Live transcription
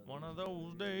of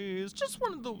those days. Just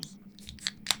one of those.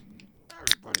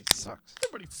 Everybody sucks.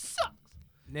 Everybody sucks.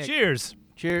 Nick, Cheers.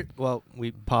 Cheers. Well,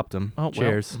 we popped them. Oh, well.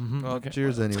 Cheers. Mhm, Well, okay.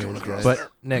 cheers anyways, guys. But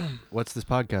Nick, what's this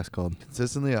podcast called?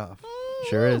 Consistently off.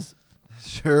 Sure is.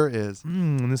 Sure is.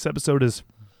 And this episode is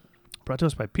brought to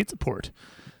us by Pizza Port.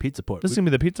 Pizza Port. This is going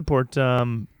to be the Pizza Port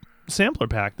sampler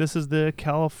pack. This is the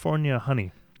California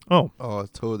honey. Oh. Oh,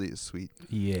 it totally is sweet.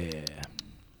 Yeah.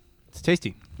 It's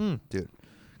tasty. Dude.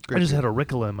 I just had a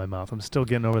Ricola in my mouth. I'm still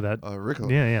getting over that. Ricola.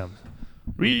 Yeah.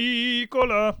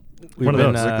 Ricola. We've One of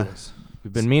been, those. Ridiculous.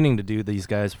 we've been meaning to do these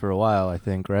guys for a while, I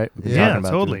think, right? We've been Yeah, talking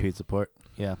about totally. doing Pizza Port.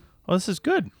 Yeah. Oh, this is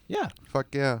good. Yeah.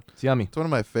 Fuck yeah. It's yummy. It's one of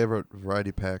my favorite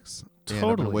variety packs. And I've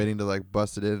Totally. been waiting to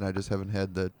bust it in, and I just haven't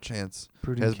had the chance.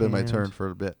 Pretty It has been my canned. turn for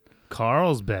a bit.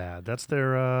 Carlsbad. That's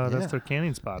their Yeah.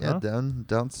 canning spot, Yeah, huh?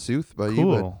 down south by you.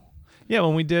 Cool. Yeah,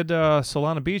 when we did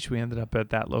Solana Beach, we ended up at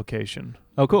that location,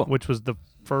 Oh, cool. which was the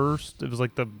first. It was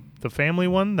like the family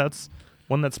one. That's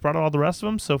one that spread out all the rest of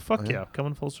them. So fuck Oh, yeah. yeah,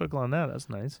 coming full circle on that. That's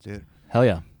nice. Dude. Hell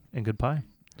yeah. And good pie.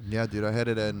 Yeah, dude, I had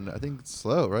it in, I think,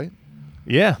 Slow, right?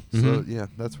 Yeah. So, yeah,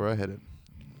 that's where I had it.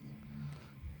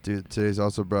 Dude, today's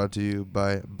also brought to you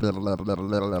by... But,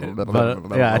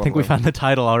 yeah, I think we found the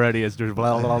title already. Is just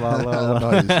blah, blah, blah, I blah, don't know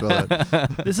blah. how you spell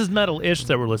it. This is metal-ish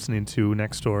that we're listening to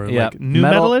next door. Yeah, Like new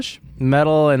metal- metal-ish.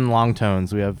 Metal and long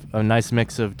tones. We have a nice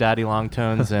mix of daddy long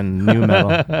tones and new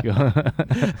metal.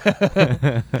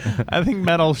 I think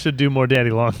metal should do more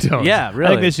daddy long tones. Yeah, I really.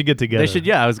 think they should get together. They should,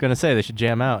 yeah, I was going to say they should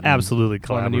jam out. and Absolutely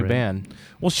form a new collaborate. band.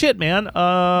 Well, shit, man.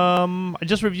 I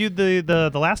just reviewed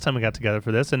the last time we got together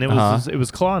for this, and it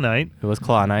was Claw Night. It was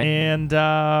Claw Night. And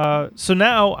so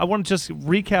now I want to just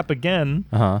recap again.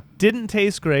 Didn't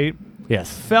taste great.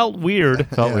 Yes. Felt weird.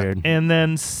 Felt Yeah. weird. And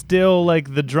then still,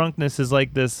 like, the drunkenness is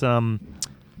like this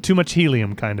too much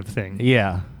helium kind of thing.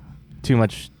 Yeah. Too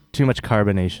much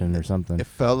carbonation or something. It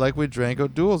felt like we drank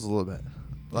O'Doul's a little bit.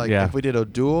 Like, Yeah. if we did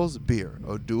O'Doul's, beer.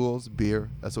 O'Doul's, beer.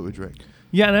 That's what we drink.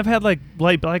 Yeah, and I've had like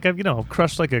I've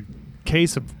crushed like a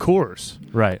case of Coors,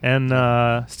 Right. and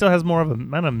still has more of a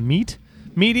amount of meatiness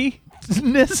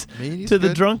Meaty's to the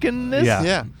good. drunkenness. Yeah.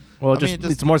 Yeah. Well, I mean, just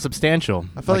just- it's more substantial.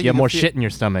 I feel like you have you more can feel- shit in your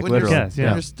stomach, When literally. you're, Yes,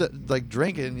 yeah. when you're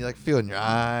drinking, you feel in your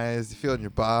eyes, you feel in your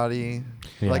body.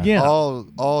 Yeah. Like Yeah.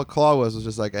 all Claw was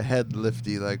just like a head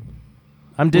lifty, like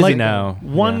I'm dizzy Like now.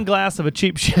 One glass of a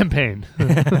cheap champagne.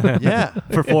 yeah.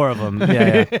 for 4 of them.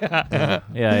 Yeah.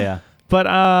 Yeah. But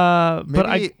Maybe but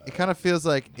I it kind of feels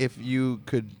like if you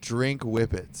could drink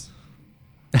Whippets.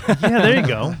 yeah, there you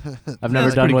go. I've never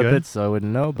That's done pretty good. Whippets, so I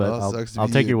wouldn't know, but Well, sucks to I'll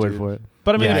be take you, your word dude. for it.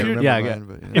 But I mean, Yeah, if I you're remember yeah,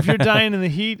 mine, but, if you're dying in the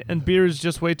heat and beer is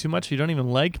just way too much, you don't even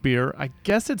like beer. I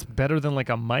guess it's better than like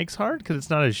a Mike's Hard because it's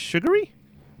not as sugary.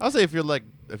 I'll say if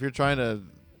you're trying to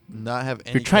not have any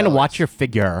If you're trying to watch calories, your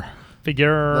figure.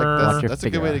 Figure like Watch your that's a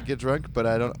good way figure. to get drunk, but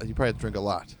you probably have to drink a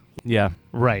lot. Yeah.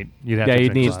 right. You'd have Yeah, to you'd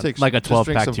drink need a lot. take- like a just 12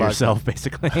 drink pack some to vodka. yourself,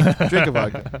 basically. Drink a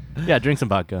vodka. Yeah, drink some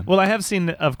vodka. Well, I have seen,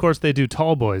 of course, they do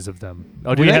tall boys of them.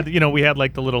 Oh, do we they? had, we had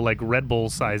like the little like Red Bull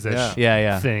size-ish Yeah.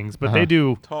 Yeah. things, but Uh-huh. they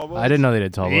do. I didn't know they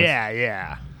did tall boys.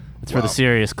 Yeah. It's for the Wow.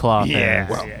 serious claw Yeah,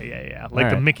 fans. Wow. yeah. Like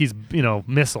the right. Mickey's,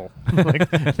 missile. Like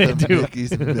they The do.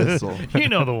 Mickey's missile. You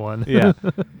know the one. Yeah.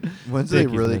 Wednesday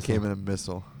Mickey's really missile. came in a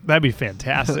missile. That'd be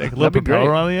fantastic. That'd Little be propeller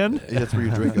great. on the end. That's where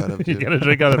you drink out of. You Dude. gotta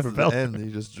drink out of the The propeller. end,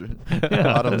 you just drink.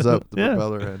 Bottoms up, the Yeah.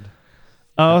 propeller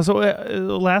end.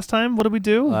 So last time, what did we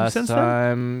do? Last since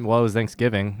time, well, it was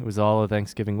Thanksgiving. It was all of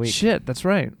Thanksgiving then? week. Shit, that's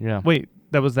right. Yeah. Wait,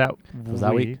 that was that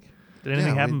that week? Did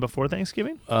anything Yeah, happen we- before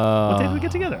Thanksgiving? What day did we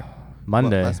get together?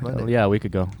 Monday. last Monday. Yeah, a week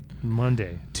ago.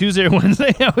 Monday. Tuesday or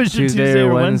Wednesday? How was your Tuesday Tuesday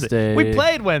or or Wednesday? We Wednesday.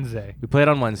 played Wednesday. We played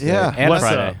on Wednesday Yeah. and What's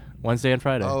Friday. up? Wednesday and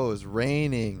Friday. Oh, it was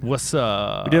raining. What's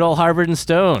up? We did all Harvard and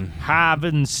Stone.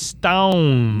 Having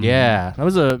Stone. Yeah, it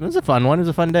was a fun one. It was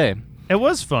a fun day. It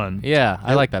was fun. Yeah,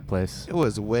 I like that place. It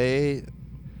was way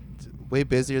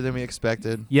busier than we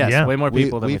expected. Yes, Yeah. way more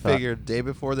people than we thought. figured day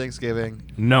before Thanksgiving,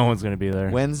 No one's gonna be there.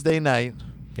 Wednesday night,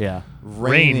 Yeah,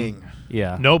 raining.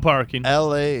 yeah, No parking.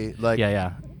 L.A. like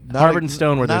yeah. not Harvard a- and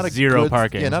Stone where not there's a zero good-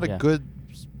 parking. Yeah, not a good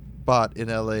spot in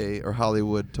L.A. or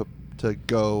Hollywood to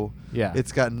go. Yeah,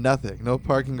 It's got nothing. No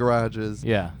parking garages.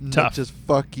 yeah, Tough. Just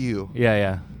fuck you.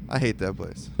 yeah. I hate that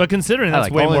place. But considering I that's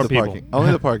like way Only more the people. parking.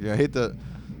 Only the parking. I hate the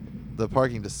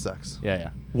parking. Just sucks. Yeah.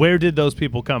 Where did those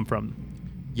people come from?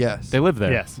 Yes. They live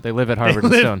there. Yes. They live at Harvard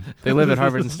and live- Stone. They live at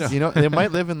Harvard and Stone. You know, they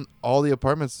might live in all the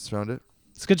apartments around it.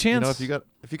 It's a good chance. You know,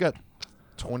 if you got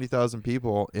 20,000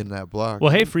 people in that block.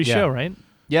 well, hey, free Yeah. show, right?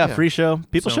 Yeah, Yeah. free show.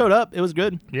 People So- showed up. It was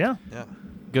good. Yeah. Yeah.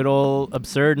 Good old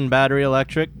Absurd and Battery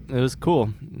Electric. It was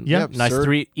cool. Yeah, nice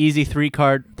Absurd. easy three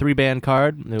band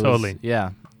card. It was- Totally.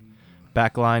 Yeah.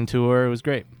 backline tour. It was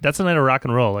great. That's a night of rock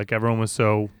and roll. Like everyone was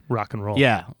so rock and roll.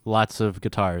 Yeah, lots of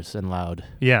guitars and loud.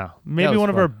 Yeah. Maybe was one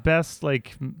of fun. our best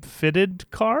like fitted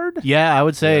card Yeah, I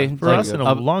would say Yeah, for like, us in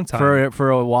a long time. For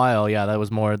a while. Yeah, that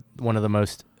was one of the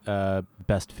most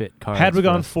best fit cards. Had we for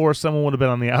gone us. 4, someone would have been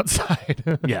on the outside.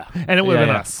 Yeah, And it would have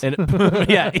been us. And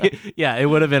yeah, it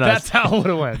would have been That's us. how it would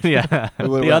have went. Yeah, It would've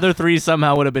the went- other 3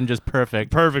 somehow would have been just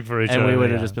perfect, Perfect for each and other. we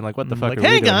would have yeah. just been like, "What the fuck Like, are we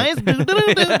hey doing?"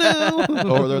 guys.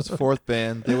 Or there's fourth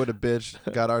band. They would have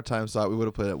bitched, got our time slot. We would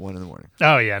have played at 1 a.m.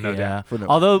 Oh yeah, no yeah. doubt. For no-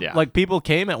 Although, Yeah. like, people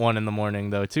came at 1 a.m.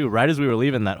 though too. Right as we were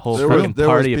leaving, that whole There fucking was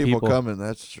party of people people. coming.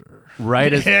 That's true.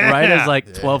 Right as Yeah. like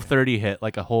Yeah. 12:30 hit,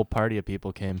 like a whole party of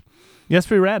people came. Yeah, it's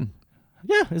pretty rad.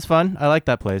 Yeah, it's fun. I like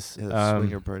that place. Yeah, the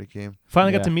swinger party came.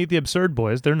 Finally Yeah. got to meet the Absurd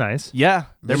Boys. They're nice. Yeah,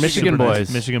 they're Michigan Super nice.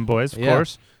 boys. Michigan boys, of Yeah.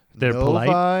 course. They're Novi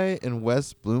polite. in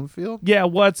West Bloomfield. Yeah,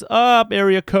 what's up,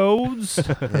 area codes?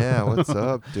 Yeah, what's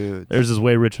up, dude? Theirs is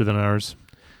way richer than ours.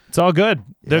 It's all good.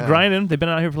 They're Yeah. grinding. They've been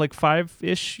out here for like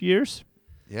 5-ish years.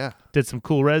 Yeah, Did some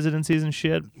cool residencies and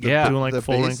shit. Yeah. Doing like the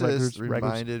full length bassist records.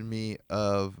 reminded me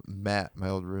of Matt, my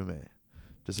old roommate.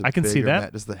 Just a I can see bigger that.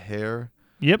 Matt, just the hair,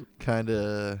 Yep. kind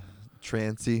of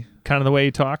trancy. Kind of the way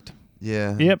he talked.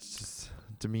 Yeah. Yep. it's just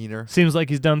demeanor. Seems like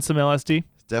he's done some LSD.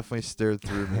 Definitely stared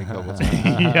through me a couple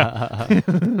times.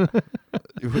 Yeah.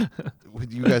 When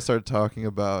you guys started talking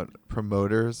about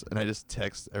promoters, and I just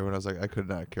text everyone, I was like, I could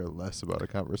not care less about a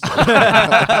conversation.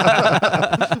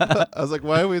 I was like,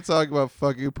 why are we talking about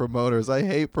fucking promoters? I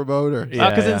hate promoters. Yeah,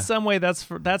 Because yeah. in some way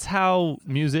that's how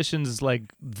musicians like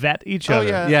vet each Oh, other.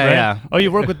 yeah. Yeah, right? yeah. Oh,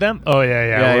 you work with them? Oh yeah,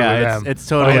 yeah. I work with them.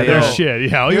 It's Oh totally yeah, they're yeah.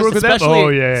 shit. Yeah. Oh, you Here's work with them? especially, Oh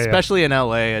yeah, yeah. especially in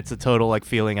LA. It's a total like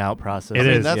feeling out process. It I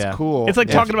mean, is, that's yeah. cool. It's like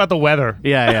If- talking about the weather.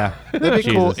 Yeah, yeah. That'd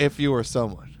be cool Jesus. if you were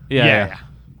someone. Yeah.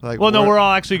 Like, Well, no, we're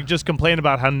all actually just complaining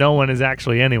about how no one is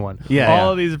actually anyone. Yeah, all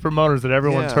yeah. of these promoters that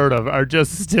everyone's Yeah. heard of are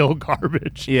just still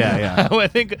garbage. Yeah, yeah.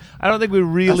 I don't think we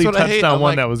really That's what I touched hate. on I'm one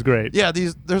like, that was great. Yeah,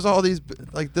 there's all these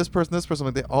like this person,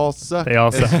 like they all suck. They all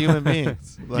as suck. human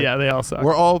beings. Like, Yeah, they all suck.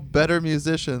 we're all better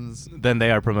musicians. Then they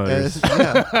are promoters.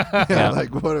 Yeah. Yeah. Like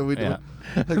what are we doing? Yeah.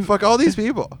 Like fuck all these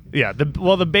people. Yeah. The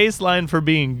baseline for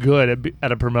being good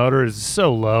at a promoter is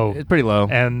so low. It's pretty low.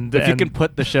 And if you and- can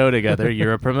put the show together,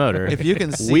 you're a promoter. If you can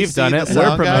CC We've done the it. We're sound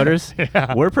guy- promoters.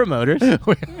 Yeah. We're promoters.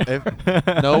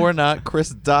 No, we're not. Chris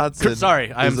Dodson.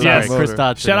 Sorry, I'm is a sorry. Yes. Chris promoter.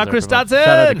 Dodson. Shout is out our Chris promoter. Dodson!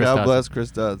 Shout out to Chris God Dodson. bless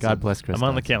Chris Dodson. God bless Chris I'm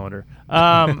on the Dodson. calendar.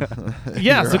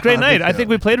 Yeah, it's a You're great on the night. I think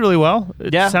we played really well.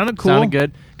 It Yeah, sounded cool. Sounded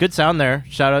good. Good sound there.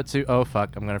 Shout out to I'm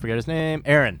gonna forget his name.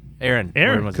 Aaron. Where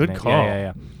Aaron, was his good name? call.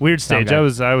 Yeah. Weird Sound stage. guy.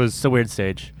 I was. It's a weird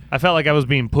stage. I felt like I was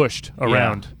being pushed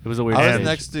around. Yeah, it was a weird I stage. was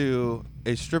next to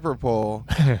a stripper pole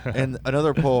and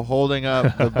another pole holding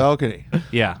up the balcony.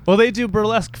 Yeah. Well, they do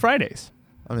burlesque Fridays.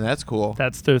 I mean, that's cool.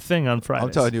 That's their thing on Fridays.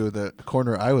 I'm telling you, the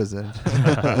corner I was in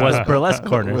Was burlesque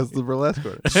corner. was the burlesque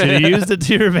corner. Should have used it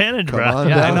to your advantage, Come bro. on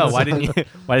Yeah, I down. know.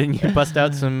 Why didn't you bust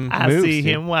out some I moves? see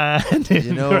dude? him winding,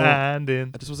 You know-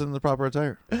 grinding. I just wasn't in the proper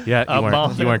attire. Yeah, I'm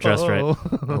on you weren't dressed right.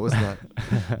 I was not.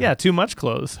 Yeah, too much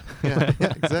clothes. Yeah,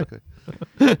 exactly.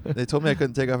 They told me I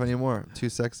couldn't take off anymore. Too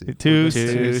sexy. Too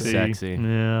Too sexy. sexy.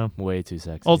 Yeah. Way too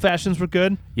sexy. Old fashions were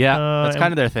good. Yeah, that's and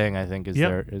kind of their thing. I think is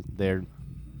Yep. their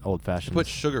old fashioned. Put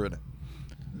sugar in it.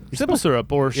 Simple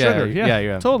syrup or sugar.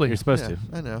 Yeah, totally. You're supposed Yeah,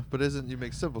 to. I know, but isn't you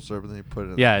make simple syrup and then you put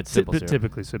it in? Yeah, it's simple syrup.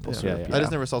 Typically simple Yeah. syrup. Yeah. I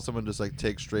just never saw someone just like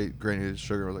take straight granulated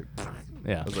sugar. Like,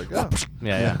 Yeah. I was like, oh.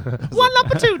 Yeah. One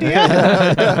number two, dear.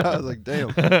 Yeah. I was like, damn.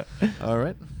 All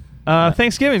right.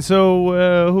 Thanksgiving.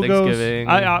 So who Thanksgiving.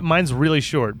 goes? Mine's really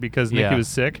short because Nikki Yeah. was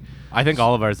sick. I think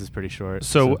all of ours is pretty short.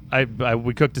 So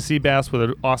we cooked a sea bass with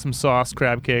an awesome sauce,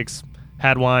 crab cakes,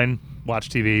 had wine,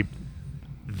 watched TV.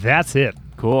 That's it.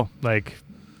 cool. Like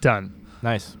done.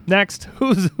 Nice. Next,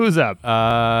 who's up?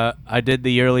 I did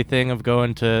the yearly thing of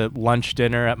going to lunch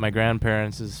dinner at my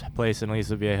grandparents' place in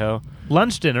Lisa Viejo.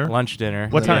 Lunch dinner. Lunch dinner.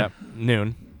 What time? Yeah,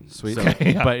 noon. Sweet. So,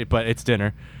 Yeah. but it's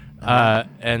dinner.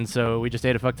 And so we just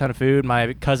ate a fuck ton of food.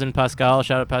 My cousin Pascal,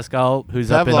 shout out Pascal, who's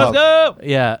up in Pavlov. Let's go.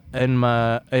 yeah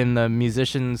in the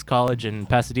musicians college in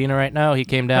Pasadena right now. He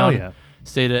came down, yeah.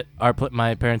 stayed at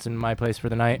my parents and my place for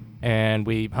the night, and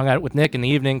we hung out with Nick in the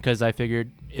evening because I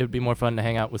figured it would be more fun to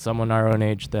hang out with someone our own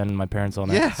age than my parents all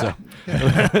night.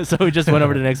 Yeah. So we just went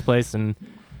over to Nick's place and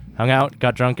hung out,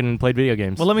 got drunk, and played video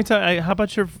games. Well, let me tell you. How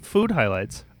about your food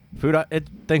highlights? Food,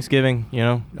 Thanksgiving, you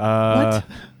know. What?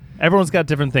 Everyone's got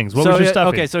different things. What so was your yeah,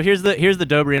 stuffing? Okay, so here's the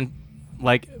Dobrian,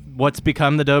 like what's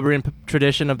become the Dobrian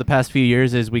tradition of the past few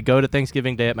years is we go to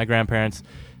Thanksgiving Day at my grandparents,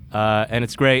 and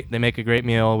it's great. They make a great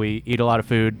meal. We eat a lot of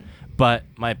food, but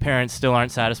my parents still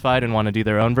aren't satisfied and want to do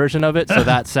their own version of it. So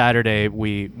that Saturday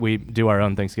we do our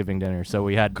own Thanksgiving dinner. So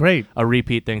we had Great. a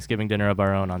repeat Thanksgiving dinner of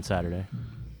our own on Saturday.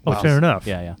 Oh, fair enough.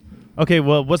 Yeah. Okay,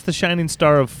 well, what's the shining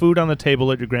star of food on the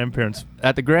table at your grandparents'?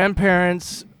 At the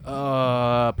grandparents,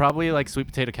 probably like sweet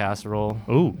potato casserole.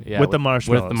 Ooh, Yeah, with the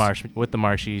marshmallows. With the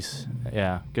marshies.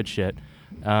 Yeah, good shit.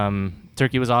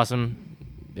 Turkey was awesome.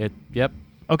 Yep.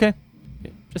 Okay.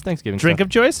 Just Thanksgiving Drink stuff.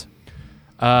 of choice?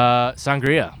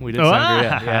 Sangria. We did Oh,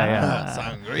 sangria. ah. Yeah.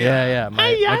 Sangria. Yeah. My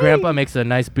Aye. grandpa makes a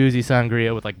nice boozy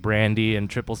sangria with like brandy and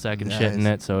triple sec and shit in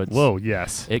Nice. it. So it's Whoa,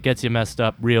 yes. it gets you messed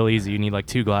up real easy. You need like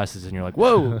 2 glasses and you're like,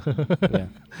 whoa.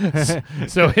 yeah.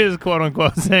 So his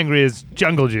quote-unquote sangria is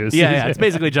jungle juice. Yeah. It's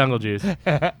basically jungle juice,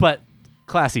 but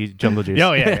classy jungle juice.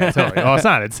 Oh, yeah, totally. Oh, it's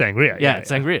not. It's sangria. Yeah,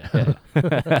 it's sangria.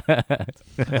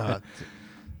 Yeah. That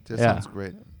Yeah. sounds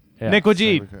great. Yeah. Nick, what'd you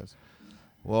eat?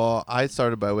 Well, I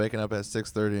started by waking up at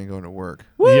 6:30 and going to work.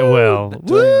 Yeah, well.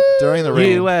 During the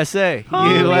rain. USA.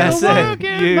 Oh, USA.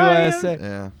 walking USA.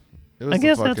 Yeah. It was I the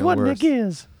guess that's fucking what worst. Nick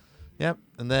is. Yep.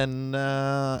 And then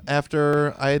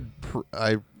after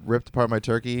I ripped apart my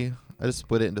turkey, I just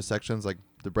split it into sections, like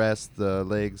the breast, the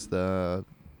legs, the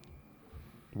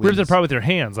wings. Ripped it apart with your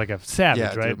hands like a savage,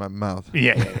 Yeah, right? with my mouth.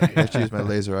 Yeah. I had to use my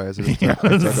laser eyes. I, just Yeah.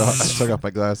 I took off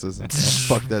my glasses and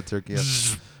fucked that turkey up.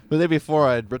 But the day before,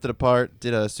 I ripped it apart,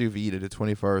 did a sous vide, did a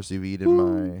 24-hour sous vide in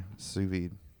my sous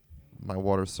vide, my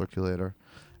water circulator.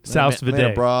 Sauce made a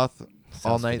vide. broth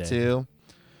all Sauce night vide. too.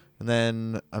 And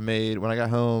then when I got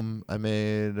home, I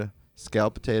made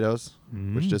scalloped potatoes,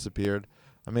 which Mm. disappeared.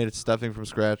 I made a stuffing from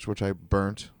scratch, which I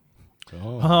burnt.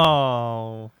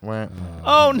 Oh. Wah.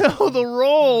 Oh, no, the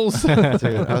rolls. Dude,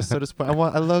 I was so disappointed.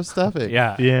 I love stuffing.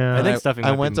 Yeah. Yeah. I And think stuffing. I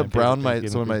might be went to my favorite brown my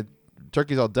Thanksgiving so when food. my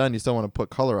turkey's all done, you still want to put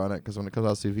color on it because when it comes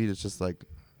out sous vide, it's just like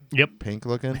Yep. pink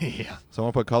looking. Yeah. So I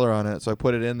want to put color on it. So I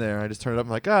put it in there. I just turned it up.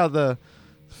 I'm like, the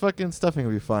fucking stuffing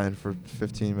will be fine for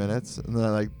 15 minutes. And then I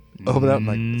like open it up. I'm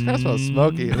like, it kind of smells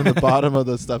smoky. And then the bottom of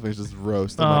the stuffing is just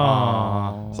roast. I'm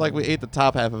like, Oh. it's like we ate the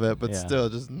top half of it, but Yeah. still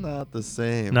just not the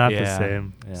same. Not the Yeah.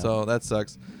 same. Yeah. So that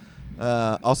sucks.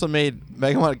 Also made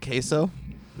Megan wanted queso.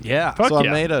 yeah. Fuck so yeah.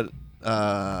 I made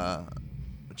a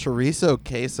chorizo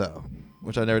queso,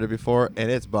 which I never did before,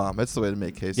 and it's bomb. It's the way to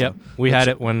make queso. Yep. We The had ch-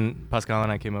 it when Pascal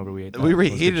and I came over. We ate that. We It was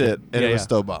good reheated shit. it, and Yeah, it was yeah.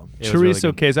 still bomb. It was really Chorizo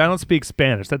good. case. I don't speak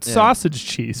Spanish. That's Yeah. sausage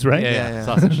cheese, right? Yeah, Yeah.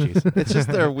 sausage cheese. It's just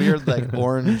their weird, like,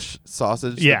 orange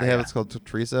sausage Yeah, that they have. yeah. It's called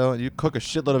chorizo. And you cook a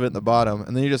shitload of it in the bottom,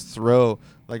 and then you just throw,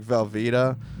 like,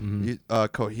 Velveeta, Mhm.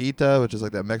 cojita, which is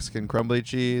like that Mexican crumbly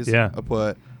cheese. Yeah. I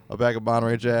put a bag of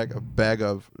Monterey Jack, a bag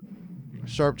of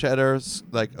sharp cheddars,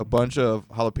 like a bunch of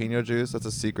jalapeno juice. That's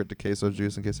a secret to queso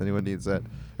juice in case anyone needs that.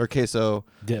 Or queso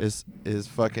Dip. is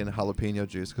fucking jalapeno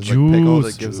juice because like pickled,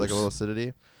 Juice. it gives like a little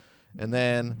acidity. And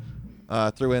then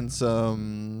threw in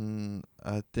some,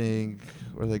 I think,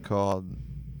 what are they called?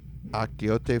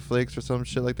 Achiote flakes or some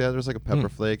shit like that. There's like a pepper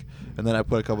flake. And then I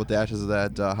put a couple dashes of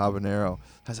that habanero,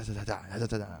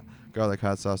 garlic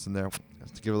hot sauce in there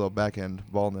to give it a little back end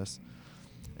baldness.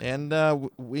 And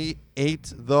we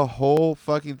ate the whole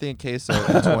fucking thing queso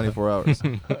in 24 hours.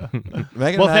 Megan Well,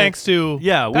 and I, thanks to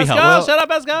Yeah, we Pascal. helped. Well, Shut up,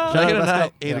 Pascal. Shout out Megan to and I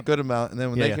Pascal. ate Yeah. a good amount, and then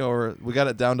when Yeah, they yeah. came over, we got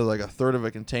it down to like a third of a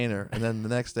container, and then the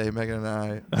next day, Megan and I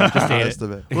ate the ate rest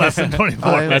of it. Less than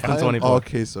 24. Less than I'm 24. all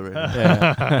queso right now.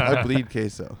 Yeah. I bleed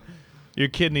queso. Your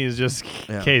kidney is just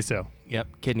Yeah. queso. Yep.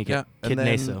 Kidney. Yeah, and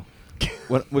Kidney. then-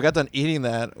 When we got done eating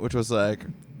that, which was like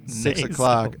 6 Naso.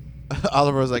 o'clock,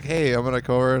 Oliver was like, "Hey, I'm gonna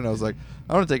come over," and I was like,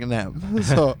 "I want to take a nap."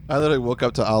 So I literally woke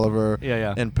up to Oliver Yeah,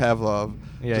 yeah. and Pavlov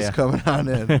Yeah, just yeah. coming on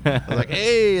in. I was like,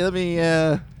 "Hey, let me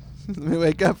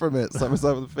wake up from it." Slapped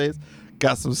myself in the face,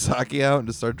 got some sake out, and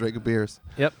just started drinking beers.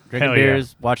 Yep. Drinking Hell yeah.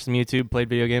 beers, watched some YouTube, played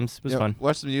video games. It was Yep, fun.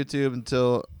 Watched some YouTube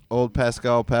until old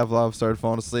Pascal Pavlov started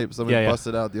falling asleep. Somebody Yeah, yeah.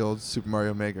 busted out the old Super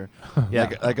Mario Maker. Yeah.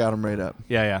 I got him right up.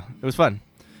 Yeah, yeah. It was fun.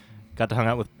 Got to hang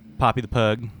out with Poppy the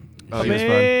Pug. Oh, She yeah. was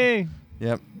fun. Hey.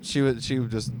 Yep, she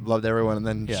just loved everyone, and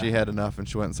then Yeah. she had enough, and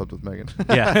she went and slept with Megan.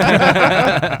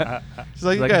 Yeah. She's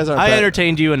like, "You Like, guys aren't I bad."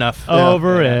 entertained you enough. Yeah.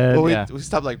 Over Yeah. it. Well, we, Yeah. we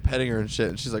stopped like petting her and shit,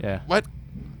 and she's like, Yeah. "What?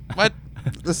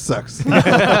 This sucks.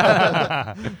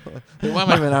 Why am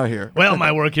I even out here?" Well,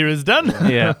 my work here is done.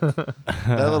 Yeah.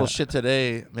 That little shit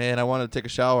today, man. I wanted to take a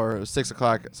shower. It was 6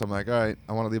 o'clock, so I'm like, all right,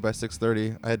 I want to leave by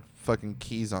 6:30. I had fucking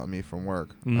keys on me from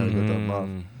work. I had to go drop them off.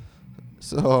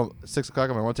 So 6 o'clock,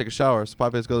 I'm like, I want to take a shower. So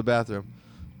Poppy has to go to the bathroom.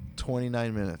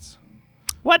 29 minutes.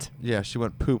 What? Yeah, she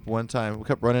went poop one time. We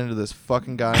kept running into this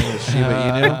fucking guy in his Shiba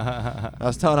Inu. I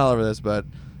was telling Oliver this, but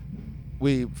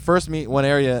we first meet one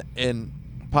area, and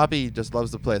Poppy just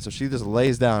loves to play, so she just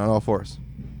lays down on all fours.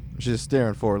 She's just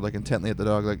staring forward, like intently at the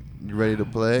dog, like, "You ready to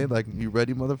play? Like, you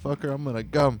ready, motherfucker? I'm gonna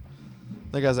come."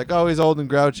 The guy's like, oh, he's old and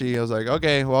grouchy. I was like,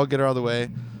 okay, well, I'll get her out of the way.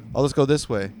 I'll just go this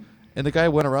way. And the guy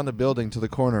went around the building to the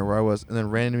corner where I was and then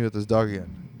ran into me with his dog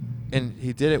again. And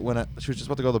he did it when she was just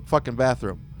about to go to the fucking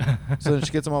bathroom. So then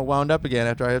she gets him all wound up again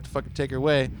after I have to fucking take her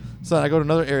away. So then I go to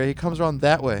another area. He comes around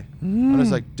that way. I'm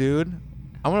just like, dude,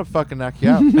 I'm going to fucking knock you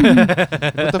out. What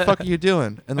the fuck are you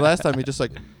doing? And the last time he just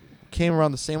like came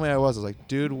around the same way I was. I was like,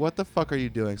 dude, what the fuck are you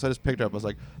doing? So I just picked her up. I was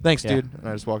like, thanks, dude. And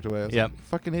I just walked away. I was like,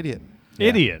 fucking idiot.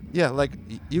 Idiot. Yeah, like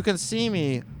you can see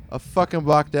me a fucking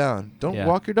block down. Don't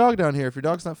walk your dog down here if your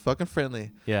dog's not fucking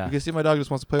friendly. Yeah. You can see my dog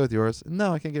just wants to play with yours.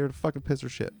 No, I can't get her to fucking piss or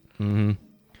shit. Mm-hmm.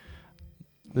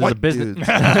 This White is a business.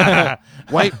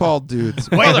 dudes. White bald dudes.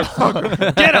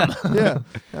 Motherfucker. Get him. Yeah.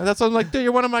 And that's what I'm like, dude,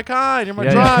 you're one of my kind. You're my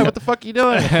Yeah, tribe. yeah. What the fuck are you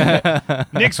doing?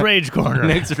 Nick's Rage Corner.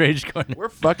 Nick's Rage Corner. We're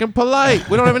fucking polite.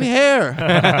 We don't have any hair.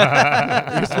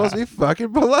 You're supposed to be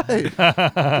fucking polite.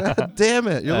 God damn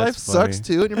it. Your life That's sucks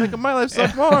funny. too, and you're making my life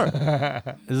suck more.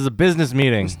 This is a business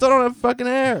meeting. You still don't have fucking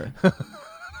hair.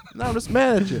 No, I'm just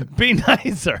mad at you. Be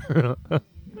nicer.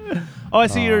 Oh, I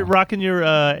see you're rocking your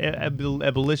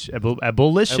abolition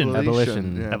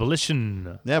Yeah.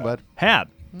 abolition Yeah, bud. hat.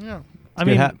 Yeah. I good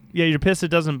mean, hat. yeah, you're pissed it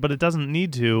doesn't, but it doesn't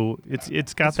need to.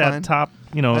 It's got It's that fine. top.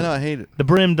 You I know, know, I hate it. the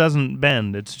brim doesn't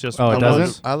bend. It's just Oh, it I love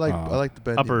doesn't? I like Oh. I like the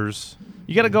bend. uppers.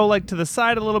 You got to go like to the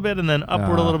side a little bit and then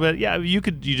upward a Ah. little bit. Yeah, you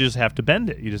just have to bend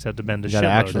it. You just have to bend the You shit. gotta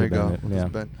There actually you There you bend go. it, yeah.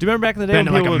 Just bend. Do you remember back in the day Bend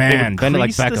it when like a people would- they man. would Bend it like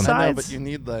crease the Beckham. I know, sides? but you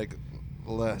need like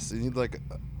less. You need like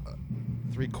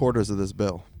 3/4 of this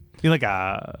bill. You're like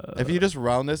If you just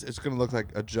round this, it's gonna look like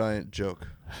a giant joke.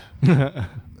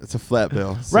 It's a flat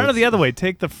bill. So round it it's- the other way.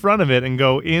 Take the front of it and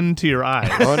go into your eyes.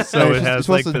 Oh, so you're it has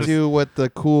supposed like to this. do what the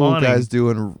cool awning. guys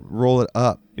do and roll it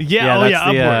up. Yeah, Yeah, oh that's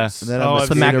yeah, the, upwards. And then oh, I'm That's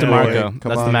the a Mac skater DeMarco. boy. Come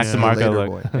That's the on, Mac yeah. DeMarco Later look.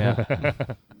 boy.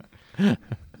 Yeah.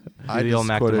 I The old just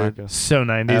Mac quoted DeMarco. So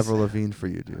 90s. Avril Lavigne for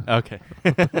you, dude. Okay.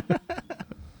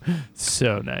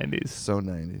 So 90s. So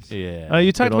 90s. Yeah.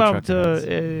 You talked Good old about trucker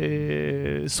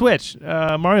heads. Switch,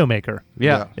 Mario Maker.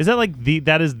 Yeah. Is that like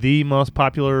that is the most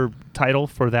popular title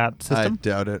for that I system?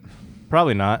 doubt it.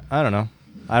 Probably not. I don't know.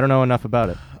 I don't know enough about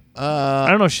it. I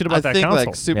don't know shit about I that think console.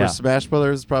 like Super Yeah. Smash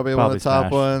Brothers is probably one of the top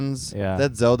Smash. ones. Yeah.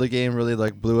 That Zelda game really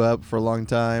like blew up for a long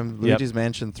time. Yep. Luigi's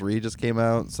Mansion 3 just came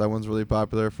out, so that one's really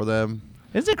popular for them.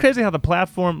 Isn't it crazy how the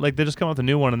platform, like they just come out with a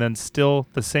new one and then still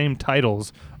the same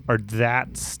titles are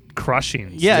crushing?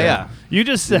 Yeah, still. yeah. You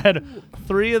just said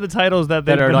 3 of the titles that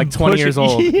they've That are been like 20 years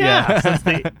pushing- old. Yeah, Yeah. since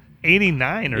the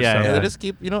 89 or Yeah, something. Yeah, yeah. they just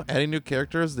keep, adding new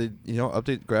characters. They,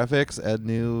 update graphics, add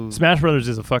new. Smash Brothers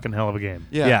is a fucking hell of a game.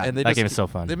 Yeah, and they that just game is keep- so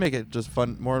fun. They make it just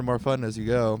fun, more and more fun as you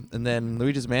go. And then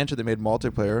Luigi's Mansion, they made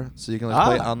multiplayer, so you can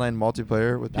play online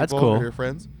multiplayer with people That's cool. or your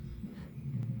friends,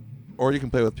 or you can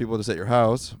play with people just at your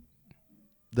house.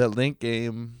 That Link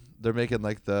game, they're making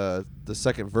like the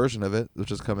second version of it,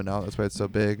 which is coming out. That's why it's so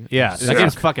big. Yeah, It's that sick.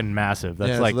 game's fucking massive. That's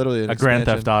Yeah, it's like literally an a Grand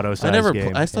expansion. Theft Auto size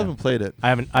game. I still Yeah. haven't played it.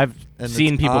 I've And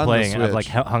seen it's people on the playing it. I've like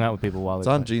Switch. hung out with people while It's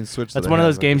they on play. Gene's Switch. That's that one I of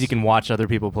have, those but games you can watch other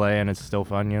people play and it's still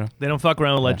fun, you know? They don't fuck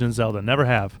around with Yeah. Legend of Zelda. Never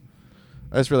have.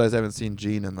 I just realized I haven't seen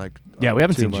Gene in like. Yeah, we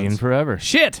haven't 2 seen Gene months. forever.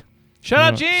 Shit! Shout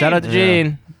out Gene! Shout out to Yeah.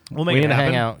 Gene. We'll make We it need to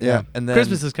happen. hang out. Yeah, and then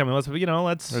Christmas is coming. Let's do a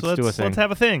thing. Let's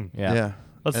have a thing. Yeah. Yeah.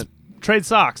 Let's And- trade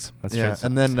socks. That's Yeah, true.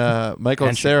 and then Michael and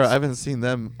And Sarah, shirts. I haven't seen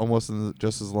them almost in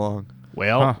just as long.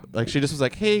 Well, Huh. Like she just was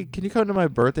like, "Hey, can you come to my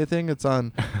birthday thing? It's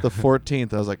on the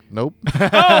 14th." I was like, "Nope." oh no!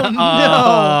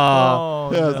 Oh,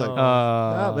 Yeah, I was no. like,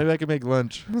 "Ah, maybe I can make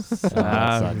lunch." sucks.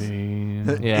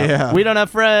 Yeah. Yeah. Yeah. We don't have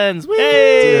friends. Whee!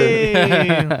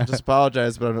 Hey! Just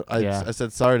apologize, but Yeah. I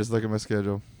said sorry. Just look at my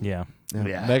schedule. Yeah.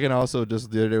 Yeah. Megan also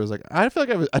just the other day was like, "I feel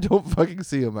like I don't fucking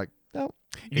see him." I'm like, no.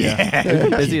 Yeah. We've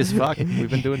been busy as fuck. We've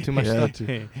been doing too much Yeah, stuff.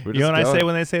 dude. We're You know just what I say going.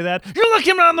 when they say that? You're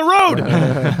looking on the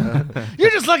road. You're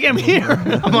just looking here.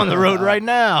 I'm on the road right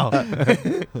now.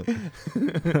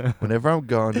 Whenever I'm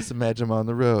gone, just imagine I'm on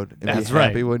the road and That's be right.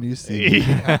 happy when you see me.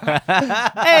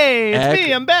 Hey, it's Act-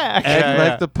 me. I'm back. Act Yeah, like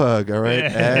yeah. the pug, all right? Yeah.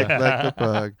 Act like the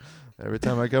pug. Every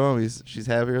time I come home, she's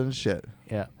happier than shit.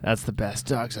 Yeah. That's the best.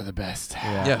 Dogs are the best.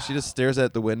 Yeah, she just stares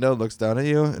at the window, looks down at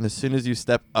you, and as soon as you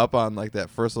step up on like that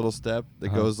first little step that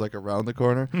goes like around the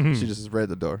corner, she just is right at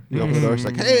the door. You open the door, she's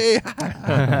like, "Hey,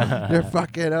 you're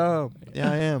fucking home." Yeah,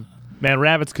 I am. Man,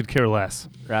 rabbits could care less.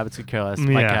 Rabbits could care less.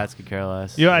 My Yeah. cats could care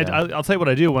less. You know, I'll tell you what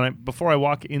I do before I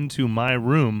walk into my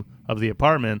room of the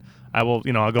apartment. I will,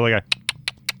 I'll go like a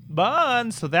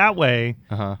bun, so that way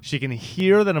Uh-huh. she can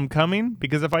hear that I'm coming.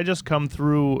 Because if I just come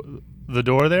through the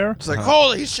door there, It's like,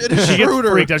 holy shit, it's she gets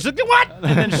Schroeder. freaked out. She's like, "What?"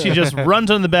 And then she just runs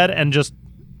under the bed and just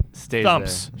Stays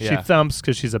thumps. there. She Yeah. thumps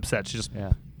because she's upset. She just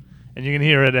Yeah. and you can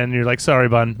hear it, and you're like, "Sorry,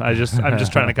 bun. I'm just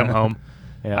trying to come home.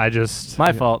 Yeah. I just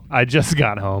My fault. I just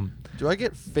got home." Do I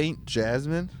get faint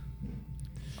jasmine?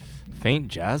 Faint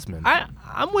jasmine.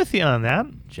 I'm with you on that.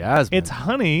 Jasmine. It's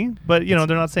honey, but they're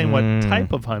not saying what Mm.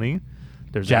 type of honey.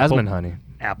 There's jasmine honey.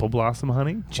 apple blossom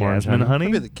honey, jasmine honey. honey.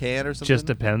 Maybe the can or something. Just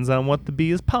depends on what the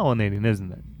bee is pollinating,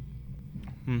 isn't it?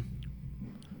 Hmm.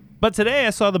 But today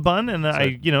I saw the bun and I,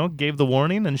 Sorry. gave the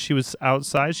warning and she was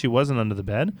outside. She wasn't under the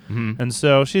bed. Mhm. And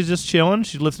so she's just chilling.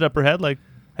 She lifted up her head like,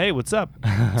 hey, what's up?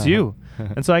 It's you.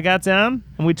 And so I got down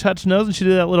and we touched nose and she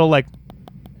did that little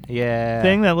Yeah.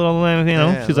 thing, that little,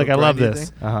 Yeah, she's like, I little love grindy this.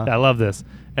 thing. Uh-huh. I love this.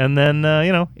 And then,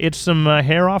 itched some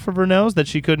hair off of her nose that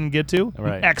she couldn't get to.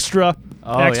 Right. Extra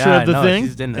Oh, extra yeah, of the I know. thing.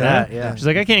 She's into that, yeah. She's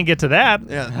like, I can't get to that.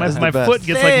 Yeah, my that's the my best. foot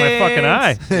gets like my fucking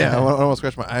eye. Yeah, I almost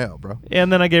scratched my eye out, bro.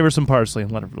 And then I gave her some parsley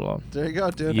and let her alone. There you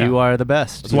go, dude. You are the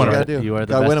best. That's what you gotta do. You are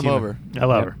the Gotta best win him human. over. I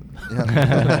love her.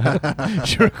 Yeah.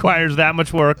 She requires that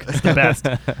much work. It's the best.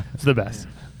 It's the best.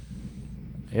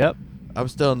 Yep. I'm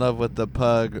still in love with the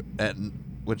pug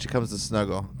when she comes to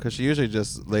snuggle, because she usually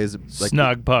just lays like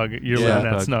Snug pug. You're Yeah. living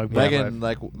that Pug. snug pug. Megan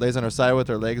like lays on her side with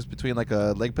her legs between like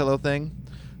a leg pillow thing,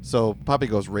 so Poppy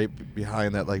goes right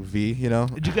behind that like V,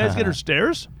 Did you guys get her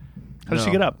stairs? How does she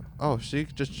No. get up? Oh, she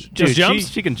Just Dude, jumps?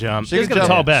 She can jump. She's got a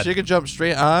tall bed. She can jump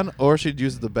straight on, or she'd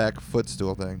use the back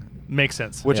footstool thing. Makes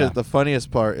sense. Which Yeah. is the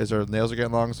funniest part is her nails are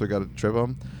getting long, so we got to trim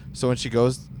them. So when she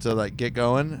goes to like get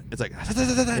going, it's like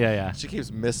yeah. She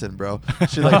keeps missing, bro.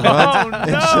 She like runs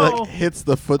and she no. like hits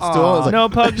the footstool. Aw. It's like, No,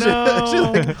 pug, she, no. she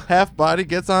like half body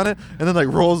gets on it and then like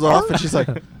rolls off, and she's like,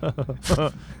 and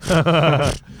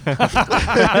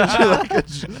she like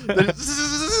then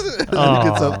it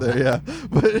gets up there, yeah.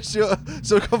 But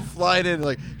she'll come flying in and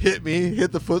like hit me,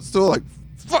 hit the footstool, like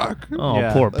fuck. Oh,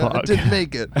 Yeah. poor I pug. didn't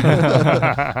make it.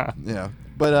 Yeah.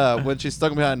 But when she's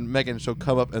stuck behind Megan, she'll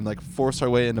come up and like force her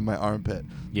way into my armpit.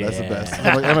 That's the best. Yeah.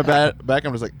 I'm like, on my back,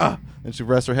 I'm just like, ah. And she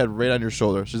rests her head right on your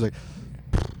shoulder. She's like,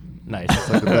 Nice. it's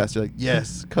like the best. You're like,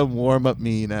 yes, come warm up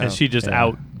me now. And she just Yeah.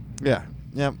 out. Yeah.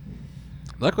 Yeah.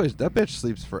 Luckily, that bitch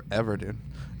sleeps forever, dude.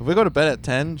 If we go to bed at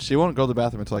 10, she won't go to the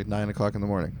bathroom until like 9 o'clock in the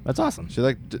morning. That's awesome. She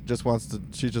like just wants to,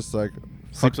 she just like,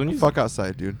 Sleeps when you fuck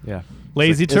outside, dude. Yeah.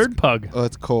 Lazy It's like- turd pug. Oh,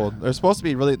 it's cold. They're supposed to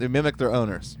be really, they mimic their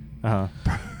owners. Uh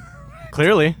huh.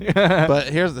 Clearly. But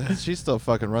she still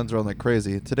fucking runs around like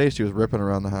crazy. Today she was ripping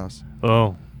around the house.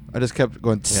 Oh. I just kept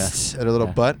going Yeah. at her little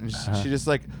Yeah. butt, and Uh-huh. she just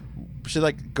like, she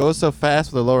like goes so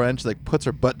fast with her lower end, she like puts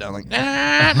her butt down like, she's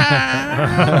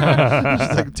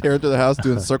like tearing through the house,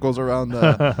 doing circles around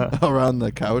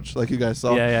the couch, like you guys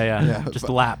saw. yeah. Just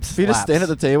but laps. If you just stand at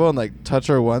the table and like touch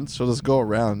her once, she'll just go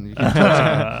around. You keep touching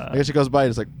her. I guess she goes by,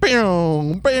 just like,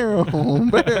 boom, boom, boom.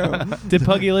 Did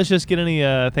Puggylicious get any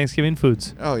Thanksgiving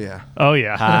foods? Oh yeah, Oh,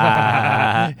 yeah.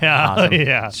 Ah, yeah. awesome.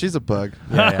 Yeah. she's a bug.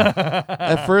 Yeah.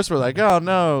 At first, we're like, oh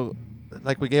no.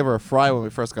 Like we gave her a fry when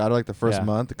we first got her, like the first Yeah.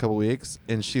 month, a couple weeks,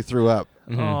 and she threw up.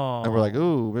 Mhm. Oh. And we're like,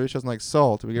 ooh, maybe she doesn't like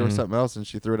salt. We gave her Mhm. something else, and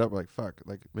she threw it up. We're like, fuck,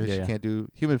 like maybe Yeah, she yeah. can't do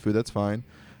human food. That's fine.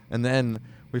 And then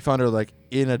we found her like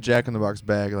in a Jack in the Box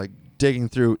bag, like digging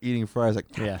through, eating fries. Like,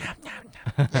 Yeah.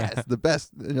 yeah, it's the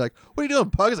best. And you're like, what are you doing,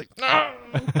 Pug? He's like, no.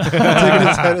 Taking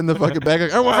his head in the fucking bag.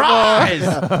 Like, I want fries.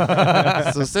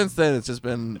 Yeah. So since then, it's just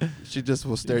been, she just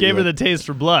will stare. at Gave you her like, the taste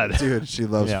for blood. Dude, she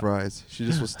loves Yeah. fries. She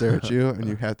just will stare at you, and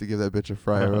you have to give that bitch a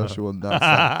fry, or else she will not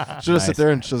stop. She'll just sit Nice. there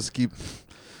and she'll just keep,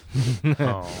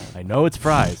 Oh, I know it's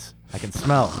fries. I can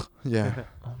smell. yeah.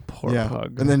 poor yeah.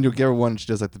 pug. And then you'll give her one, and she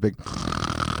does like the big.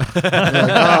 And you're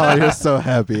like, oh, you're so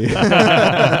happy.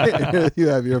 You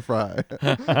have your fry.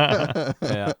 Yeah.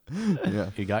 Yeah.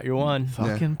 You got your one.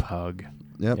 Fucking pug.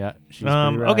 Yep. Yeah. She was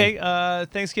pretty rad. Okay,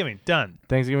 Thanksgiving, done.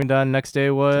 Thanksgiving done. Next day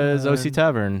was Done. OC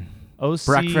Tavern. OC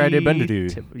Black Friday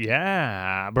Bendidu.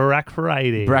 Yeah, Black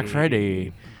Friday. Black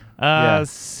Friday.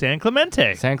 San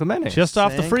Clemente. San Clemente. Just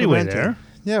off the San freeway Clemente. there.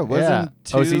 Yeah, it wasn't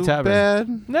OC too Tavern.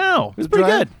 bad. No. It was pretty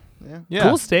drive. good. Yeah. Yeah.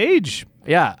 Cool stage.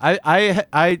 Yeah.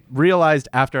 I realized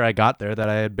after I got there that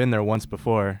I had been there once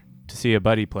before to see a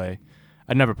buddy play.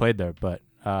 I'd never played there, but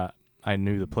I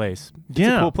knew the place. It's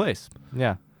Yeah. a cool place.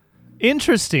 Yeah.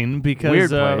 Interesting because Weird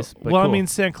place, but well, I cool. mean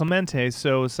San Clemente,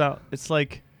 so it's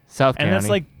like, South and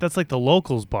County. that's like the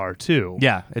locals bar too.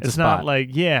 Yeah, it's a not spot. like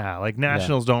like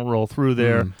nationals don't roll through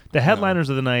there. Mm. The headliners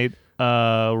of the night,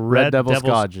 Red Devil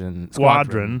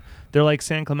Squadron. They're like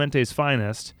San Clemente's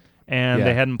finest, and Yeah.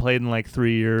 they hadn't played in like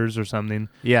 3 years or something,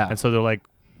 Yeah. and so they're like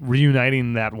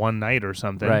reuniting that one night or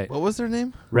something. Right. What was their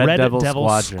name? Red Devil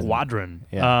Squadron.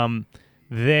 Yeah.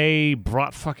 They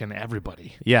brought fucking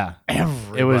everybody. Yeah.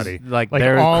 Everybody. It was like like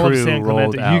their all of crew San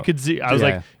rolled Clemente. You out. could see. I was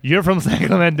Yeah. like, "You're from San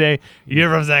Clemente. You're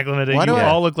from San Clemente. Why You do I-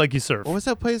 all look like you surf." What was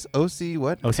that place? OC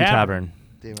what? OC Tavern. Tavern.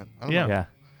 Damn it. I don't Yeah. know. Yeah.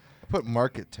 I put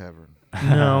Market Tavern.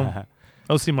 No.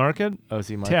 OC Market. OC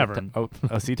Market. Tavern.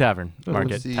 OC Tavern.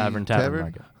 Market. OC Tavern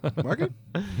Market. Market?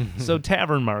 So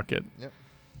Tavern Market. Yep.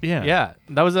 Yeah. Yeah,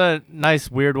 that was a nice,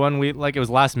 weird one. It was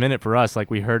last minute for us. Like,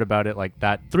 we heard about it like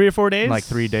that, 3 or 4 days. like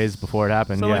 3 days before it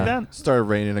happened. Something yeah. like that. Started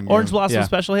raining again. Orange Blossom Yeah.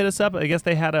 Special hit us up. I guess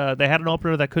they had an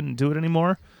opener that couldn't do it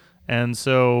anymore, and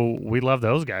so we love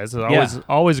those guys. It's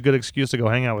always a good excuse to go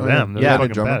hang out with Oh, yeah. them. They're Yeah. the Good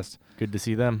fucking drummer. best. Good to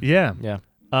see them. Yeah. Yeah.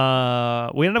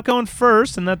 We ended up going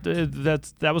first, and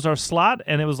that was our slot,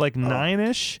 and it was like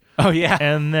 9-ish. Oh yeah.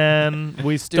 And then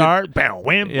we start. Bow,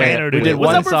 wham, Yeah, banner, we dude. did What's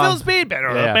one up for song. Phil Speed?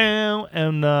 Banner, Yeah. bow,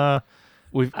 and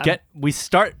we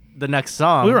start the next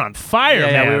song. we were on fire,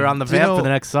 Yeah, man. we were on the Do you vamp know- for the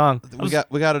next song. We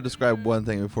got to describe one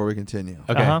thing before we continue.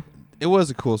 Okay. Uh-huh. It was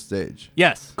a cool stage.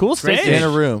 Yes. Cool Great stage. In a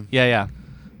room. Yeah, yeah.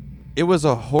 It was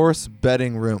a horse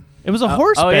betting room. It was a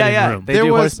horse oh, betting yeah, yeah. room. They there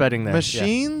do was horse betting there.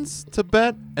 machines to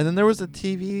bet, and then there was a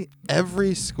TV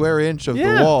every square inch of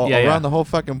Yeah. the wall Yeah, around yeah. the whole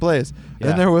fucking place. Yeah.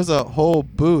 And there was a whole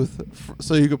booth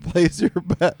so you could place your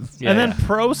bets. Yeah, and then yeah.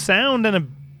 pro sound and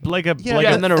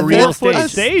and then a real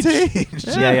stage.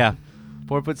 Yeah, yeah.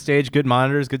 4-foot stage, good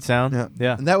monitors, good sound. Yeah.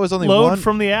 Yeah. And that was only Load one.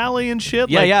 from the alley and shit.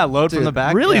 Yeah, like, yeah. Load from dude, the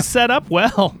back. Really yeah. set up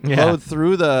well. Yeah. Load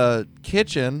through the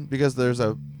kitchen because there's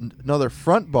another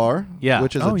front bar, Yeah.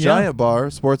 which is Oh, a yeah. giant bar,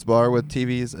 sports bar with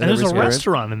TVs And there's every a square inch.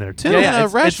 restaurant in there too. Yeah, Yeah, yeah. a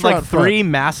It's like restaurant front. 3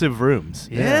 massive rooms.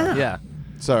 Yeah. Yeah.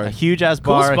 A Sorry. huge ass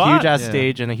Cool bar, a spot. huge ass Yeah.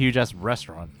 stage, and a huge ass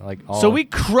restaurant. Like all So we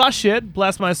crush it,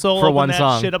 bless my soul, For open one that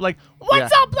song. shit up like,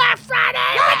 what's Yeah. up, Black Friday?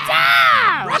 What's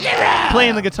up?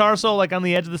 Playing the guitar solo like on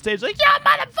the edge of the stage, like, yo,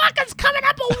 motherfuckers coming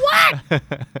up or what?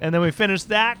 And then we finish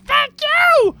that, thank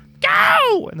you,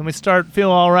 go! And then we start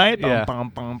feeling all right, Yeah. bum,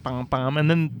 bum, bum, bum, and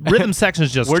then rhythm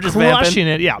section's just We're just crushing vamping.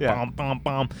 it, yeah, Yeah. bum, bum,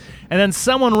 bum. And then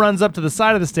someone runs up to the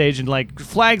side of the stage and like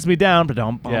flags me down,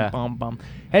 bum, bum, Yeah. bum, bum.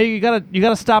 Hey, you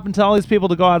gotta stop and tell all these people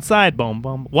to go outside. Boom,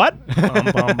 boom. What?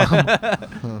 Bum, bum,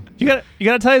 bum. You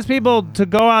gotta tell these people to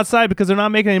go outside because they're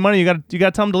not making any money. You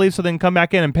gotta tell them to leave so they can come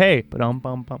back in and pay. Bum,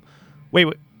 bum, bum. Wait,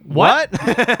 what?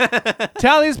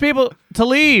 Tell these people to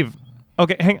leave.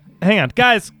 Okay, hang on,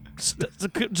 guys.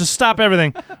 Just stop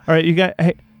everything. All right, you got.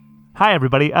 Hey, hi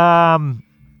everybody.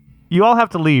 You all have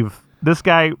to leave. This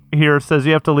guy here says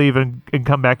you have to leave and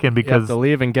come back in You have because to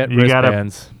leave and get you gotta-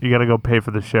 wristbands. you gotta go pay for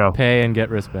the show. Pay and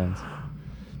get wristbands.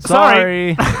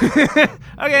 Sorry. Sorry.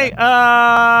 Okay,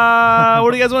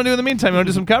 what do you guys want to do in the meantime? You want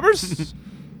to do some covers?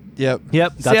 Yep.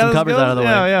 Yep. See Got how some this covers goes? out of the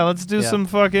Yeah, way. yeah. Let's do Yeah.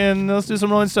 let's do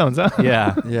some Rolling Stones, huh?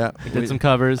 Yeah. Yeah. Did some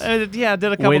covers. Yeah, did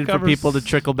a couple Waited covers. for people to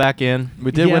trickle back in.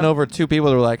 We did Yeah. win over 2 people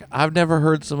that were like, I've never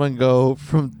heard someone go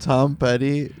from Tom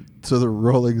Petty to the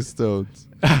Rolling Stones.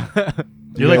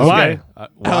 You're like, Okay. why?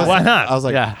 Why not? I was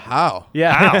like, Yeah. how?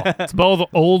 Yeah. Wow, it's both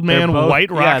old They're man both- white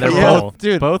rock yeah, and they're Yeah, roll.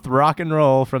 dude. Both rock and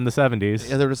roll from the 70s.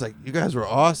 Yeah, they were just like, you guys were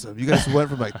awesome. You guys went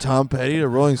from like Tom Petty to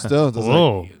Rolling Stones. I was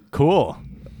Whoa. Cool.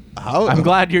 like, how? I'm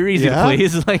glad you're easy Yeah? to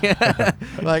please. Like,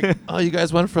 Like, oh, you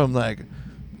guys went from like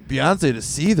Beyonce to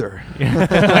Seether. Yeah.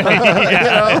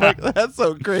 You know, like, that's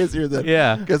so crazier than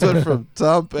Yeah. You guys went from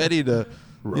Tom Petty to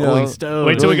Rolling Stones.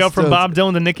 Wait till we Rolling go from Stones. Bob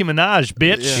Dylan to Nicki Minaj,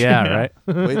 bitch. Yeah, right?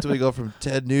 Wait till we go from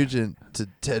Ted Nugent to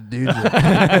Ted Nugent.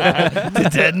 To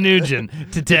Ted Nugent.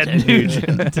 To Ted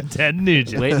Nugent. To Ted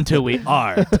Nugent. Wait until we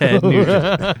are Ted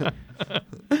Nugent.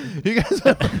 You guys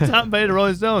went from Tom Petty to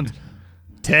Rolling Stones.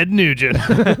 Ted Nugent.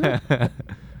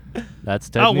 That's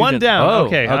Ted Oh, Nugent. one down. Oh,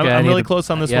 Okay, I I'm need really to- close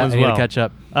on this yeah, one as I need well. to catch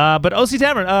up. But OC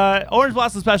Tavern, Orange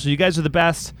Blossom Special. You guys are the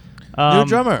best. New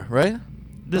drummer, right?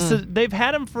 They've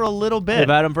had him for a little bit. They've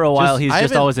had him for a while. Just- He's I just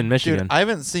haven't- always in Michigan. Dude, I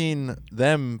haven't seen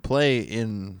them play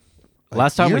in. Like,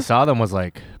 Last time we years? saw them was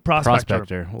like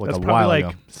Prospector. like That's a probably while like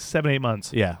ago. 7-8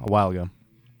 months. Yeah, a while ago.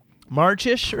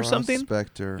 March-ish or something.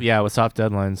 Prospector. Yeah, with soft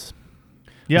deadlines. It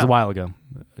Yeah. was a while ago.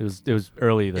 It was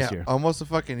early this Yeah, year. almost a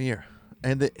fucking year,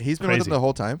 and he's been with Crazy. them the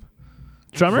whole time.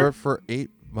 Drummer? for 8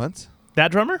 months.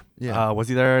 That drummer? Yeah. Was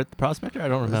he there at the Prospector? I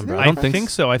don't remember. he? I I don't think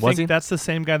so. I Was think he? that's the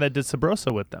same guy that did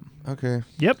Sabroso with them. Okay.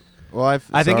 Yep. Well, I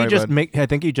think sorry, he just bud. I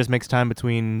think he just makes time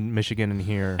between Michigan and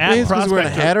here. At Maybe it's 'cause he's wearing a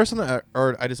Prospector- hat or something,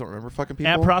 or I just don't remember fucking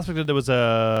people. At Prospector, there was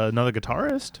another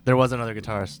guitarist. There was another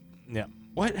guitarist. Yeah.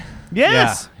 What?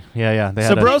 Yes. Yeah. They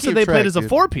had a, Sabroso, Keep they track, played as a dude.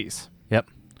 4-piece. Yep.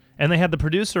 And they had the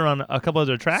producer on a couple of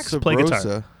their tracks play guitar.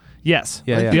 Sabrosa. Yes.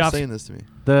 Yeah, Why yeah. are you The, saying this to me?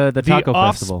 The the Taco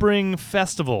Festival. Offspring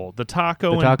Festival, the Taco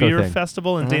The and taco Beer thing.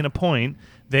 Festival in Uh-huh. Dana Point.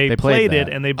 They They played played it,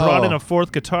 that. and they brought in Oh. a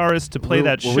 4th guitarist to play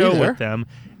that Were we show there? with them.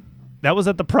 That was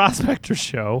at the Prospector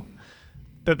show.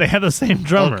 That they had the same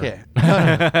drummer. Okay.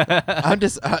 I'm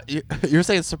just. You're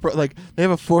saying like they have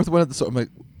a 4th one at the. So I'm like,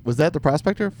 was that the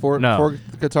Prospector? No. 4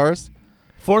 guitarists.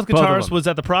 Fourth Both of guitarist them. was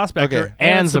at the Prospector Okay.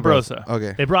 and And Sabrosa.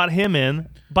 Okay. They brought him in,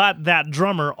 but that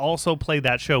drummer also played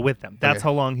that show with them. That's Okay.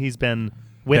 how long he's been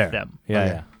with There. them. Yeah,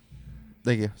 Okay. yeah.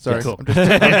 Thank you. Sorry. cool. I'm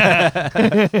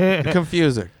just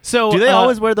confusing. So Do they uh,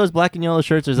 always wear those black and yellow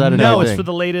shirts, or is that No, another it's thing? for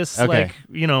the latest, Okay. like,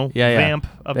 you know, Yeah, yeah. vamp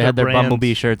of They their had their brand.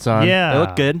 Bumblebee shirts on. Yeah. They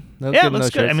look good. They look Yeah, good it in looks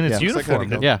those good. I shirts. mean, it's yeah. uniform.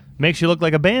 kinda cool. Yeah. Makes you look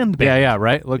like a band. Yeah, yeah,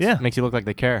 right. Yeah. Makes you look like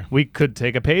they care. We could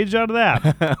take a page out of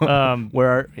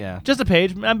that. Yeah. Just a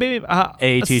page, maybe A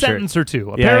a t-shirt. sentence or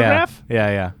two. A Yeah, paragraph? Yeah,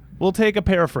 yeah. We'll take a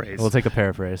paraphrase. We'll take a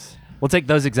paraphrase. We'll take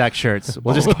those exact shirts.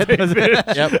 We'll just get those.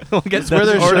 Yep. We'll get Wear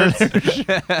their those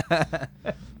shirts.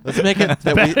 Let's make it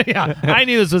that we yeah, I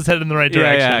knew this was headed in the right Yeah,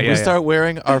 direction. yeah, yeah. we start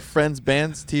wearing our friends'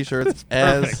 bands T-shirts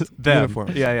as Them.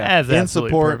 uniforms. Yeah, yeah. As In absolutely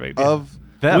support perfect, yeah. of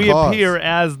Them. we cause. appear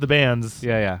as the bands.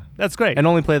 Yeah, yeah. That's great. And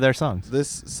only play their songs.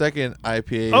 This second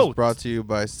IPA Oh. is brought to you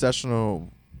by sessionable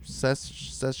session.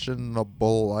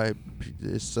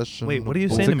 Wait, what are you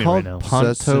What's saying to it me called? right now?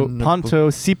 Ponto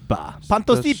Sipa.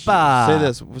 Ponto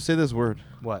Sipa. Say this word.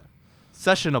 What?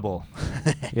 Sessionable.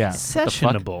 Yeah.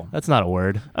 Sessionable. That's not a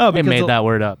word. Oh, they because made the- that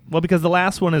word up. Well, because the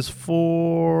last one is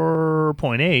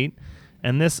 4.8,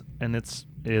 and it's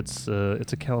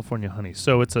a California honey,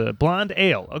 so it's a blonde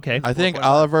ale. Okay, I think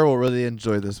Oliver will really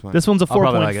enjoy this one. this one's a I'll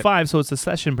probably like 4.5, so it's a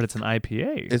session, but it's an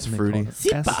IPA. It's And they fruity. call it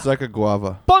Sipa. It's like a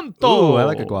guava. Ponto. Ooh, I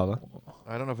like a guava.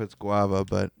 I don't know if it's guava,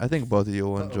 but I think both of you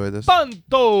will enjoy this.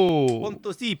 Ponto.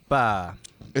 Ponto Sipa.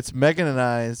 It's Megan and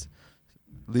I's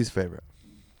least favorite.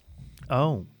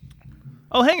 Oh,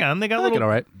 hang on, they got I a like little. it all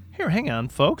right. Here, hang on,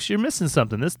 folks. You're missing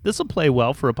something. This will play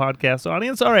well for a podcast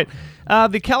audience. All right,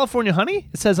 the California honey.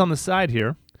 It says on the side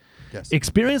here. Yes.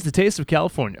 Experience the taste of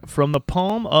California from the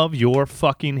palm of your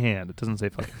fucking hand. It doesn't say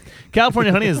fucking.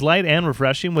 California honey is light and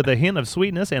refreshing with a hint of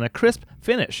sweetness and a crisp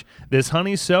finish. This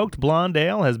honey-soaked blonde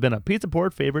ale has been a Pizza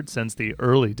Port favorite since the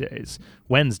early days.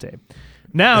 Wednesday.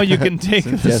 Now you can take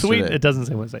Since the sweet. yesterday. It doesn't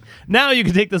say Wednesday. Now you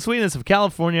can take the sweetness of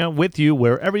California with you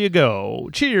wherever you go.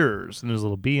 Cheers! And there's a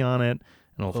little B on it.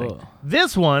 And a little thing. Ugh.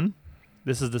 This one,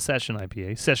 this is the session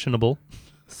IPA, sessionable.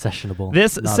 Sessionable.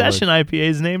 This Not a session word. IPA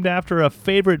is named after a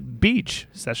favorite beach.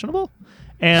 Sessionable?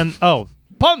 And,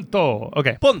 Ponto.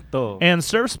 Okay. Ponto. And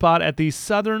surf spot at the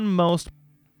southernmost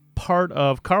part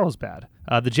of Carlsbad.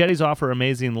 The jetties offer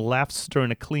amazing lefts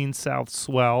during a clean south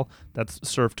swell. That's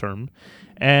surf term.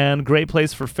 And great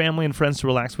place for family and friends to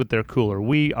relax with their cooler.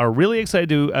 We are really excited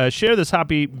to share this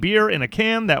hoppy beer in a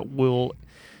can that you'll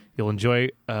enjoy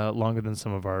longer than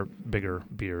some of our bigger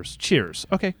beers. Cheers.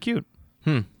 Okay, cute.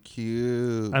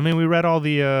 Cute. I mean, we read all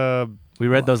the, We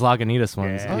read those Lagunitas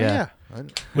ones. Yeah. Oh Yeah. yeah.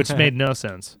 which made no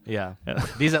sense. Yeah.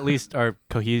 These at least are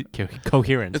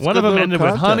coherent. It's One good of them little ended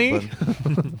with content,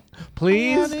 honey.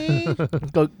 Please.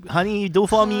 Go, honey, do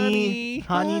for Honey, me.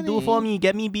 Honey, do for me.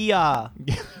 Get me beer.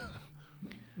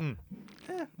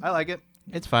 I like it.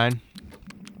 It's fine.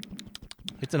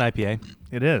 It's an IPA.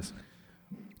 It is.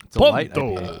 It's a light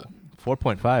Ponto. IPA.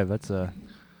 4.5. That's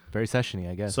very sessiony,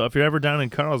 I guess. So if you're ever down in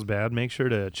Carlsbad, make sure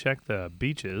to check the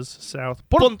beaches south.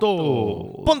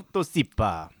 Ponto. Ponto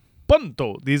Sipa.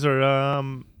 Ponto. These are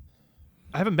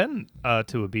I haven't been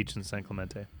to a beach in San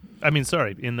Clemente. I mean,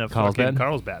 sorry, in the fucking Carlsbad?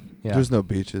 Carlsbad. Yeah. There's no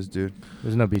beaches, dude.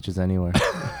 There's no beaches anywhere.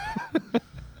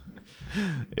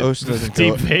 Ocean doesn't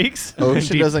Deep go. fakes.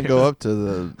 Ocean Deep- doesn't go up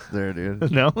to there, dude.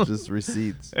 No. Just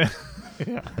recedes.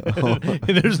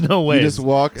 There's no way. You just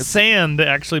walk. It's, Sand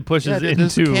actually pushes Yeah,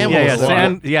 there's into camels yeah, yeah, walk.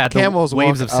 sand. Yeah, the camels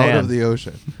waves walk of sand. out of the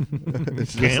ocean.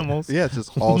 It's just- Camels? Yeah, it's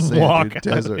just all sand, Walk dude. out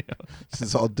of Desert. It's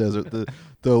just all desert.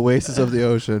 The oasis of the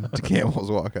ocean. The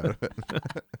camels walk out of it.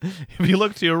 If you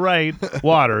look to your right,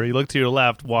 water. You look to your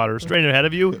left, water. Straight ahead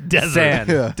of you, desert. Sand.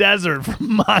 Yeah. Desert for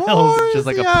miles. just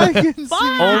like a I can see.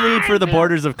 Only for the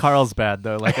borders of Carlsbad,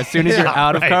 though. Like as soon as you're Yeah,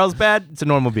 out of right. Carlsbad, it's a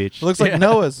normal beach. It looks like Yeah.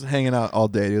 Noah's hanging out all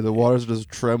day, dude. The waters are just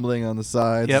trembling on the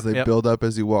sides Yep, as they yep. build up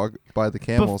as you walk by the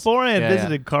camels. Before I had Yeah, yeah.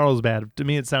 visited Carlsbad, to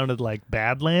me it sounded like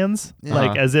Badlands, Yeah.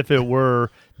 like Uh-huh. as if it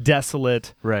were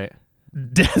desolate, Right.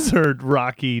 desert,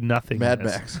 rocky nothingness. Mad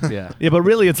Max. Yeah. Yeah, but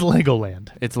really it's Legoland.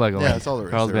 It's Legoland. Yeah, that's all there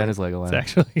is to Carlsbad it. is Legoland. It's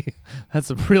actually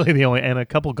that's really the only, and a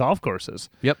couple golf courses,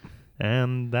 Yep.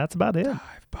 and that's about it. Dive,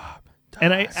 Bob.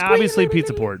 And I obviously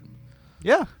Pizza Port.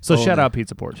 Yeah. So Oh, shout man. out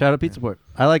Pizza Port. Shout out Pizza Port.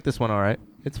 I like this one all right.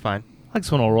 It's fine. I like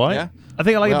this one all right. Yeah? I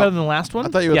think I like it Well, better than the last one. I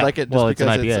thought you would Yeah. like it just Well, it's an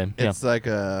because IPA, yeah. it's like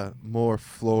a more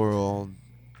floral,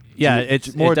 Yeah,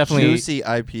 it's more it definitely juicy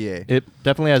IPA. It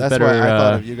definitely has That's better. why I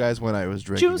thought of you guys when I was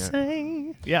drinking it.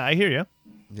 Juicy. Yeah, I hear you.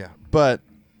 Yeah, but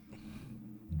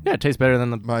Yeah, it tastes better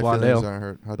than the My blonde feelings ale. aren't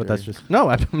hurt. How But dare that's you. just no.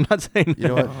 I'm not saying. You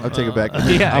know what? I'll take it back. Yeah, I'm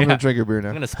yeah. gonna drink your beer now.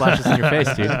 I'm gonna splash this in your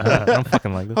face, dude. I don't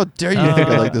fucking like this. How dare you think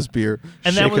I like this beer?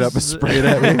 And Shake that it up and was- spray it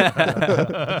at me.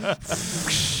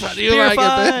 How do you Beer like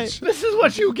fight. it, bitch? This is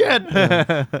what you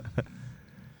get.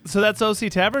 So that's OC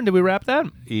Tavern. Did we wrap that?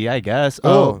 Yeah, I guess.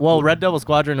 Oh. Oh, well, Red Devil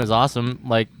Squadron is awesome.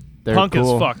 Like, they're Punk as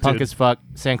cool. fuck, Punk dude. as fuck.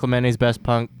 San Clemente's best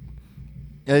punk.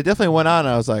 Yeah, they definitely went on.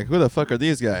 I was like, who the fuck are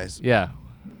these guys? Yeah.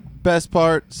 Best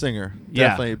part, singer. Yeah.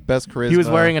 Definitely best charisma. He was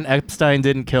wearing an Epstein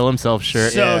didn't kill himself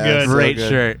shirt. So Yeah, good. so Great good.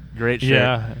 shirt. Great shirt.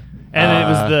 Yeah. And it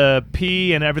was the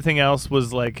P and everything else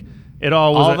was like, it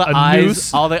all was All a, the a eyes,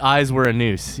 noose. all the eyes were a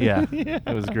noose. Yeah, Yeah.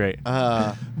 it was great.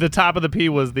 The top of the P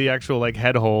was the actual like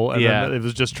head hole, and Yeah. then it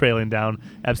was just trailing down.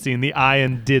 Epstein, the I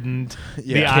and didn't, the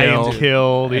Yeah. I and Kill.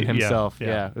 kill, the, And himself. Yeah,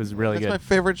 Yeah, it was really That's good. my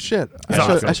favorite shit. It's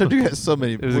I awesome. showed you guys so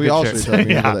many. was a We good all shirt. should have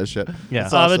Yeah. that shit. Yeah. It's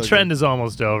the also trend good. is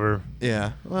almost over.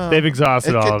 Yeah. Well, They've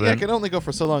exhausted all of Yeah, it. it can only go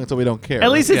for so long until we don't care.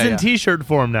 At least right? it's Yeah, in yeah. T-shirt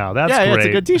form now. That's Yeah, great. it's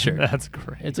a good T-shirt. That's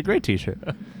great. It's a great T-shirt.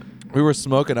 we were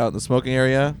smoking out in the smoking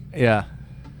area. Yeah.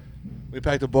 We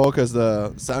packed a bowl because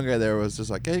the sound guy there was just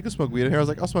like, "Hey, you can smoke weed in here." I was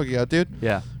like, "I'll smoke you out, dude."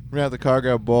 Yeah. Ran out the car,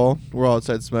 grabbed a bowl. We're all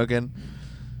outside smoking.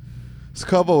 This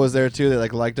couple was there too. They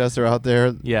like liked us. They're out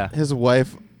there. Yeah. His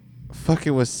wife,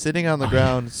 fucking was sitting on the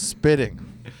ground spitting.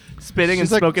 Spitting and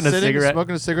She's, like, smoking a sitting, cigarette.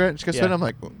 Smoking a cigarette. And she kept Yeah. spitting. I'm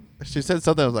like, she said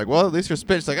something. I was like, well, at least you're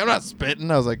spitting. She's like, I'm not spitting.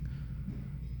 I was like,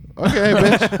 okay,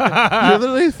 bitch. You're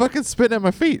literally fucking spitting at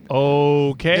my feet.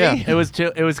 Okay. Yeah. It was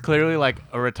it was clearly like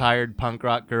a retired punk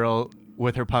rock girl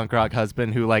with her punk rock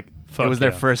husband who like Fuck it was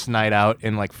their yeah. first night out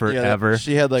in like forever.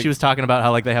 she had, like- she was talking about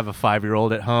how like they have a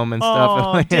 5-year-old at home and stuff. and,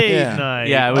 Oh, like, date Yeah. night.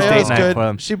 Yeah, it was Oh, date it night good. for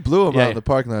them. She blew him Yeah. out in the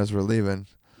parking lot as we're leaving.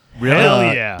 Really? Hell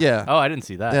yeah. Yeah. Oh, I didn't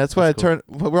see that. Yeah, that's why I cool. turned.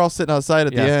 We're all sitting outside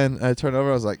at Yeah. the end. I turned over.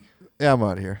 I was like, "Yeah, I'm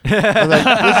out of here." I was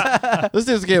like, this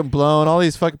dude's getting blown. All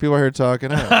these fucking people are here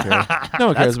talking. I don't care. No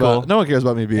one cares That's about. cool. No one cares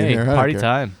about me being Hey, here. I don't party care.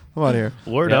 time. I'm out of here.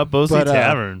 Word Yeah. up, OC But,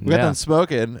 Tavern. we got Yeah. done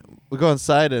smoking. We go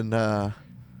inside and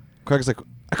Craig's like,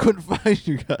 "I couldn't find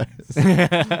you guys."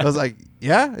 I was like,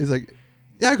 "Yeah." He's like,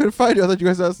 "Yeah, I couldn't find you. I thought you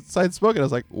guys were outside smoking." I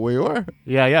was like, "We were."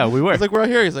 Yeah, we I were. was like, "We're out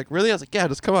here." He's like, "Really?" I was like, "Yeah,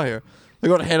 just come out here." I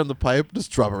go to hand him the pipe,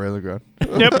 just drop it right on the ground.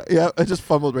 Yep. Yeah, I just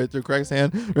fumbled right through Craig's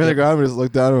hand, right on the ground. We just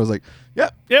looked down and was like,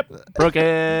 "Yep." Yep.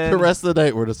 Broken. The rest of the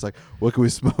night, we're just like, "What can we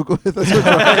smoke with?" That's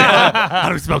How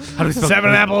do we smoke? How do we smoke? 7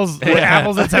 apples.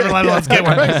 Apples at 7-Eleven. Let's get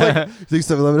one. Craig's like, "You think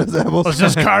 7-Eleven has apples?" Let's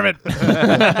just carve it.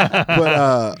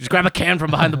 But Just grab a can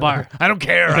from behind the bar. I don't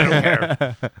care. I don't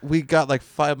care. we got like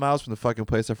 5 miles from the fucking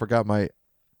place. I forgot my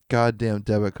goddamn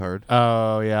debit card.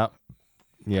 Oh yeah. I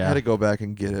Yeah. had to go back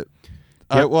and get it.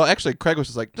 Yep. Well, actually, Craig was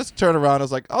just like, just turn around. I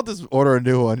was like, I'll just order a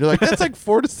new one. You're like, that's like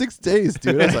 4 to 6 days,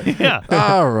 dude. I was like, Yeah.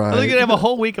 all I right. think you'd have a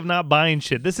whole week of not buying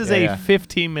shit. This is Yeah, a yeah.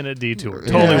 15-minute detour.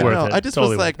 Yeah, Totally I worth know. it. I just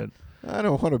totally was like, worth it. I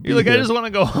don't want to be You're like, here. I just want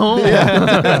to go home.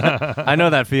 Yeah. I know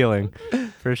that feeling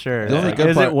for sure. The only Like, good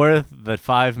is part- it worth the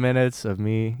 5 minutes of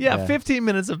me? Yeah, 15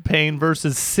 minutes of pain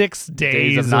versus 6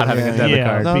 days of not having a debit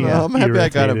card. No, being I'm happy I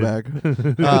got it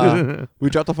irritated. back. We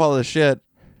dropped off all of the shit.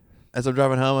 As I'm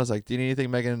driving home, I was like, do you need anything,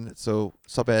 Megan? So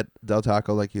stop at Del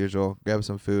Taco like usual. Grab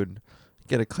some food.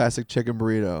 Get a classic chicken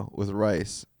burrito with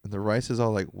rice. And the rice is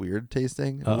all like weird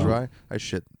tasting and Uh-oh. dry. I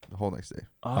shit the whole next day.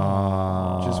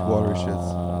 Just watery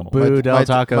shits. Boo, My- Del my-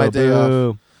 Taco. my day off.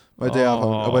 boo. My day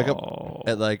off, I wake up Oh.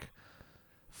 at like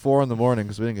 4 in the morning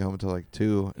because we didn't get home until like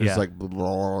 2. It's Yeah. like,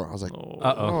 blah. I was like, Uh-oh.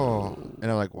 oh.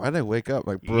 And I'm like, why did I wake up?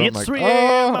 Like, bro, It's I'm like, 3 oh,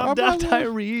 a.m. I'm I'm got about to-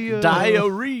 diarrhea.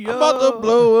 Diarrhea. I'm about to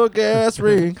blow a gas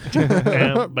ring.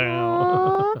 Bam,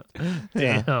 bam.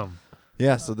 Yeah. Damn.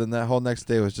 Yeah, so then that whole next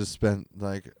day was just spent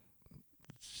like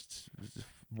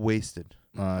wasted.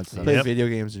 It's Played Yep. video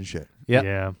games and shit. Yep.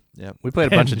 Yeah. Yep. We played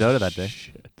a bunch of Dota that day.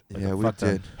 Shit. Like yeah, a we fuck ton.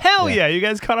 did. Hell Yeah. yeah. You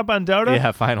guys caught up on Dota?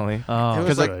 Yeah, finally. Oh, It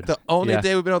was like good. the only Yeah.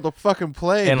 day we've been able to fucking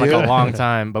play, In like dude. a long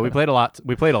time, but we played a lot.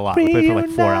 We played for like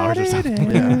 4 hours or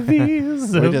something.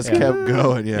 We just Yeah. kept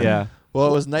going. Yeah. Yeah. Well,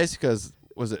 it was nice because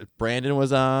was it Brandon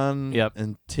was on? Yep.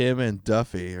 And Tim and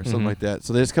Duffy or something Mhm. like that.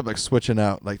 So they just kept like switching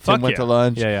out. Like Fuck Tim went yeah. to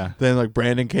lunch. Yeah. Then like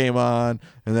Brandon came on,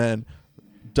 and then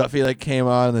Duffy like came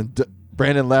on, and then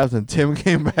Brandon left, and Tim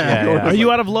came back. Yeah, Or yeah. it was Are you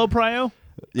like- out of low prio?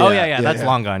 Oh yeah. That's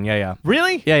long gone. Yeah.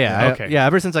 Really? Yeah. Okay. Yeah.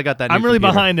 Ever since I got that. New I'm really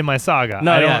computer. behind in my saga.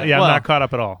 No, I don't, yeah, I'm well- not caught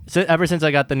up at all. So ever since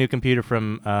I got the new computer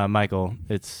from Michael,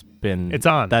 it's been. It's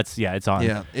on. It's on.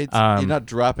 Yeah, it's Um, you're not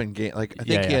dropping game. Like I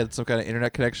think yeah, he yeah. had some kind of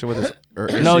internet connection with his. Or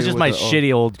No, issue it's just with my the old-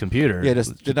 shitty old computer. Yeah,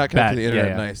 just did not connect to the Bad.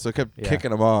 internet. Yeah. Nice, so it kept Yeah.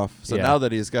 kicking him off. So Yeah. now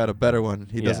that he's got a better one,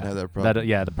 he doesn't have that problem.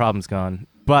 The problem's gone.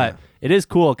 But it is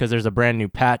cool because there's a brand new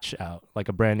patch out, like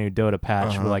a brand new Dota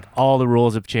patch where like all the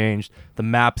rules have changed. The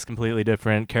map's completely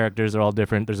different. Characters are all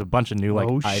different. There's a bunch of new like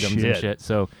items and shit.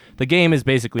 So the game is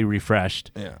basically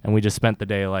refreshed. Yeah. And we just spent the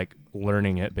day like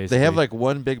learning it basically. They have like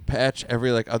one big patch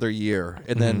every like other year,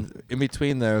 and then in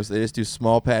between those, they just do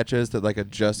small patches that like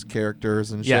adjust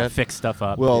characters and shit. fix stuff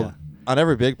up. Well, on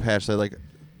every big patch,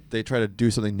 they try to do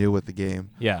something new with the game.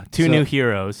 yeah, two so- new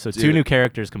heroes, so two Dude. new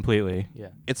characters completely. Yeah.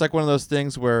 It's like one of those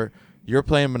things where you're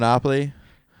playing Monopoly,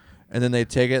 and then they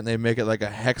take it and they make it like a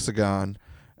hexagon,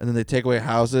 and then they take away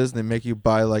houses and they make you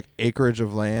buy like acreage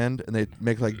of land, and they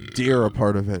make like deer a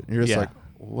part of it. And you're just Yeah. like,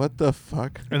 what the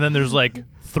fuck? And then there's like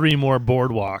 3 more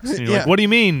boardwalks. And you're Yeah. like, what do you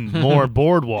mean more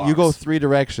boardwalks? You go 3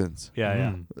 directions. Yeah,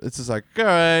 yeah. It's just like, all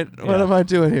right, what Yeah. am I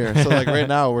doing here? So like right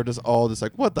now we're just all just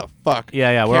like, what the fuck?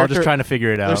 Yeah, yeah. We're all just Character- trying to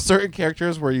figure it out. There's certain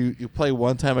characters where you play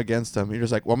one time against them. You're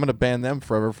just like, well, I'm gonna ban them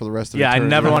forever for the rest of Yeah, I eternity.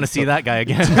 never want to see that guy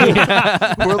again.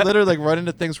 We're literally like running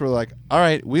into things where we're like, all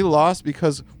right, we lost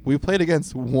because we played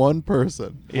against one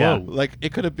person. Yeah. Whoa. Like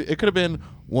it could have been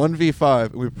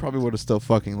 1v5, and we probably would have still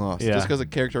fucking lost. Yeah. Just because the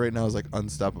character right now is like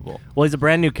unstoppable. Well, he's a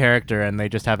brand new character, and they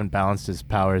just haven't balanced his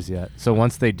powers yet. So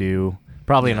once they do,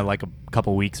 probably in a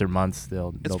couple weeks or months,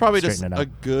 they'll It's probably straighten just it out. a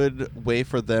good way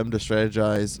for them to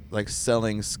strategize, like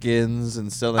selling skins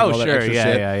and selling Oh, all that sure. extra Yeah,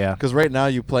 shit. yeah, yeah. Because right now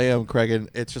you play him, Craig, and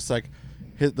it's just like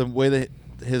the way that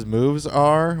his moves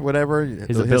are, whatever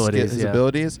His abilities, his yeah.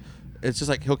 abilities. It's just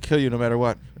like he'll kill you no matter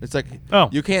what. It's like Oh.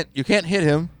 you can't hit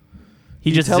him.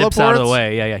 He just zips out of the teleports,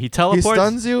 way. Yeah, yeah. He teleports. He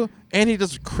stuns you, and he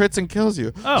just crits and kills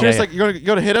you. Oh. So Yeah, it's yeah. like you're gonna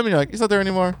go to hit him, and you're like, he's not there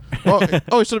anymore.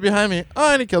 Oh, he stood behind me.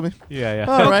 Oh, and he killed me. Yeah, yeah.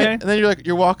 All right. Okay. And then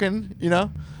you're walking, and all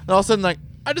of a sudden, like,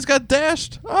 I just got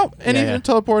dashed. Oh, and Yeah, he yeah.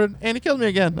 teleported, and he killed me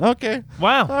again. Okay.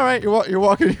 Wow. All right, you're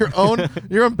walking your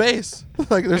own base.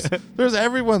 Like there's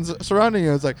everyone's surrounding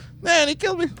you. It's like, man, he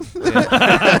killed me.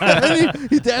 And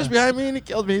he dashed behind me and he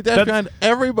killed me. He dashed That's- behind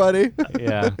everybody.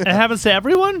 Yeah. It happens to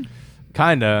everyone?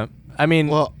 Kinda. I mean,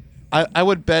 Well, I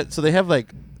would bet. So they have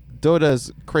like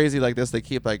Dota's crazy like this. They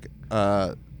keep like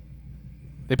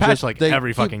they patch just- like they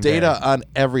every keep fucking data day. on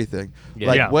everything. Yeah.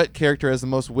 Like Yeah. what character has the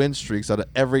most win streaks out of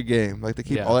every game. Like they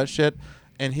keep Yeah. all that shit.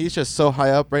 And he's just so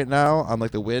high up right now on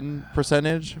like the win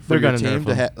percentage for They're your gonna team nerf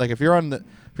to him. like if you're on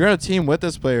a team with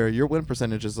this player, your win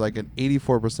percentage is like an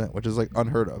 84%, which is like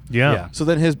unheard of. Yeah. Yeah. So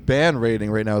then his ban rating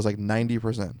right now is like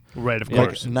 90%. Right, of Yeah. Like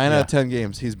course. 9 out Yeah. of 10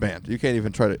 games, he's banned. You can't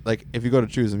even try to like if you go to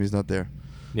choose him, he's not there.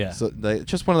 Yeah. So it's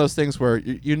just one of those things where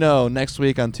next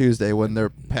week on Tuesday when their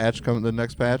patch comes, the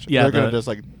next patch, Yeah, they're gonna the- just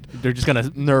like They're just gonna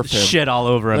nerf him. shit all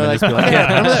over him they're and just be like, yeah,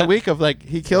 remember yeah. that week of like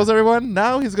he kills everyone?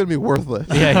 Now he's gonna be worthless.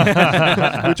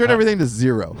 Yeah. We turn everything to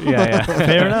 0. Yeah, yeah.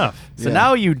 Fair enough. So Yeah.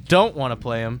 now you don't want to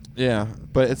play him. Yeah,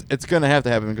 but it's gonna have to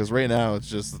happen because right now it's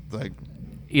just like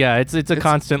Yeah, it's a It's-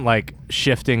 constant like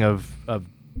shifting of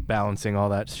balancing all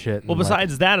that shit. Well, and, like,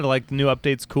 besides that, are like the new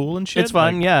updates cool and shit? it's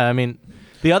fun. Like, Yeah, I mean,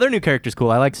 the other new character's cool.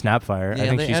 I like Snapfire. yeah, I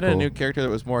think they she's added cool. a new character that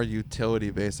was more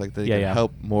utility based, like they Yeah, can yeah.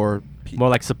 help more people. More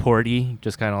like supporty,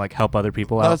 just kind of like help other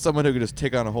people Not out. someone who could just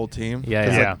take on a whole team. Yeah,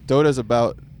 'Cause, yeah. like, Dota's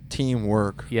about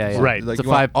teamwork. Yeah, yeah. Right. Like It's a you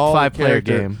want all the five-player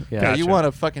character- game. Yeah. Gotcha. You want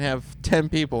to fucking have 10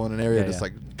 people in an area Yeah, just yeah.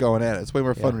 like going at it. It's way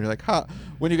more fun Yeah. when you're like, how?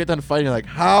 When you get done fighting, you're like,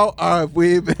 how have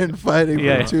we been fighting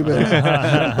Yeah. for 2 minutes?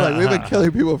 Like we've been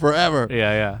killing people forever. Yeah,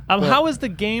 yeah. But- How is the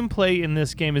gameplay in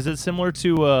this game? Is it similar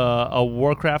to a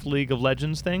Warcraft League of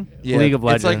Legends thing? Yeah, League of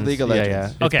Legends. It's like League of Legends.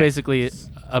 Yeah, yeah. Okay. It's basically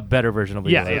a better version of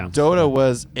League Yeah, of yeah. Legends. Dota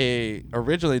was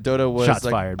originally Shots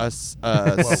like fired. a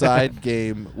side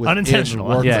game with Unintentional.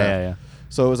 Warcraft. Yeah, yeah, yeah.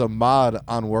 So it was a mod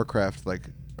on Warcraft, like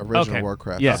original Okay.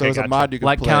 Warcraft. Yeah. So it was Okay, a mod gotcha. you could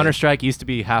Like play. Counter Strike used to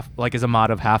be is a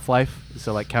mod of Half Life.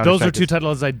 So like Counter Those are Strike. two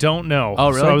titles I don't know.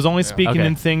 Oh, So really? I was only Yeah. speaking Okay.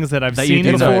 in things that I've That you seen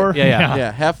do know. before. Yeah, yeah.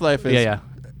 Yeah, Half-Life is Yeah, yeah.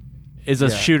 Is a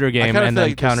yeah. shooter I game, kinda and feel then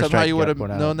like Counter somehow Strike. you would have got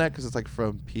one out. known that because it's like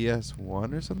from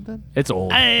PS1 or something. It's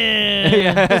old.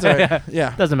 yeah. That's all right.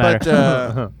 Yeah, Doesn't matter.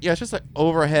 But yeah, it's just like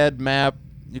overhead map.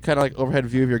 You kind of like overhead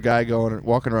view of your guy going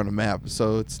walking around a map.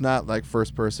 So it's not like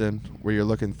first person where you're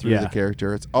looking through Yeah. the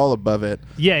character. It's all above it.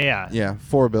 Yeah. Yeah,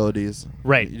 4 abilities.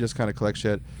 Right. You just kind of collect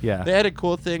shit. Yeah. They added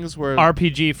cool things where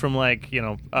RPG from like,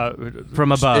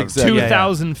 From above. Exactly. Yeah, yeah.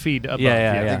 2,000 feet above.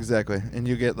 Yeah. Exactly, and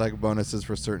you get like bonuses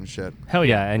for certain shit. Hell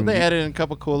yeah. Yeah, And and they added in a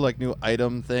couple cool like new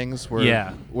item things where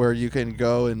Yeah. where you can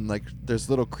go and like there's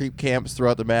little creep camps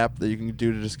throughout the map that you can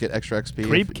do to just get extra XP.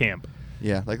 Creep camp.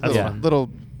 Yeah, like That's little fun. little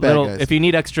bad little. guys. If you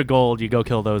need extra gold, you go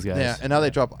kill those guys. yeah, and now they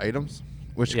drop items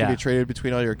which Yeah. can be traded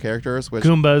between all your characters. Which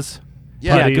Goombas.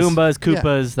 Yeah, Putties. Goombas, Yeah.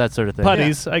 Koopas, that sort of thing.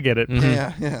 Putties. I get it.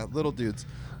 Mhm. yeah, little dudes.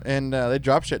 and they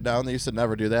drop shit down. They used to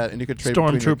never do that, and you could trade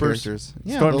between your Stormtroopers. characters.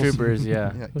 Yeah, those- Stormtroopers,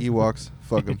 yeah. Yeah, Ewoks.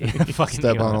 Fuck them. Fucking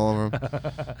Step Ewok. on all of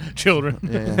them. Children.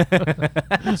 Yeah.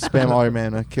 Spam all your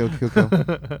mana. Kill.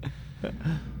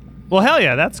 Well, hell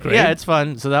yeah, that's great. Yeah, it's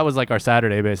fun. So that was like our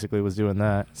Saturday, basically, was doing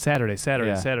that. Saturday.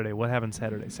 Yeah. Saturday. What happened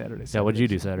Saturday? Yeah, what'd you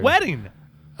do Saturday? Wedding.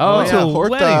 Oh, Went yeah, to a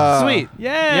Horta. wedding. Sweet.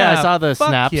 Yeah. Yeah, I saw the fuck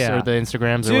snaps yeah. or the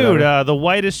Instagrams or Dude, whatever. the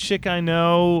whitest chick I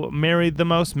know married the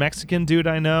most Mexican dude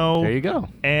I know. There you go.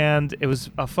 And it was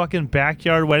a fucking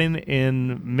backyard wedding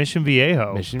in Mission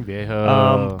Viejo. Mission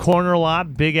Viejo. Corner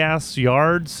lot, big ass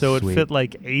yard, so Sweet. it fit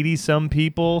like 80 some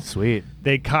people. Sweet.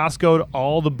 They Costco'd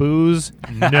all the booze,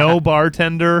 no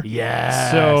bartender.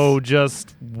 Yes. So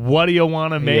just what do you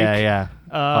want to make? Yeah.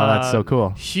 Oh, that's so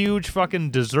cool. Huge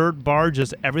fucking dessert bar,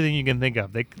 just everything you can think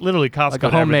of. They literally Costco Like a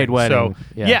homemade wedding. So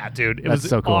Yeah. dude, it That's was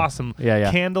so cool. awesome.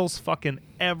 Yeah. Candles fucking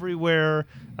everywhere,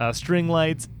 string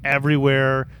lights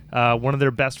everywhere. One of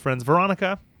their best friends,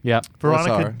 Veronica. Yeah.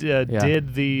 Veronica Yeah.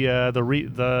 did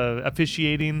the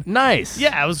officiating. Nice.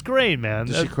 Yeah, it was great, man.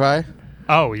 Did she cry?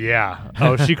 Oh yeah.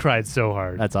 Oh, she cried so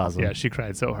hard. That's awesome. Yeah, she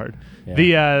cried so hard. Yeah.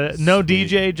 The no Sweet.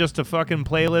 DJ, just a fucking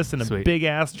playlist and a Sweet. big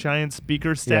ass giant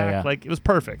speaker stack. yeah. Like it was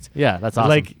perfect. Yeah, that's awesome.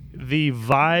 Like the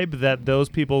vibe that those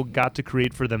people got to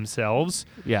create for themselves.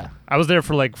 yeah. I was there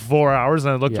for like 4 hours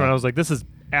and I looked Yeah. around. I was like, this is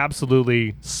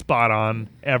absolutely spot on.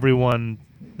 Everyone,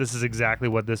 this is exactly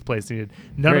what this place needed.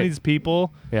 None Great. of these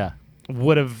people Yeah.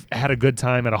 would have had a good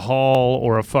time at a hall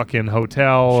or a fucking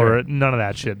hotel Sure. or none of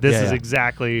that shit. This Yeah, is yeah.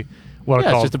 exactly what it Yeah,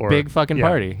 it's called just a for. big fucking Yeah.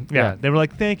 party. Yeah. Yeah. They were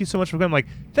like, thank you so much for coming. I'm like,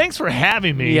 thanks for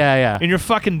having me Yeah. in your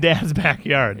fucking dad's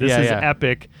backyard. This Yeah, is yeah.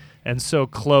 epic and so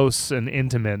close and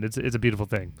intimate. It's a beautiful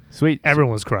thing. Sweet.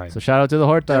 Everyone was crying. So shout out to the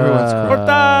Horta. Everyone's crying.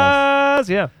 Hortas!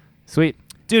 Yeah. Sweet.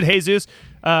 Dude, Jesus,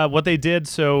 what they did,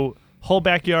 so whole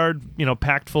backyard,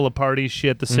 packed full of party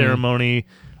shit, the ceremony,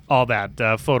 all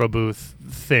that, photo booth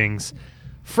things.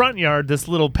 Front yard, this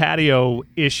little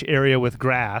patio-ish area with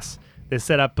grass. They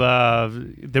set up,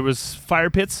 there was fire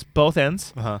pits both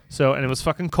ends. Uh-huh. So, and it was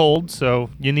fucking cold, so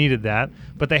you needed that.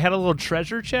 But they had a little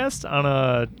treasure chest on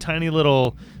a tiny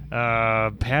little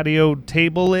patio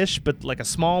table-ish, but like a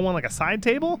small one, like a side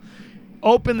table.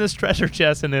 Open this treasure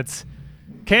chest, and it's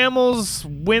Camels,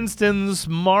 Winstons,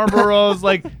 Marlboros.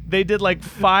 Like they did like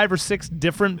 5 or 6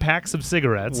 different packs of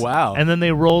cigarettes. Wow. And then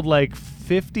they rolled like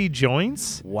 50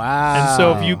 joints. Wow. And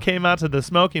so if you came out to the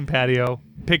smoking patio,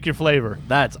 pick your flavor.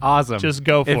 That's awesome. Just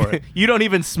go for it. You don't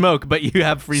even smoke, but you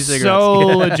have free cigarettes. So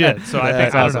legit. So I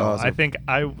think That's I don't know. awesome. I think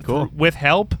Cool. with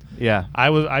help, Yeah.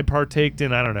 I partaked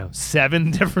in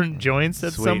 7 different joints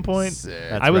at Sweet. some point. Sick.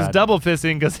 That's I was rad. double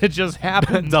fisting because it just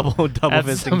happened. double at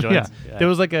fisting some- joints. Yeah. There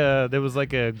was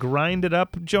like a grinded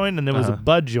up joint and there was a Uh-huh.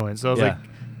 bud joint. So I was Yeah. like,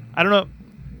 I don't know.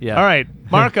 Yeah. All right,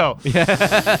 Marco.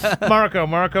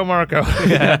 Marco.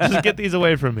 Just get these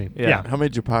away from me. Yeah. Yeah. How many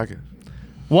did you pocket?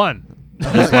 One.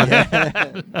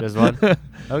 There's one.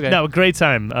 Okay. No, great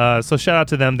time. So shout out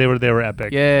to them. They were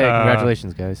epic. Yeah.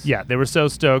 Congratulations, guys. Yeah, they were so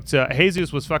stoked.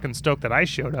 Jesus was fucking stoked that I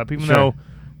showed up, even Sure. though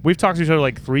we've talked to each other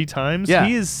like 3 times. Yeah.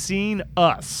 He has seen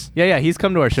us Yeah. He's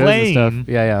come to our shows Playing. and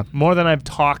stuff. Yeah. more than I've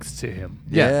talked to him.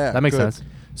 Yeah. That makes good. sense.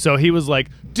 So he was like,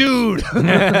 dude,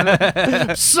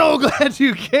 I'm so glad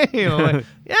you came. I'm like,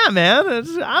 yeah, man.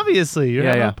 Obviously, you're Yeah,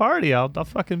 having yeah. a party. I'll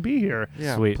fucking be here.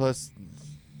 Yeah. Sweet. Plus,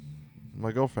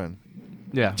 my girlfriend.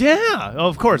 Yeah. Yeah,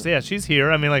 of course. Yeah, she's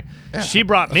here. I mean, like, she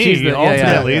brought me She's the- yeah, yeah,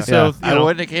 ultimately. yeah. So, Yeah. you know, I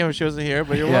wouldn't have came if she wasn't here,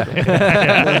 but you're Yeah.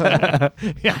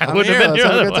 welcome. yeah, I I'm wouldn't here. have been here Let's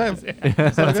have a good otherwise. time.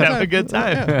 Yeah. Let's have a good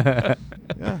time.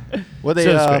 Yeah. What So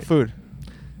they it's great. food?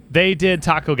 They did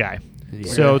Taco Guy.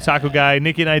 Yeah. So Taco Guy,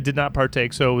 Nikki and I did not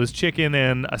partake. So it was chicken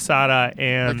and asada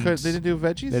and They didn't do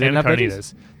veggies. They didn't and have veggies?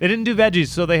 carnitas. They didn't do veggies.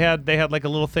 So they had like a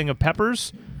little thing of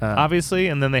peppers, obviously,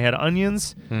 and then they had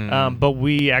onions. But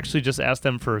we actually just asked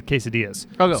them for quesadillas.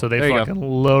 Oh, so they there you go. fucking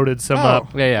loaded some Oh,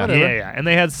 up. Yeah. whatever. Yeah. And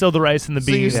they had still the rice and the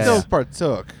So you beans. still Yeah.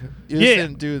 partook. You Yeah. just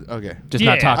didn't do. Okay. Just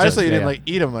Yeah. not tacos. I just thought you Yeah, didn't yeah. like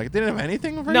eat them. Like they didn't have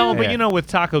anything for No, you. but Yeah. you know, with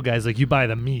taco guys, like you buy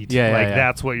the meat. Yeah, like yeah.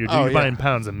 that's what you're doing. Oh, You're yeah. buying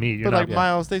pounds of meat. You're But not. like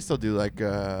Miles, they still do like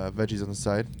veggies on the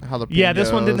side. Jalapenos. Yeah,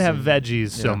 this one didn't have and- veggies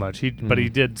so yeah. much. But he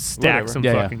did stack Whatever. some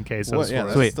Yeah, yeah. fucking quesos What? Yeah, for that's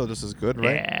us. Sweet. still just as good,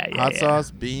 right? Yeah, Hot yeah.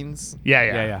 sauce, beans. Yeah.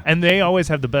 Yeah. And they always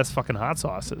have the best fucking hot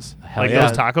sauces. Hell like yeah.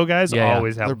 those taco guys Yeah, yeah.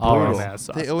 always have They're bomb brutal. ass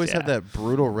sauce. They always have Yeah. that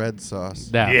brutal red sauce.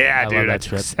 Yeah, Yeah, I dude, love that that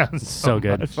shit. sounds So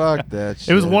good. much. Fuck that shit.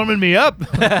 It was warming me up.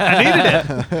 I needed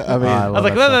it. I mean, I I was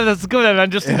like, that no, that's good. I'm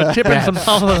just chipping some.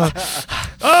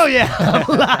 Oh yeah, I'm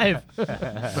alive.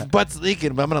 My butt's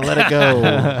leaking, but I'm gonna let it go. I'm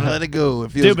gonna let it go.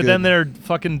 It feels Dude, but good. then their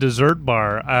fucking dessert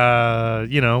bar,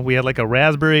 we had like a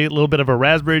little bit of a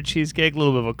raspberry cheesecake, a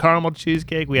little bit of a caramel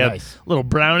cheesecake. We had Nice. a little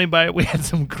brownie bite. We had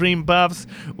some cream puffs.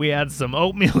 We had some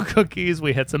oatmeal cookies.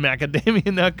 We had some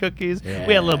macadamia nut cookies. We had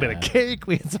a little bit of cake.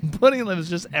 We had some pudding. It was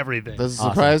just everything. Does it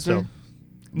Awesome. surprise me? So-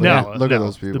 No, Look at no,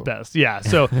 those people. The best. Yeah.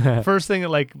 So first thing,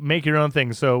 like make your own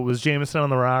thing. So it was Jameson on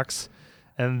the rocks,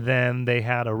 and then they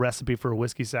had a recipe for a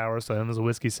whiskey sour. So then it was a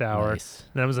whiskey sour. Nice.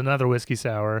 Then it was another whiskey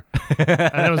sour, and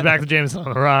then it was back to Jameson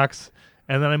on the rocks.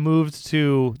 And then I moved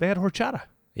to they had horchata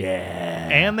Yeah.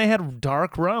 and they had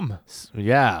dark rum.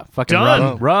 Yeah. Fucking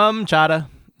Done. rum chata.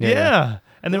 Yeah.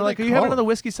 And they were What like, do "Are they you having call another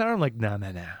whiskey sour?" I'm like, "No,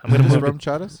 no, no. I'm gonna Is move rum to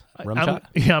chatas? Rum I'm- chata?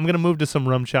 Yeah, I'm gonna move to some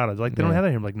rum chata." They're like, "They don't Yeah. have that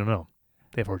here." I'm like, "No.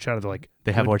 They have horchata." They're like,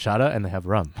 They have "Good horchata and they have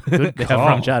rum. Good They have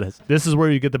rum call. chatas. This is where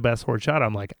you get the best horchata.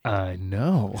 I'm like, I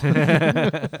know.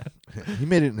 He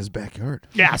made it in his backyard.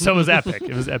 Yeah, so it was epic.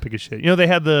 It was epic as shit. The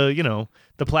had the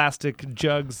plastic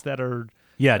jugs that are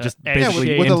Yeah, just egg basically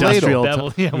shaped with a industrial.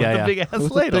 devil. Yeah, with yeah, the yeah. big ass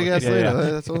With ladle. the big ass Yeah, ladle. yeah.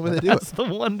 That's the only way they do it. That's the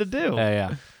one to do.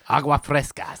 Yeah. Agua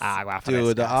frescas.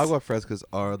 Dude, the agua frescas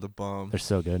are the bomb. They're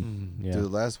so good. Yeah. Dude, the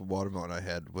last watermelon I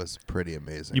had was pretty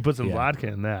amazing. You put some Yeah. vodka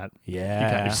in that. You got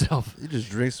Yeah. yourself. You just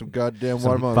drink some goddamn Some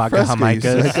watermelon vodka fresca, you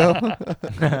Jamaicas.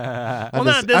 sicko. Well,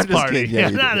 not this I'm just party. kidding. Yeah,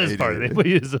 you not do, this you party. do. They put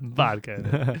you some vodka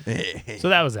in it. So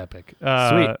that was epic. Sweet.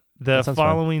 The That sounds fun.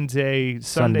 following day,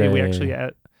 Sunday, we Sunday. actually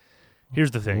had.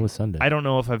 Here's the What thing. was Sunday? I don't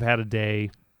know if I've had a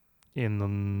day in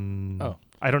the. Oh.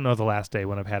 I don't know the last day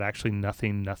when I've had actually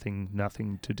nothing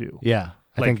to do. Yeah.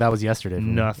 I Like, think that was yesterday. for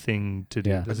me. Nothing to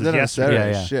do. Yeah. This Is is that on yesterday.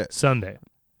 Saturday? Yeah, yeah. Shit. Sunday.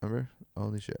 Remember?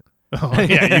 Holy shit. Oh,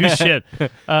 yeah, you shit.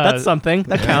 That's something.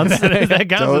 That counts. that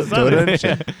counts as Dota and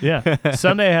Sunday. Yeah.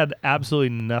 Sunday I had absolutely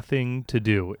nothing to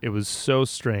do. It was so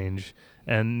strange.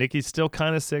 And Nikki's still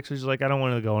kind of sick. So she's like, I don't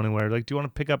want to go anywhere. Like, do you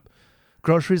want to pick up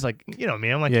groceries? Like, me.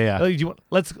 I'm like, Yeah, yeah. "Oh, do you want,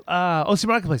 let's OC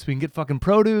Marketplace. We can get fucking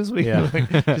produce. Yeah.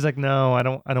 She's like, no, I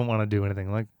don't want to do anything.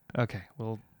 I'm like, okay,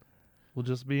 well, we'll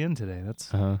just be in today.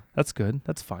 That's good.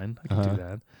 That's fine. I can do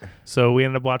that. So we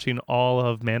ended up watching all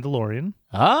of Mandalorian.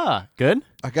 Ah, good.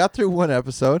 I got through one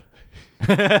episode.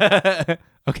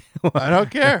 Okay. I don't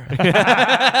care.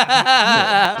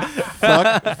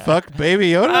 fuck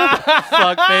Baby Yoda.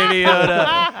 Fuck Baby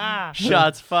Yoda.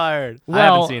 Shots fired. I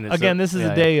Well, haven't seen it. again, so- this is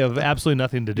yeah, a day of absolutely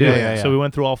nothing to do. Yeah, yeah, yeah. So we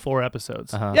went through all 4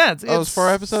 episodes. Uh-huh. Yeah, it's, Oh, it was 4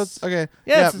 episodes? Okay.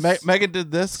 Yeah, Yeah, it's- Megan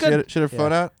did this. She good. had her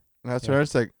phone out. And I asked her,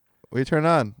 it's like, what do you turn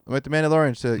on? I'm like, The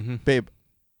Mandalorian. She's like, Mhm. babe,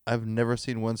 I've never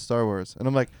seen one Star Wars. And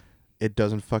I'm like, it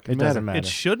doesn't fucking It matter. doesn't matter. It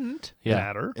shouldn't Yeah.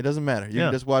 matter. It doesn't matter. You Yeah.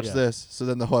 can just watch Yeah. this. So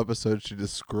then the whole episode, she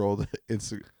just scrolled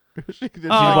Instagram. She She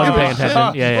wasn't paying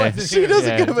attention. Yeah, yeah. She doesn't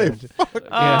Yeah. give a fuck.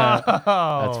 Yeah.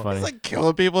 Oh. That's funny. It's like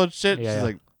killing people and shit. Yeah, She's yeah.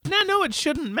 like, No, it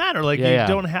shouldn't matter. Like, Yeah, you yeah.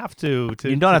 don't have to.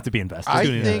 You don't have to be invested. I do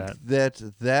any of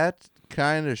think that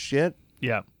kind of shit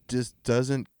Yeah. just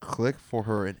doesn't click for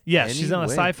her in Yeah, any she's not a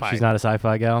way. sci-fi. She's not a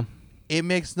sci-fi gal. It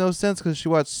makes no sense because she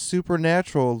watched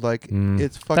Supernatural. Like, Mm.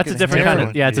 it's fucking That's a different kind heroin.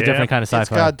 of. Yeah, it's a Yeah. different kind of It's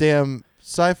sci-fi. goddamn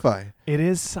sci-fi. It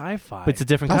is sci-fi. But it's a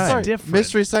different I'm kind. sorry, different.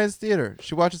 Mystery Science Theater.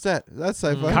 She watches that. That's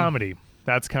sci-fi. comedy.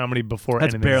 That's comedy before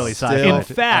That's anything barely else. sci-fi. In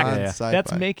Still fact, on Yeah, yeah. sci-fi.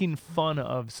 that's making fun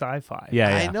of sci-fi. Yeah,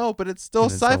 yeah. I know, but it's still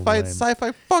And it's so sci-fi. It's lame.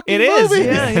 sci-fi fucking It is. movie.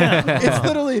 Yeah, yeah. It's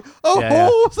literally a Yeah, yeah.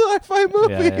 whole sci-fi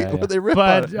movie Yeah, yeah, where they rip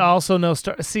But on it. also no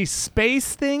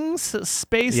space things.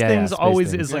 Space Yeah, things yeah, space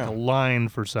always things. is like Yeah. a line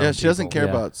for some. Yeah, she doesn't people. care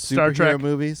Yeah. about Star superhero Trek.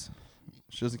 movies.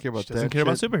 She doesn't care about She doesn't that care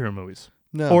about shit. superhero movies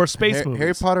No. or space Harry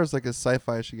movies. Potter's like as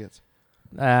sci-fi as she gets.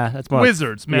 That's more.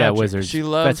 Wizards, magic. Yeah, wizards. She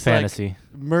loves, That's fantasy.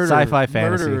 Murder, Sci-fi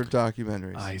fantasy. murder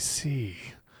documentaries. I see.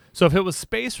 So if it was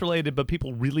space related, but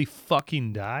people really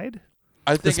fucking died,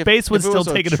 I think space would if it still was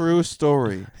take it a a- true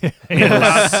story.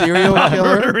 Yeah. A serial killer.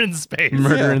 murder in space.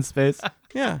 Murder Yeah. in space.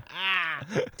 Yeah.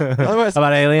 Otherwise,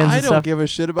 About aliens I and don't stuff. give a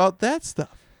shit about that stuff.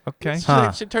 Okay. She,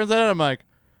 Huh. she turns that on. I'm like,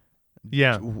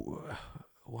 Yeah.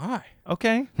 why?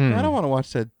 Okay. Hmm. I don't want to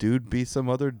watch that dude be some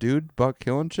other dude about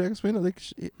killing chicks. We know, like,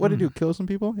 what did he do? Kill some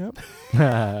people? Yep.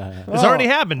 It's already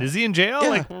happened. Is he in jail? Yeah.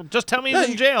 Like, well, just tell me Yeah,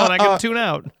 he's in jail and I can tune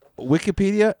out.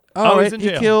 Wikipedia. Oh, Oh, he's in he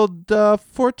jail. killed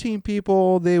 14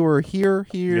 people. They were here,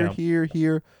 Yeah. here.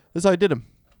 This is how I did him.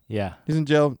 Yeah. He's in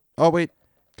jail. Oh, wait.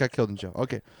 Got killed in jail.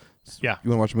 Okay. Yeah. You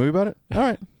want to watch a movie about it? All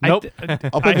right. Nope.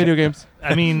 I'll play video games.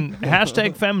 I mean,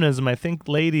 hashtag feminism. I think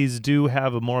ladies do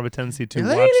have more of a tendency to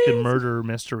watch the Ladies. murder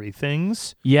mystery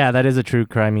things. Yeah, that is a true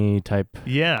crimey type.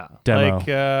 Yeah. Demo.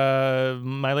 Like,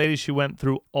 my lady, she went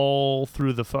through all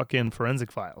through the fucking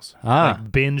forensic files. Ah.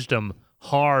 Like, binged them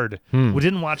hard. Hmm. We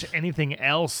didn't watch anything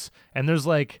else. And there's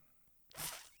like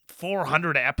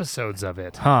 400 episodes of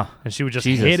it. Huh. And she would just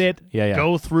Jesus. hit it, Yeah, yeah.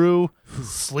 go through,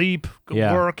 sleep,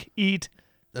 Yeah. work, eat,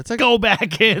 That's like go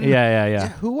back in. Yeah.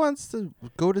 who wants to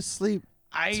go to sleep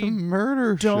to I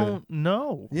murder don't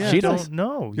know. Yeah. I She don't does.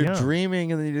 know. You're yeah.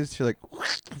 dreaming and then you just feel like,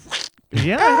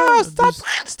 Yeah. oh, I stop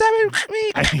don't- stabbing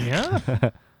me. yeah.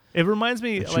 It reminds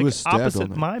me, And she like, was stabbed opposite all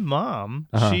night. my mom.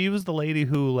 Uh-huh. She was the lady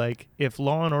who, like, if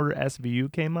Law and Order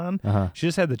SVU came on, Uh-huh. she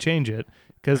just had to change it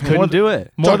because Couldn't do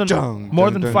it. more Dun, than dun, more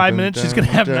dun, than dun, 5 dun, minutes. She's dun,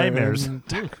 gonna have dun, nightmares.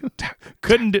 dun.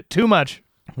 Couldn't do too much.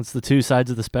 It's the two sides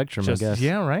of the spectrum, Just, I guess.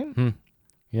 yeah, right.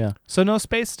 Yeah. So no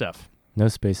space stuff. No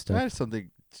space I stuff. have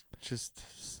something, just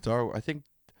Star Wars.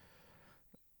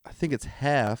 I think it's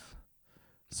half.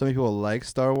 So many people like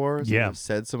Star Wars. Yeah. And have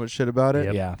said so much shit about it.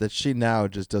 Yep. Yeah. That she now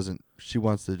just doesn't. She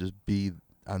wants to just be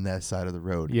on that side of the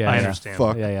road. Yeah. I yeah. understand.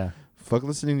 Fuck. Yeah. Fuck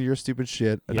listening to your stupid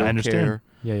shit. I Yeah, don't I understand. care.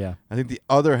 Yeah. I think the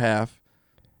other half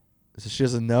is that she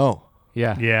doesn't know.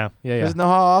 Yeah. Yeah, She Yeah. doesn't know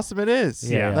how awesome it is.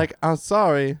 Yeah. Like, I'm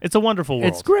sorry. it's a wonderful world.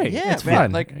 It's great. Yeah, it's man.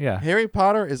 fun. Like, yeah. Harry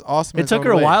Potter is awesome. It in its took own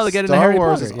her a way. while to get into Star Harry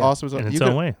Wars Potter, is yeah. awesome. in You its could-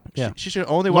 own way. Yeah. She should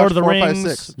only Lord watch of the 4, 5, Rings,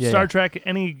 6. Yeah, Star yeah. Trek,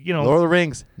 any Lord of the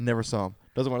Rings, never saw him.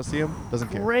 Doesn't want to see him. Doesn't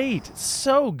care. great,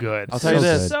 so good. I'll tell you So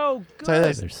this. good. so I'll good. tell you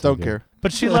this. They're so Don't good. care.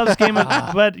 But she loves Game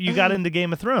of. But you got into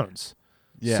Game of Thrones.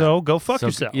 Yeah. So go fuck So-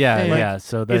 yourself. Yeah. Hey, Yeah.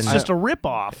 So then. It's just a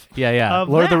ripoff. Yeah. of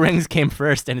Lord of the that. Rings came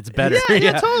first, and it's better.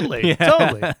 Yeah, totally, Yeah.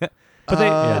 totally. But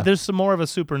Yeah. there's some more of a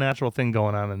supernatural thing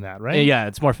going on in that, right? Yeah,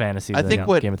 it's more fantasy. I than think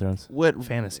what Game of Thrones. what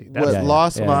Fantasy. what That's Yeah,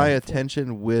 lost yeah, my yeah.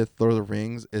 attention with Lord of the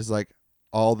Rings is like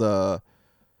all the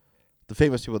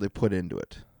famous people they put into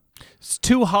it. It's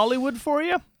too Hollywood for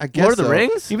you. I guess Lord of the so.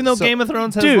 Rings? Even though So- Game of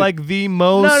Thrones has Dude. like the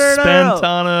most No. spent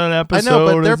on an I episode. know,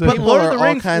 but they're is it- people Lord of are the all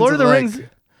Rings. kinds Lord of the like, Rings.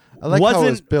 I like how it was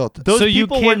wasn't- built. Those So you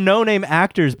people were can't- no-name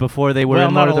actors before they were well,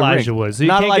 in not Lord of the Elijah Rings. Wood. So you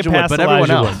Not can't Elijah get Wood, past but everyone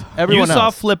Elijah else. Wood. Everyone you saw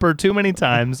else. Flipper too many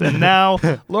times, and now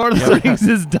Lord of the Rings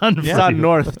is done for Saw you.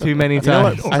 North too many You know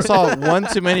times. what? I saw one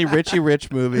too many Richie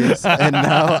Rich movies, and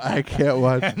now I can't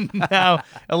watch. Now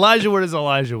Elijah Wood is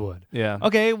Elijah Wood. Yeah.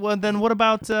 Okay, well then what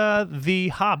about The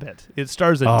Hobbit? It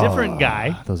stars a different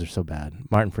guy, Those are so bad.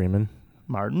 Martin Freeman.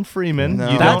 Martin Freeman. No.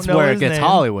 You That's don't know where it his gets name.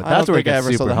 Hollywood. I That's don't where it think I gets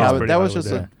ever saw super The Hollywood. Hobbit. That was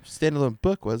Hollywood, just a standalone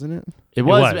book, wasn't it? It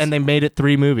was, was. and they made it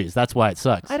 3 movies. That's why it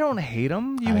sucks. I don't hate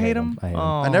him. You I hate hate him? him. I hate him.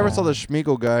 Oh. I never saw the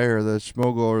Schmeagol guy or the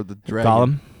Schmogel or the dragon.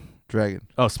 Gollum. Dragon.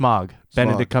 Oh, Smog.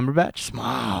 Benedict Cumberbatch.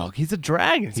 Smog. He's a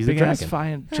dragon. He's a big ass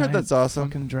dragon. I heard that's awesome.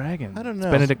 Fucking dragon. I don't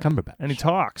know. Benedict Cumberbatch. And he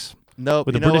talks Nope.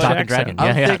 with you a know British what? Talking accent.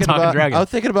 dragon. Yeah, thinking Talking about, Dragon. I'm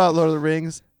thinking about Lord of the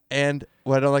Rings, and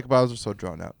what I don't like about it is they're so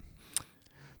drawn out.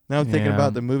 Now I'm thinking Yeah.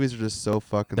 about the movies are just so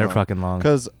fucking They're long. fucking long.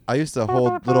 Because I used to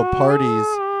hold little parties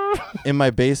in my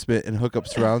basement and hook up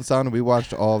surround sound, and we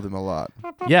watched all of them a lot.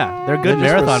 Yeah, they're good They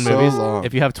just were marathon so movies. long.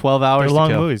 If you have 12 hours They're to long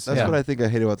kill. movies. That's Yeah. what I think I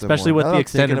hate about them. Especially with Now the that I'm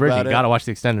extended thinking version. about You it, gotta watch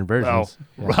the extended versions.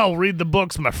 Yeah. Well, read the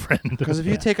books, my friend. Because if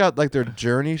you take out like their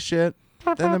journey shit,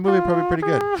 then the movie probably pretty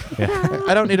good. Yeah.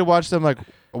 I don't need to watch them like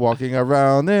walking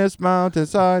around this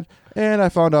mountainside, and I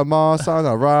found a moss on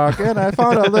a rock, and I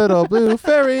found a little blue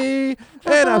fairy,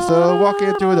 and I'm still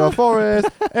walking through the forest,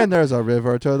 and there's a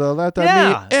river to the left of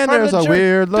Yeah, me, and part of there's the a journey.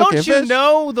 weird looking Don't you fish.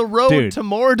 know the road Dude. to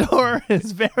Mordor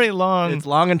is very long, It's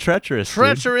long and treacherous. dude.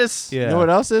 treacherous. Yeah. You know what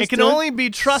else is? It can to only be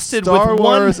trusted Star with Wars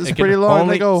one. is It can pretty long.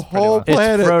 only- They go it's pretty whole long. It's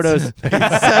planet. Frodo's.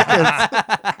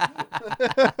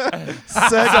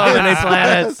 So many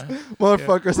planets.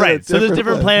 Motherfuckers. Right. So there's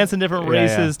different planet. planets and different Yeah, yeah.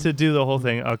 races to do the whole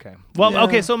thing. Okay. Well, Yeah.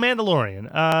 okay. So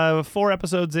Mandalorian. 4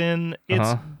 episodes in. It's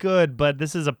Uh-huh. good, but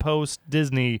this is a post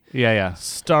Disney Yeah.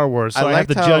 Star Wars, so I I have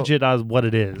to liked judge how- it as what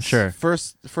it is. Sure.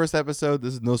 First episode.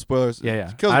 This is no spoilers.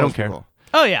 Yeah. Kills I don't most care. people.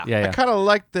 Oh yeah. Yeah. I kind of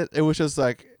liked that it was just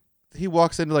like he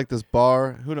walks into like this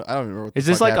bar. I don't remember. What Is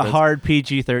the this fuck like a happens. hard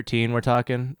PG-13 we're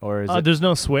talking, or is it? There's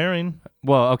no swearing,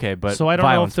 Well, okay, but so I don't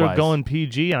know if they're violence-wise. going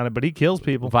PG on it. But he kills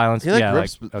people. violence. He like yeah,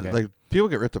 rips, okay. like people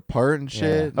get ripped apart and Yeah.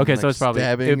 shit. Okay, and, so like, it's probably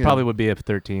stabbing it probably and- would be a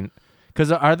 13. Because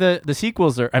are the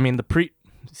sequels are? I mean the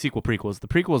sequel prequels. The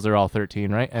prequels are all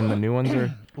 13, right? And the new ones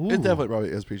are. Ooh. It definitely probably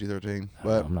is PG-13,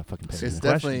 but I'm not fucking paying it's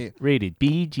attention. definitely Rated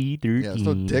PG-13. yeah. There's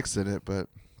no dicks in it, but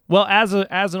Well, as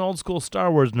an old school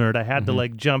Star Wars nerd, I had to Mhm.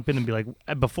 like jump in and be like,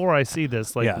 before I see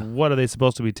this, like, Yeah. what are they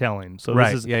supposed to be telling? So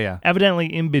Right. this is Yeah.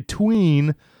 evidently in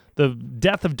between the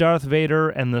death of Darth Vader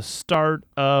and the start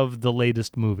of the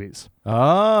latest movies,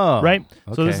 Oh. right?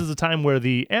 So this okay. is a time where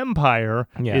the Empire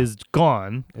Yeah. is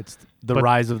gone. It's the but-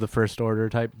 rise of the First Order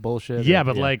type bullshit. Yeah, or-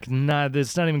 but like,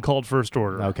 it's not even called First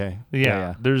Order. Okay.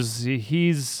 Yeah,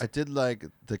 he's I did like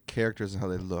the characters and how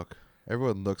they look.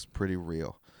 Everyone looks pretty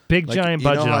real. big like, giant you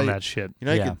know budget how on you- that shit. You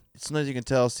know, Yeah. sometimes you can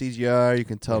tell CGI, you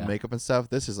can tell Yeah. makeup and stuff.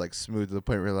 This is like smooth to the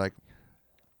point where you're like,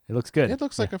 It looks good. It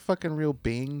looks like a fucking real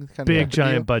Bing kind Big of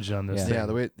giant budget on this Yeah. thing. Yeah,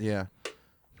 the way. Yeah.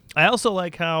 I also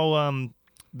like how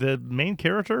the main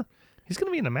character, he's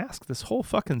gonna be in a mask this whole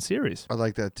fucking series. I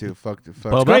like that too. Fuck.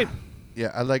 Boba? Great.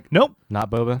 Yeah, I like. Nope.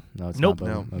 Not Boba? No, it's Nope. not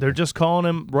Boba. No. Okay. They're just calling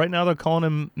him right now. They're calling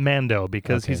him Mando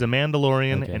because Okay. he's a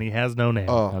Mandalorian Okay. and he has no name.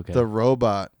 Oh, Okay. the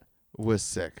robot was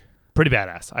sick. Pretty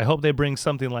badass. I hope they bring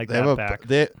something like They that have back.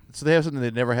 they have something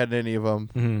they never had in any of them.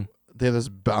 Mhm. They have this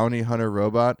bounty hunter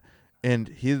robot, and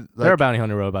he like, There are bounty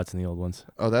hunter robots in the old ones.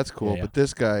 oh, that's cool. Yeah. But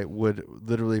this guy would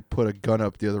literally put a gun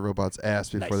up the other robot's ass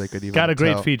before they Nice. could even Got a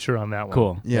great tell. feature on that one.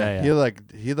 Cool. Yeah, Yeah.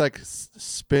 he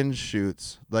spin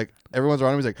shoots. Like everyone's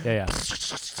around him, he's like, Yeah. and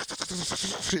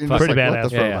just Pretty like, what the badass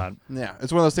fuck? Yeah, robot. Yeah,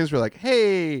 it's one of those things where you're like,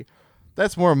 hey,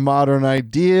 that's more modern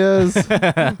ideas.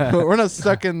 We're not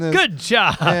stuck in this. Good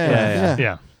job. Yeah.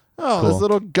 Yeah. Oh, Cool. this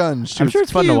little gun shoots. I'm sure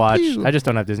it's fun to Pew, watch. pew. I just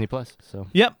don't have Disney Plus, so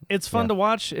Yep, it's fun Yeah. to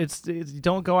watch. It's you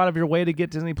don't go out of your way to get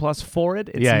Disney Plus for it.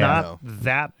 It's Yeah, yeah. not No.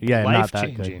 that Yeah, not life that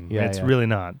good. changing. Yeah, it's yeah. really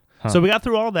not. Huh. So we got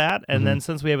through all that, and then Mhm.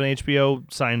 since we have an HBO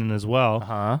sign-in as well,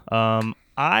 huh.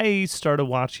 I started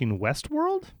watching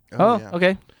Westworld. Oh, yeah.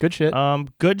 okay, good shit.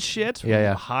 Good shit. Yeah,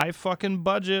 yeah. High fucking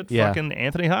budget. Yeah. Fucking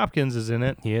Anthony Hopkins is in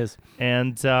it, He is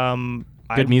and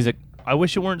good music. I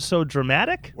wish it weren't so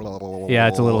dramatic. Yeah,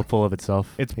 it's a little full of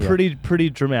itself. It's Yeah. pretty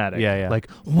dramatic. Yeah, yeah. Like,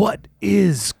 what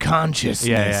is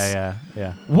consciousness?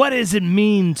 Yeah. What does it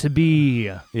mean to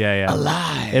be Yeah.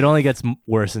 alive? It only gets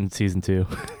worse in season 2.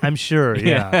 I'm sure.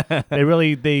 Yeah,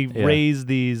 they Yeah. raise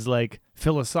these like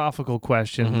philosophical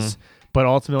questions, Mm-hmm. but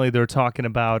ultimately they're talking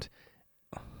about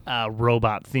a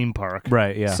robot theme park.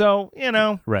 Right. Yeah. So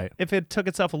right. if it took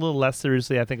itself a little less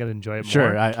seriously, I think I'd enjoy it Sure.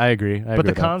 more. I agree. But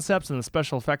the concepts and the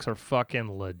special effects are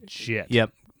fucking legit.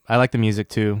 Yep. I like the music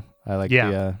too. I like Yeah.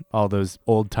 the all those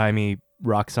old timey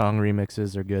rock song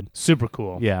remixes are good. Super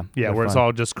cool. Yeah. Yeah, they're where it's fun.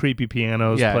 all just creepy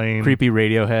pianos yeah, playing. creepy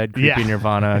Radiohead, creepy Yeah.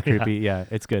 Nirvana, creepy. Yeah,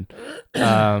 it's good.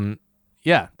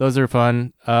 Yeah, those are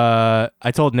fun.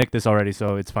 I told Nick this already,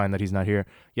 so it's fine that he's not here.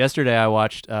 Yesterday, I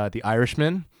watched The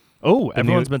Irishman. Oh, The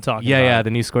everyone's new- been talking Yeah, about yeah, it.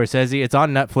 the new Scorsese. It's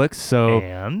on Netflix, so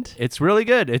And it's really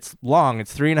good. It's long.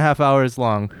 It's 3.5 hours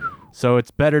long, so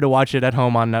it's better to watch it at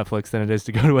home on Netflix than it is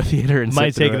to go to a theater and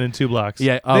might sit take through it in 2 blocks.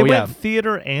 Yeah, They oh, yeah. went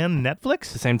theater and Netflix?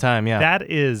 at the same time. Yeah, That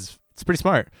is it's pretty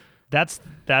smart. that's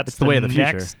It's the way of the future.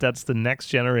 next that's the next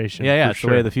generation. Yeah, for it's sure.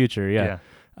 the way of the future. Yeah,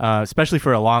 especially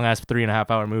for a long ass 3.5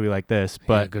 hour movie like this.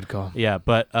 But good call. yeah,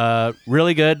 but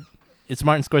really good. It's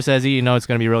Martin Scorsese. You know it's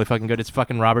going to be really fucking good. It's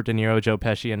fucking Robert De Niro, Joe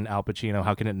Pesci, and Al Pacino.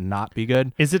 How can it not be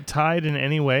good? Is it tied in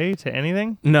any way to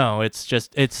anything? No, it's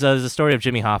just it's the story of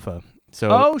Jimmy Hoffa. So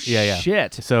Oh yeah.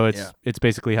 shit. So it's Yeah. it's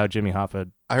basically how Jimmy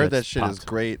Hoffa. I heard that gets shit is popped.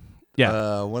 great.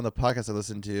 Yeah. One of the podcasts I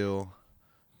listened to,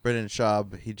 Brendan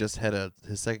Schaub, he just had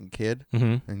his second kid,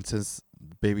 Mm-hmm. and since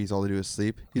babies all they do is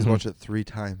sleep, he's Mhm. watched it 3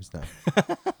 times now.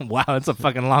 Wow, it's a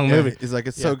fucking long Yeah, movie. he's like,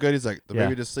 it's Yeah. so good. He's like, the Yeah.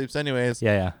 baby just sleeps anyways,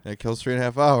 Yeah. and it kills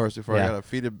 3.5 hours before Yeah. I gotta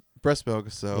feed it breast milk.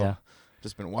 So Yeah.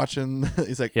 just been watching.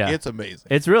 He's like, Yeah. it's amazing.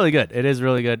 It's really good. It is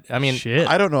really good. I mean, shit.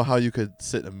 I don't know how you could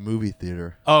sit in a movie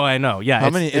theater. oh, I know. Yeah, How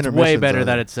it's, many it's way intermissions better are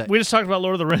that there? it's. We just talked about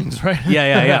Lord of the Rings, right?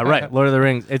 Yeah. Right. Lord of the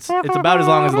Rings. It's about as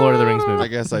long as the Lord of the Rings I movie.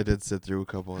 guess I did sit through a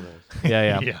couple of those.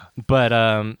 Yeah. Yeah.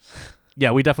 But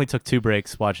yeah, we definitely took 2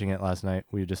 breaks watching it last night.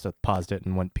 We just paused it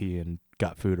and went pee and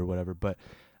got food or whatever. But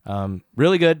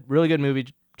really good movie.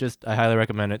 Just I highly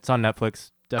recommend it. It's on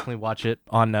Netflix. Definitely watch it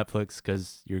on Netflix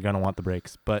because you're gonna want the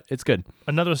breaks. But it's good.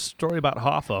 Another story about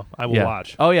Hoffa I will Yeah.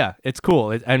 watch. Oh yeah, it's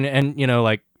cool. And you know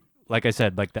like I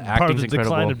said, like the Part of acting's the incredible.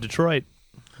 decline of Detroit.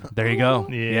 There you go.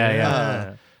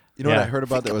 Yeah. You know what Yeah. I heard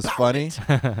about that was funny?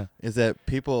 Is that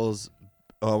people's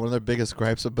one of their biggest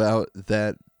gripes about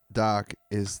that doc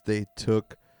is they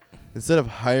took, instead of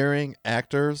hiring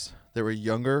actors that were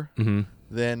younger hmm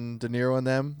than De Niro and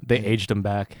them, They aged him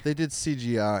back. they did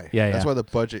CGI. Yeah, That's yeah. why the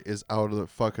budget is out of the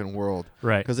fucking world.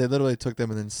 Right. Because they literally took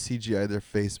them and then CGI their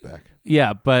face back.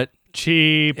 Yeah, but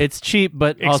Cheap. it's cheap,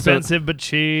 but Expensive but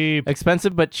cheap. also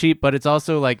expensive, but cheap. But it's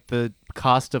also like the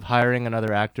cost of hiring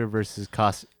another actor versus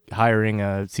hiring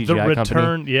a CGI The company.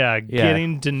 return,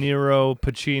 getting De Niro,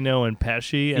 Pacino, and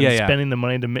Pesci and Yeah, yeah. spending the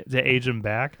money to age them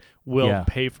back will Yeah.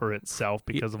 pay for itself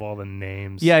because of all the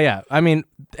names. Yeah. I mean,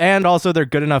 and also they're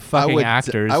good enough fucking would-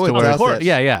 actors. I would to where, doubt of course, that.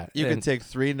 yeah. You And can take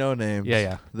 3 no names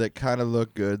Yeah. that kind of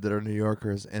look good, that are New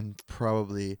Yorkers, and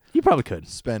probably You probably could.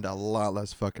 spend a lot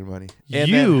less fucking money. And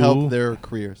You- then help their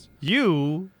careers.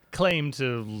 You claim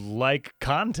to like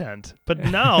content, but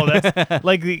no, that's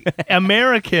like the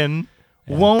American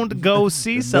won't go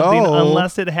see something No.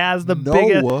 unless it has the No.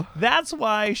 biggest. That's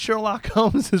why Sherlock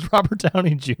Holmes is Robert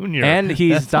Downey Jr. And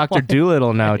he's Dr.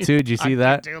 Doolittle now too. Did you see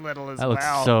that? Doolittle as That looks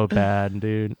well. so bad,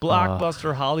 dude.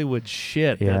 Blockbuster Hollywood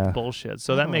shit. Yeah. That's bullshit.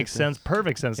 So that makes sense.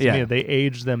 Perfect sense to Yeah. me. They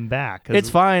aged them back. 'Cause It's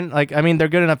fine. Like, I mean, they're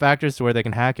good enough actors to where they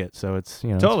can hack it. So it's,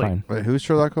 Totally. it's fine. Wait, who's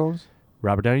Sherlock Holmes?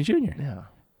 Robert Downey Jr. Yeah.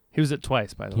 He was it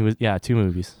twice, by the He way. was, 2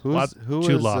 movies. Who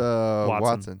Jude is Law.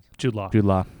 Watson? Jude Law. Jude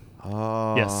Law,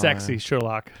 Oh, Yeah, sexy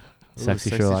Sherlock. Ooh, sexy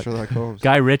Sherlock. Holmes.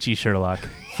 Guy Ritchie Sherlock,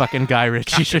 fucking Guy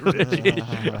Ritchie Sherlock.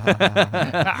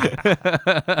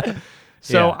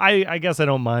 So Yeah. I guess I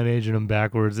don't mind aging them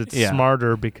backwards. It's Yeah.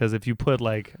 smarter because if you put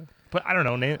I don't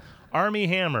know, name Army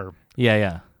Hammer.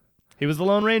 Yeah. He was the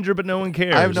Lone Ranger, but no one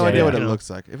cares. I have no Yeah, idea yeah. what You it know? looks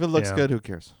like. If it looks Yeah. good, who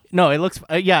cares? No, it looks.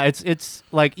 It's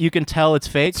like you can tell it's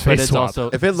fake, It's but face it's swap. also.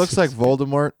 If it looks like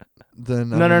Voldemort, then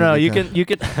No. You can you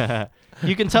can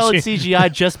tell it's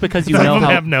CGI just because you Some know of them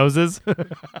how. have noses.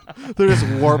 They're just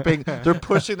warping. They're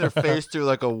pushing their face through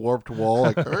like a warped wall.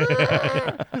 Like,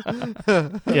 Yeah.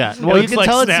 Well, Well, you you can like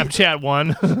tell it's Snapchat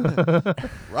one.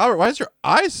 Robert, why is your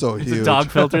eye so it's huge? a dog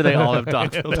filter. They all have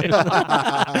dog filters.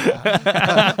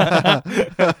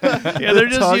 Yeah, they're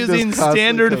just tongue using just constantly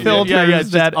standard comes- filters Yeah,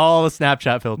 it's that just all the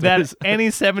Snapchat filters that any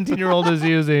 17-year-old is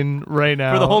using right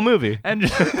now for the whole movie. And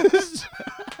just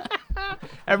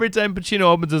every time Pacino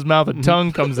opens his mouth, a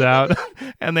tongue comes out,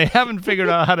 and they haven't figured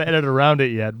out how to edit around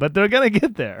it yet. But they're gonna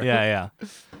get there. Yeah.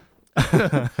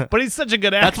 But he's such a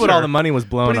good actor. That's what all the money was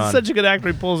blown But he's on. such a good actor,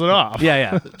 he pulls it off.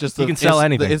 Yeah. Just You can sell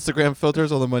anything. The Instagram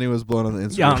filters, all the money was blown on the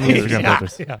Instagram. Yeah, on the filters. Instagram yeah,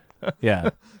 filters. yeah, Yeah.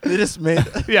 They just made.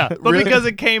 yeah. But Really? because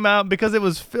it came out, because it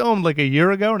was filmed like a year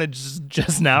ago, and it's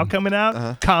just now coming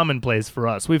out, commonplace for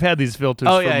us. We've had these filters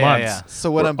Oh, for yeah, months. yeah.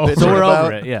 So what I'm Oh, bitching So we're about,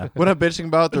 over it. Yeah. what I'm bitching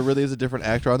about, there really is a different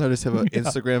actor on there. Just have an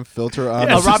Instagram filter on.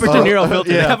 Yeah, A it's Robert just- De Niro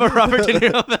filter. Yeah. Have a Robert De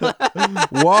Niro filter.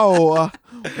 Whoa.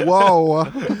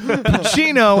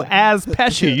 Pacino as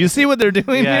Pesci. You see what they're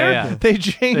doing Yeah, here? yeah. They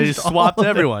changed. They just all swapped of it.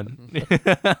 everyone.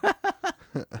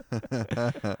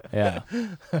 Yeah.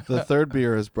 The third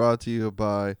beer is brought to you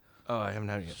by Oh, I haven't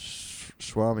had it yet.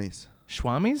 Schwammies.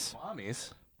 Schwammies?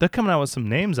 Schwammies. They're coming out with some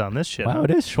names on this shit. Wow,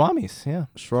 it is Schwammies. Yeah.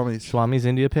 Schwammies. Schwammies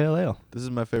India Pale Ale. This is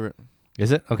my favorite.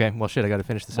 Is it? Okay. Well, shit. I got to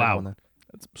finish the second Wow. one then.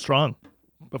 That's strong.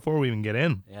 Before we even get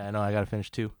in. Yeah, I know. I got to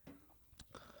finish 2.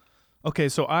 Okay,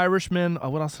 so Irishman. Oh,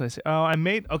 what else did I say? Oh,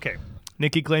 okay.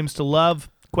 Nikki claims to love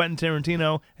Quentin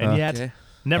Tarantino, and yet Okay.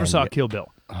 never And saw yet- Kill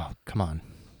Bill. Oh, come on.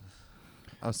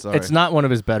 I'm sorry. It's not one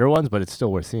of his better ones, but it's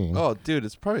still worth seeing. Oh, dude,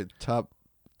 it's probably top.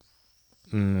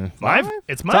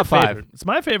 It's my Top 5. favorite. It's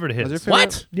my favorite of Was your his. favorite?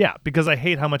 What? Yeah, because I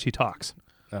hate how much he talks.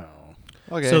 Oh.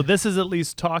 Okay. So this is at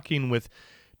least talking with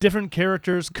different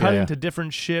characters, cutting yeah. to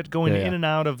different shit, going Yeah, yeah. in and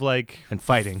out of like And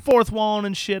fighting. fourth wall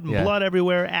and shit, and Yeah. blood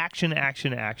everywhere, action,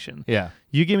 action, action. Yeah.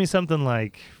 You give me something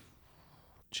like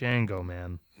Django,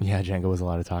 man. Yeah, Django was a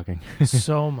lot of talking.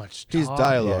 So much talk. He's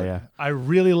dialogue. Yeah. I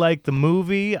really like the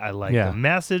movie. I like Yeah. the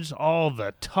message, all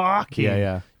the talking.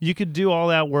 Yeah. You could do all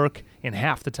that work in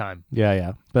half the time.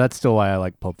 Yeah. But that's still why I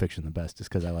like Pulp Fiction the best, is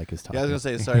because I like his talking. Yeah, I was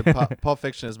gonna say sorry. Pulp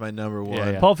Fiction is my number one.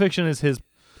 Yeah. Pulp Fiction is his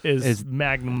Is-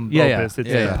 magnum Yeah, yeah. opus. It's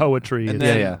Yeah, yeah. poetry. And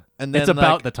It's- then, and then It's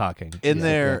about like, the talking. in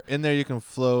Yeah. there you can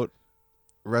float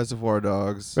Reservoir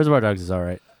Dogs. Reservoir Dogs is all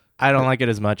right. I don't like it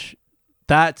as much.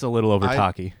 That's a little over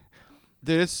talky.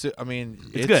 Dude, it's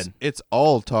good. It's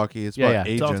all talky. It's Yeah, about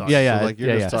yeah. It's all agents. talky. Yeah, So, like you're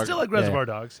yeah, just yeah. I talking. still like Reservoir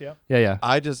Dogs, yeah. Yeah.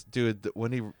 I just, dude,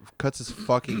 when he cuts his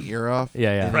fucking ear off,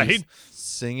 Yeah. and Right? he's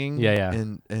singing, Yeah.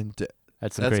 and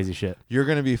That's some That's- crazy shit. you're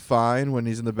gonna be fine when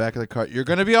he's in the back of the car. You're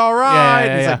gonna be all right.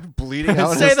 Yeah, He's yeah. like bleeding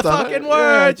out. Say his the stomach. fucking Yeah,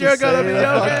 words, just you're gonna say be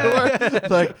the fucking okay. words.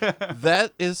 Like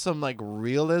that is some like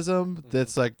realism.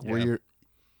 That's like where Yeah. you're.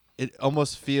 It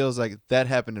almost feels like that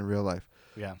happened in real life.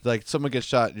 Yeah. Like someone gets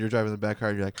shot and you're driving the back car.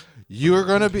 And you're like, you're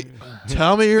gonna be.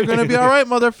 Tell me you're gonna be all right,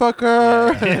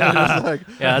 motherfucker. Yeah. It's like,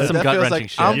 Yeah, that's some that feels gut-wrenching like,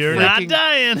 shit. I'm You're not freaking-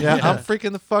 dying. Yeah, I'm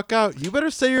freaking the fuck out. You better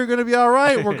say you're gonna be all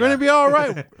right. We're gonna be all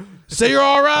right. Say you're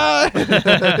all right.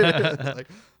 Like,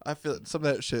 I feel some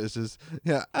of that shit is just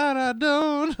and I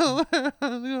don't know where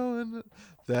I'm going.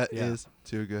 That is Yeah.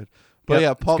 too good. But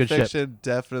yeah, it's Pulp good shit. Fiction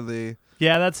definitely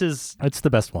Yeah, that's his. It's the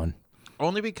best one.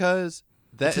 only because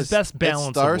that It's his is best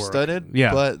balance of work. star-studded.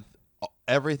 Yeah. but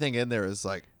everything in there is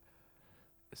like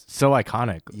So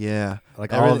iconic. yeah,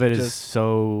 Like all of everything it is just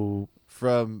so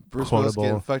from Bruce Willis getting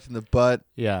quotable. fucked in the butt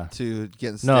yeah. to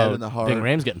getting stabbed No, in the heart. Ving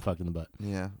Rhames getting fucked in the butt.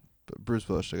 Yeah, but Bruce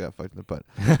Willis should got fucked in the butt.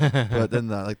 But then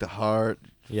the heart,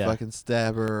 Yeah. fucking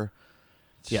stabber.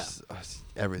 Yeah. Just,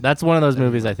 everything. That's one of those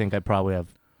movies I think I probably have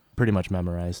pretty much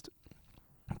memorized.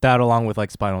 That along with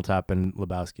like Spinal Tap and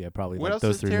Lebowski, I probably what like else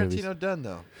those has 3 Tarantino movies. done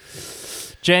though?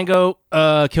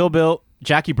 Django, Kill Bill,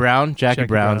 Jackie Brown. Jackie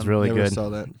Brown's Brown. really Never good. saw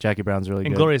that. Jackie Brown's really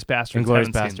good. Inglorious Bastards. Inglorious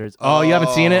haven't seen. Bastards. Oh, you haven't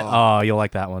seen it? Oh. Oh, you'll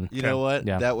like that one. You know what?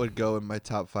 Yeah. That would go in my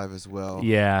top 5 as well.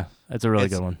 Yeah, it's a really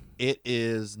It's- good one. It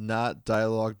is not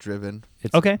dialogue driven.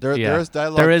 It's, Okay. Yeah. There's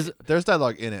dialogue. There's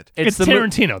dialogue in it, It's the mo-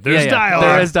 Tarantino. There's dialogue.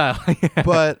 There is dialogue.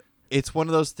 but it's one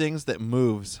of those things that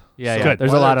moves. Yeah, So yeah. Good.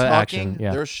 There's a while lot of they're action. talking,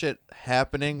 Yeah. There's shit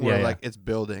happening where Yeah, yeah. like it's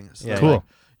building. So Yeah, like, Cool.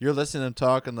 you're listening and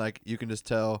talking, like you can just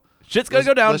tell. Shit's gonna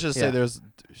go down. Let's just say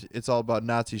it's all about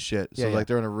Nazi shit. So Yeah, yeah. like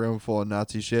they're in a room full of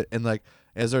Nazi shit, and like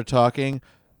as they're talking,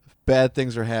 bad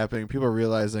things are happening. People are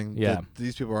realizing Yeah. that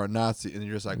these people are Nazi, and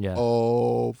you're just like, Yeah.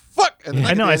 oh fuck! And Yeah.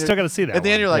 like, I know. at the I end still you're- got to see that. At the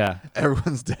end, one. you're like, Yeah.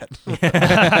 everyone's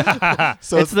dead.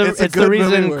 so it's the a good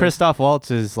reason movie where- Christoph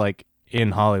Waltz is like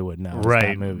in Hollywood now. is Right.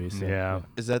 that movie. So, Yeah.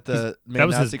 Is that the main That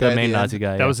was Nazi his- guy? The at main the end? Nazi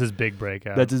guy. That yeah. was his big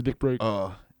breakout. That's his big break.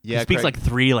 Oh yeah. he speaks Craig, like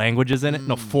 3 languages in it.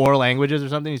 No, 4 languages or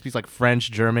something. He speaks like French,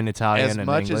 German, Italian, as and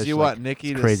much English. as you like, want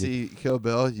Nikki to crazy. see Kill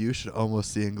Bill, you should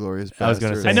almost see Inglourious Basterds. I was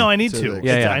gonna say. I know. I need So, to. like,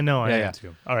 Yeah, yeah. I know. I Yeah, need yeah.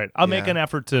 to. All right. I'll make Yeah. an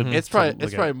effort to. It's to probably look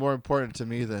it's at probably it. more important to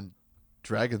me than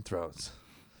Dragon Thrones.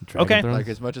 Dragon Okay. Thrones? Like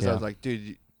as much as I Yeah. was like,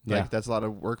 dude, Yeah. like that's a lot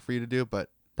of work for you to do, but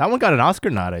That one got an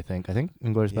Oscar nod, I think.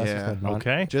 Inglourious Basterds Yeah. got a nod.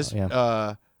 Okay. just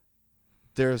Yeah.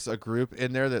 there's a group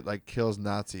in there that like kills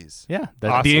Nazis. Yeah,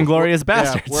 Awesome. the Inglorious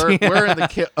Bastards. Yeah, we're in the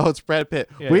kill. Oh, it's Brad Pitt.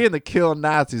 Yeah. We in the kill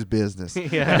Nazis business.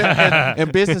 Yeah.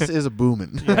 and business is a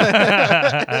booming. it's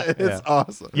Yeah.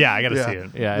 awesome. Yeah, I got to Yeah. see it.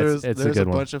 Yeah, there's it's a there's good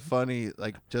one. bunch of funny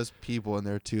like just people in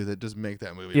there too that just make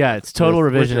that movie. Yeah, it's total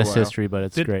worth your revisionist while. history, but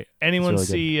it's Did great. Anyone really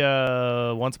good. see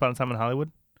Once Upon a Time in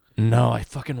Hollywood? No, I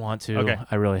fucking want to. Okay.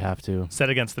 I really have to. Set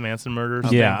against the Manson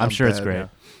murders. Yeah, I'm I'm sure it's dead, great. yeah.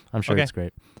 I'm sure Okay. it's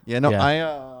great. Yeah, no, Yeah.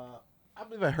 I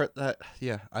believe I heard that.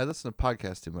 Yeah, I listen to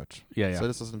podcasts too much. Yeah, yeah. So I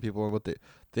just listen to people and what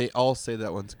they all say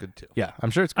that one's good too. Yeah, I'm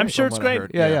sure it's great. I'm sure From it's what I great.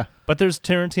 heard, Yeah, yeah. But there's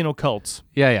Tarantino cults.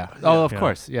 Yeah. Oh, of Yeah.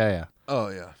 course. Yeah, yeah. Oh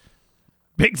yeah.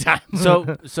 Big time.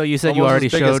 So you said you Almost already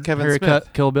as big as showed Kevin her Smith.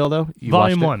 Kill Bill, though? You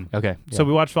Volume watched it? 1. Okay. So yeah.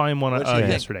 we watched Volume 1 What'd you think?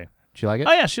 yesterday. Did you like it?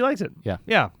 Oh, yeah, she liked it. Yeah.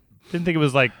 Yeah. Didn't think it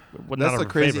was like not That's her the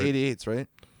crazy favorite. 88s, right?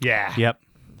 Yeah. Yep.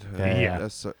 Yeah.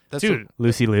 That's Dude,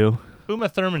 Lucy Liu. Uma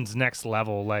Thurman's next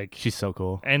level. Like, She's so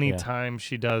cool. anytime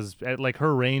she does, like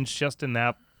her range just in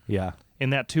that Yeah.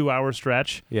 2-hour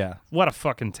stretch, Yeah. what a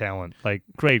fucking talent. Like,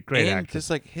 great and actress. just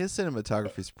like his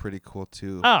cinematography is pretty cool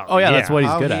too. Oh, Yeah, that's what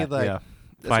he's How good he, at. like- yeah.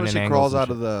 That's when finding she angles crawls and out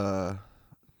shit. of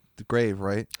the grave,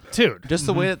 right? Dude. Just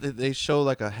the way that they show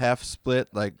like a half split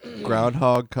like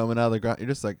groundhog coming out of the ground. You're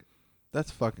just like, that's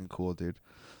fucking cool, dude.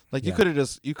 Like you Yeah. could have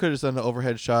just done an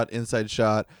overhead shot, inside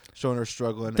shot, showing her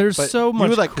struggling. There's but so much You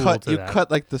would like cool cut to you that.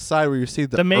 cut like the side where you see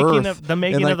the The making earth of the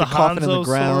making and, like, of the coffin in Hanzo the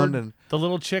ground sword, and the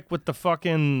little chick with the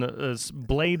fucking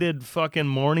bladed fucking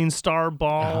Morning Star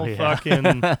ball, Oh, yeah.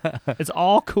 fucking, it's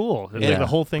all cool. It's Yeah. Like the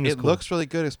whole thing is it cool. looks really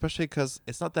good, especially because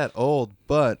it's not that old,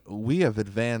 but we have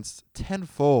advanced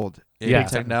tenfold in Yeah.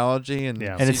 technology and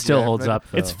Yeah. And it still CGI. holds up.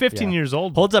 Though. It's 15 Yeah. years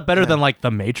old. Holds up better Yeah. than like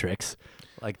The Matrix.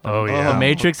 Like Oh, The yeah.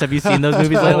 Matrix. Have you seen those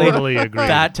movies lately? Totally agree.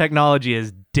 That technology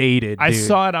is dated. I dude.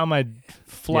 saw it on my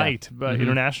flight, but Mhm.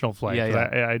 international flight. Yeah,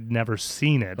 but yeah. I'd never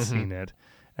seen it. Mhm.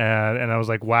 And I was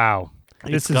like, wow,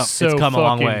 this is come- so it's come a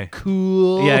long fucking way.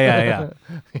 cool. Yeah.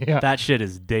 yeah. That shit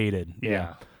is dated.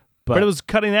 yeah. But, But it was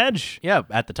cutting edge. yeah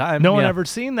at the time. No one yeah. ever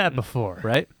seen that before.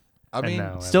 right. I And mean,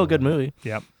 now Still a good everyone- movie.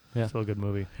 Yep. Yeah. Still a good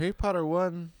movie. Harry Potter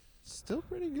 1 still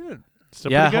pretty good.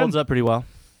 Still Yeah, pretty good. holds up pretty well.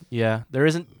 Yeah, there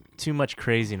isn't too much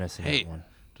craziness in Hey. that one.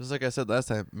 Just like I said last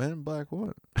time, Men in Black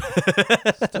 1.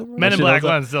 Still really Men in shit Black holds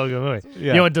up. 1 is still a good movie. Yeah.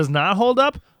 You know what does not hold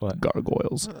up? What?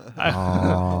 Gargoyles.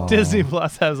 Oh. Disney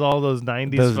Plus has all those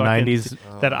 90s Those fucking 90s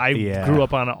that I Yeah. grew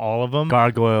up on all of them.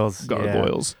 gargoyles. yeah.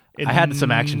 Gargoyles. I had some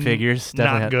action figures.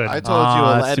 Definitely Not had- good. I told you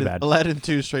that's too Aladdin, bad. Aladdin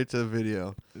 2 straight to the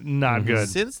video. Not Mhm. good.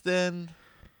 Since then,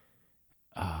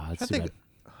 Ah, that's I too think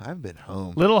bad. I've been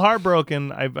home. Little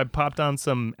heartbroken. I popped on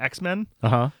some X-Men,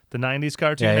 Uh-huh. the 90s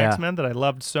cartoon Yeah, yeah. X-Men that I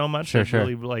loved so much. Sure, It sure.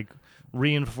 really like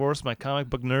reinforced my comic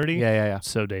book nerdy. Yeah.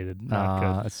 So dated. Not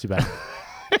good. That's too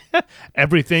bad.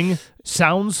 Everything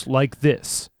sounds like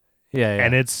this. Yeah.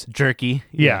 And it's jerky.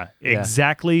 yeah,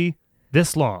 exactly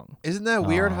this long. Isn't that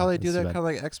weird how they do that's that too bad. kind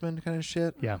of like X-Men kind of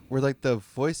shit? Yeah. Where like the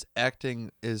voice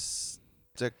acting is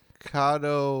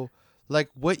staccato, like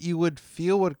what you would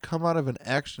feel would come out of an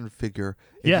action figure.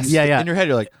 If Yes. you- Yeah. In your head,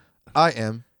 you're like, I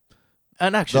am.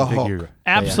 An action The Hulk. figure.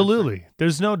 Absolutely.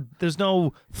 There's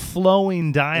no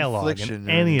flowing dialogue Infliction in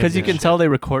or any of Because you this can shit. tell they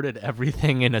recorded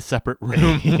everything in a separate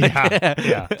room.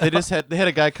 yeah. They had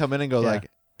a guy come in and go Yeah.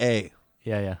 like A,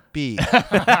 Yeah. B,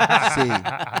 C,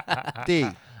 D,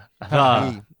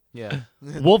 E. Yeah.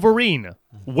 Wolverine,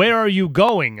 where are you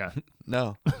going?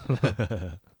 No.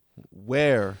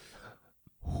 Where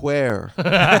Where?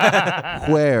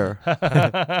 Where?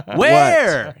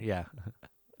 Where? Yeah.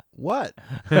 What?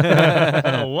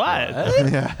 What?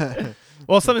 Yeah.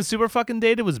 Well, something super fucking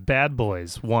dated was Bad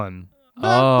Boys 1.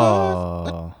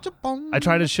 Oh. I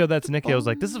tried to show that to Nikki. I was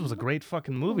like, "This was a great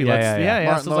fucking movie." Yeah, Let's, yeah, yeah. yeah.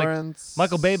 Martin So it's like Lawrence.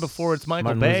 Michael Bay before it's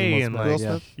Michael Martin Bay, Lawrence and was like, Will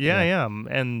Smith. Smith? yeah.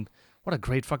 And what a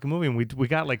great fucking movie. And we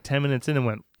got like 10 minutes in and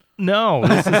went, "No,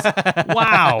 this is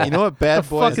wow." You know what Bad The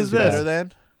Boys fuck is is this? better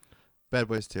than? Bad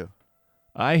Boys 2.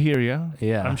 I hear you.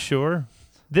 Yeah. I'm sure.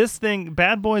 This thing,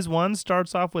 Bad Boys 1,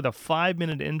 starts off with a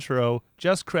 5-minute intro,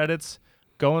 just credits,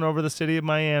 going over the city of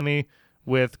Miami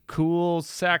with cool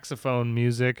saxophone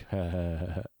music.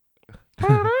 I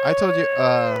told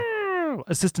you.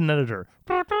 Assistant editor.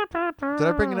 Did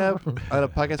I bring it up on a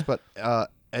podcast? But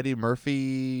Eddie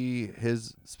Murphy,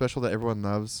 his special that everyone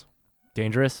loves,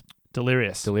 Dangerous.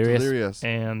 Delirious. Delirious,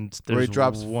 And where there's he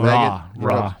drops one. faggot.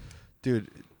 Raw. Dude.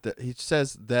 He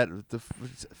says that the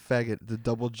faggot, the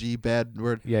double G bad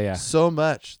word, Yeah. so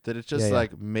much that it just Yeah, yeah.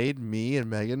 like made me and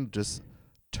Megan just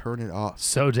turn it off.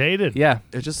 So dated. Yeah.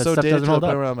 It's just That so stuff dated doesn't to the hold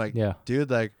point up. where I'm like, Yeah. dude,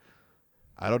 like,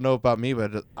 I don't know about me,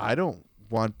 but I don't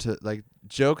want to like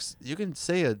jokes. You can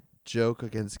say a joke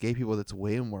against gay people that's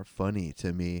way more funny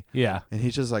to me, Yeah. and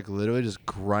he's just like literally just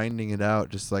grinding it out,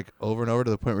 just like over and over to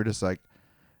the point where you're just like,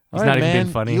 He's all not right, even being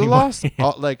man, funny You anymore. lost.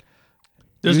 All, like,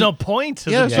 There's you- no point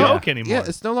to yeah, the so- joke anymore. Yeah,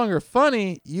 it's no longer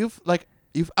funny. You've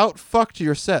outfucked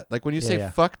your set. Like when you say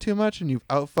Yeah. fuck too much and you've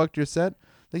outfucked your set,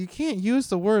 like you can't use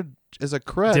the word as a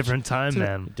crutch. different time, to-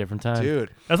 man. Different time. Dude,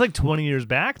 That's like 20 years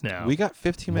back now. we got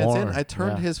 15 minutes in. More, I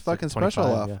turned yeah. his It's like fucking special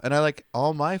 25, off. yeah. And I like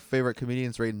all my favorite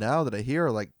comedians right now that I hear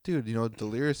are like, dude, you know,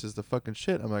 Delirious is the fucking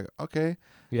shit. I'm like, okay.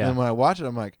 Yeah. And when I watch it,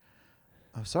 I'm like,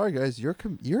 I'm sorry, guys, your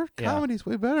Yeah. comedy's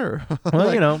way better. Well,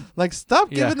 like, you know. like stop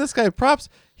Yeah. giving this guy props.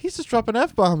 He's just dropping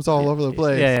F-bombs all over the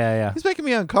place. Yeah. He's making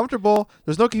me uncomfortable.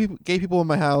 There's no gay people in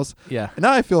my house. Yeah. And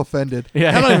now I feel offended.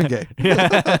 Yeah. I'm not even gay.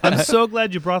 I'm so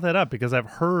glad you brought that up because I've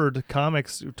heard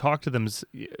comics talk to them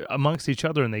amongst each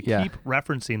other and they Yeah. keep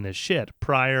referencing this shit.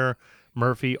 Pryor,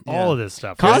 Murphy, Yeah. all of this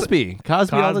stuff. Cosby all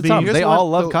the Cosby. time. Here's They one- all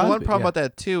love the Cosby. one problem yeah. about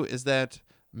that too is that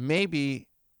maybe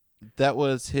that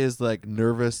was his like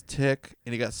nervous tick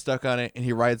and he got stuck on it and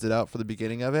he rides it out for the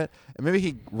beginning of it. And maybe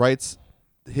he writes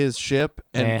his ship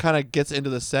and Eh. kind of gets into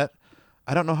the set.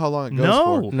 I don't know how long it goes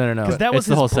No. for. No. 'Cause that was it's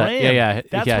the his whole set. brand. Yeah.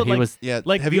 That's yeah. what, He like- was. Yeah.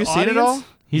 Like have the you seen it all? audience-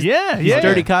 He's, Yeah, he's yeah.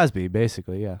 Dirty Cosby,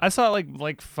 basically. Yeah. I saw it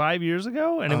like 5 years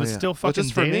ago and it Oh, was yeah. still Well, fucking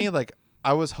just for me, dated. like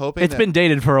I was hoping It's that- been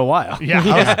dated for a while.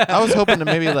 Yeah. I was hoping to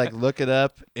maybe like look it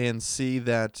up and see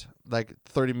that like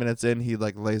 30 minutes in he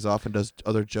like lays off and does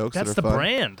other jokes That's that the are fun.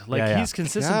 brand. Like Yeah. he's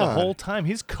consistent the God. whole time.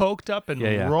 He's coked up and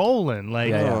Yeah. rolling. Like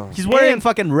Yeah. He's wearing And-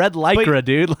 fucking red lycra,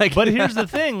 dude. Like, But here's the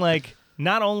thing, like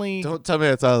not only Don't tell me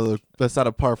that's not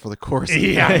a par for the course.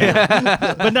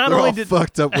 yeah. But not We're only all did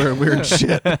fucked up wearing weird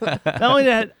shit. not only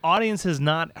that audience has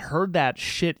not heard that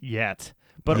shit yet,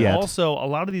 but Yet. also a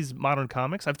lot of these modern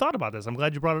comics, I've thought about this. I'm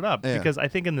glad you brought it up Yeah. because I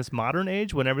think in this modern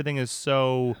age when everything is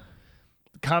so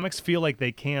comics feel like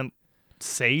they can't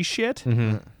say shit,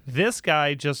 Mhm. this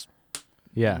guy just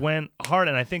yeah. went hard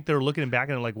and I think they're looking back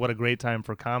at it like what a great time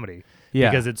for comedy Yeah.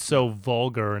 because it's so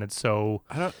vulgar and it's so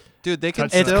I don't, dude. They can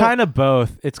Touchdown. It's still. kind of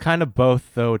both. It's kind of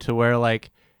both though, to where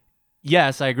like,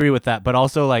 yes, I agree with that, but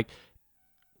also like,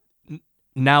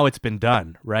 now it's been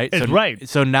done, right? It's so, right.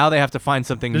 So now they have to find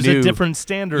something there's new. a different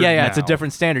standard. Yeah, it's a now.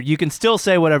 different standard. You can still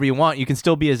say whatever you want. You can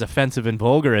still be as offensive and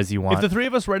vulgar as you want. If the three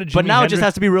of us write a Jimi but now it Hendrix, just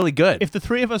has to be really good. if the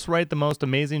three of us write the most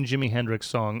amazing Jimi Hendrix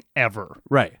song ever,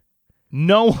 right.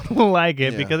 no one will like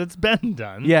it Yeah. because it's been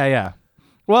done. Yeah.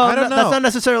 Well, I don't that's know. not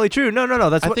necessarily true. No.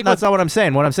 That's I what, think that's what- not what I'm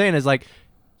saying. What I'm saying is like,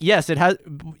 yes, it has.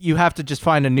 You have to just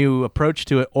find a new approach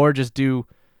to it, or just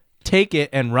take it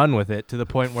and run with it to the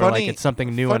point where Funny- like it's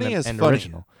something new funny is and funny.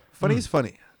 original. Funny is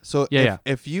funny. So Yeah,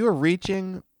 if you are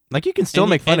reaching, Like you can still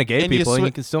and make you- fun and- of gay and you people, and you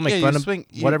swing- can still make yeah, fun you of swing,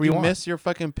 whatever you you want. miss your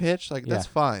fucking pitch, like that's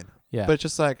Yeah. fine. Yeah. But it's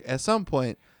just like at some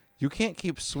point, you can't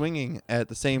keep swinging at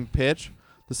the same pitch,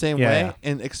 the same Yeah, way, yeah.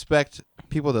 and expect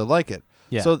people to like it.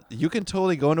 Yeah. So you can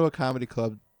totally go into a comedy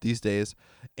club these days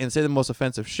and say the most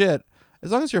offensive shit,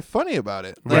 as long as you're funny about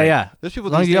it. Yeah, yeah. There's people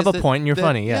As long these as you have days a that- point and you're that-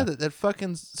 funny, yeah. that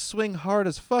fucking swing hard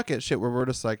as fuck at shit where we're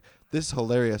just like, this is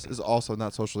hilarious is also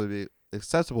not socially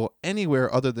accessible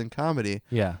anywhere other than comedy.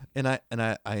 Yeah. And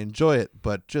I enjoy it,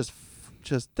 but just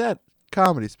that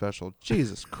comedy special,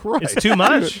 Jesus Christ, It's too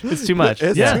much. It's too much.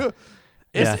 It's Yeah. too.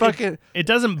 It's Yeah. fucking It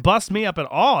doesn't bust me up at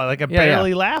all. Like I Yeah, yeah.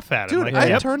 barely laugh at it. dude. Like, I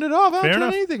yep. turned it off. I Fair don't turn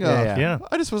enough. anything Yeah, off. yeah. Yeah.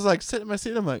 I just was like sitting in my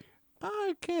seat. I'm like,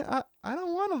 I can't. I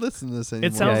don't want to listen to this anymore.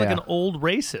 It sounds Yeah, like yeah. an old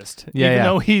racist, Yeah, even yeah.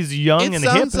 though he's young It and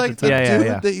sounds hip like at the the time. Yeah, dude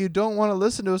yeah. that you don't want to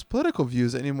listen to his political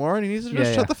views anymore, and he needs to just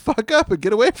Yeah, shut yeah. the fuck up and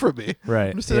get away from me. Right.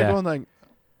 I'm just sitting there Yeah. going like,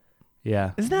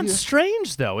 Yeah. Isn't that Yeah.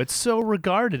 strange though? It's so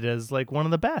regarded as like one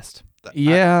of the best.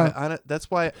 Yeah. that's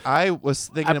why I was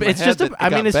thinking. In my It's head just that I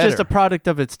mean, got it's just a better. product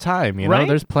of its time, you know. Right?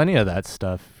 There's plenty of that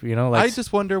stuff, you know. Like I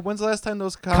just wonder when's the last time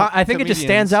those. I think it just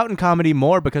stands out in comedy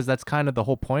more because that's kind of the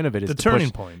whole point of it. Is The to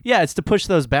turning push, point. Yeah, it's to push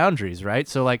those boundaries, right?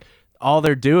 So like all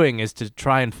they're doing is to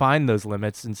try and find those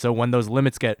limits, and so when those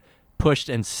limits get pushed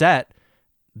and set,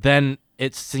 then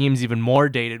it seems even more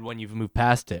dated when you've moved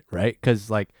past it, right?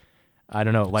 Because like I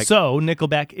don't know, like So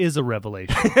Nickelback is a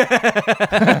revelation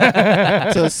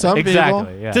to some people.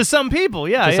 exactly, yeah. to some people.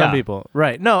 Yeah, to yeah. some people,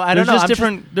 right? No, I There's don't know. just I'm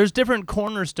different. There's different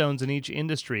cornerstones in each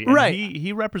industry. And Right.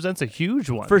 He represents a huge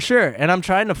one. For sure. And I'm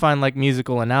trying to find like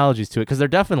musical analogies to it because there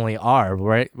definitely are,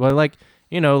 right? Well, like,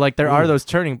 you know, like there are those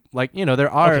turning, like, you know,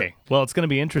 there are. Okay. Well, it's going to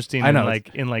be interesting I know.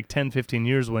 in like 10, 15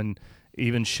 years when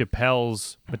even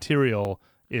Chappelle's material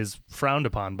is frowned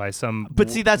upon by some. But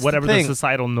see, that's the whatever thing.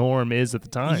 societal norm is at the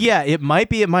time. Yeah, it might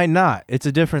be, it might not. It's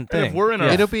a different And thing. if we're in our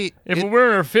Yeah. It'll be. we're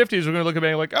in our 50s, we're going to look at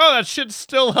it like, oh, that shit's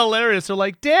still hilarious. They're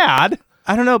like, Dad,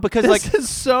 I don't know because this like is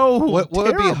so What would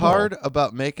be terrible." hard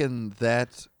about making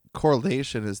that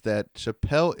correlation is that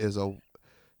Chappelle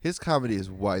his comedy is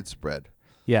widespread.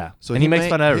 yeah. So and he makes may-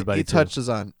 fun of everybody. He too. touches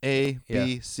on A, Yeah.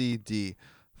 B, C, D.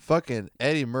 Fucking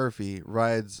Eddie Murphy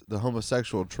rides the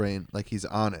homosexual train like he's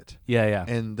on it, Yeah, yeah.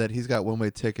 and that he's got one-way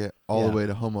ticket all Yeah. the way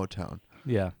to Homotown,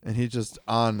 Yeah. and he's just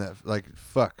on that. Like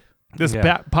fuck. This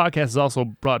Yeah. podcast is also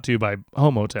brought to you by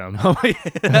Homotown.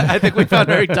 I think we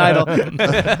found our title.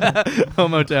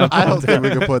 Homotown. I don't think we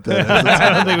can put that. As a I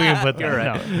title. don't think we can put that. You're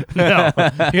right.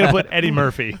 No, you're gonna put Eddie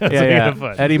Murphy. That's what Yeah, you're yeah. gonna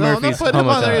put. Eddie No, I'm not Murphy's putting him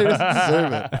on there. He Homotown.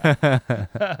 doesn't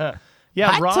deserve it.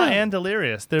 Yeah, Hot Raw tub. and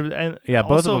Delirious. They're, and Yeah,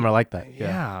 both also- of them are like that.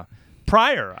 Yeah.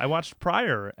 Pryor. I watched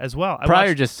Pryor as well. I Pryor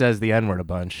watched just says the N word a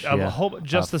bunch. a yeah. whole,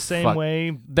 just Oh, the same fuck.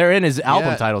 way. They're in his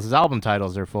album Yeah. titles. His album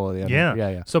titles are full of the N word. Yeah. Yeah,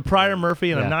 yeah. So Pryor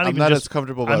Murphy, and Yeah. I'm not I'm even not just as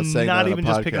comfortable about I'm saying not that on even a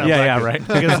just podcast. picking on Yeah, yeah, black right.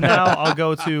 people, because now I'll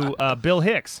go to Bill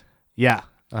Hicks. Yeah.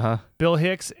 Uh-huh. Bill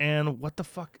Hicks and what the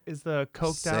fuck is the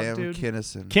coked out Sam dude?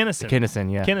 Kinison. Kinnison. Kinnison,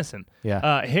 yeah. Kinnison.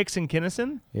 Yeah. Hicks and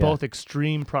Kinnison, Yeah. both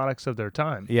extreme products of their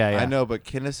time. Yeah, yeah. I know, but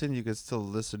Kinnison, you could still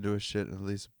listen to his shit and at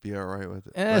least be all right with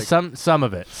it. Some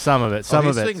of it. Some of it. Some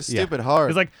he's of it. singing stupid hard.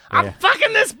 He's like, Yeah, I'm yeah.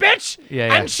 fucking this bitch, Yeah,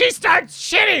 yeah. and she starts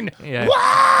shitting. Yeah. Wah!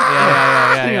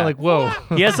 Yeah, And you're yeah. like, whoa.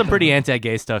 He has some pretty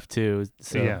anti-gay stuff too.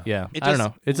 So Yeah. yeah, It I don't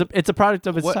just- know. It's a product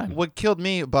of its what time. what killed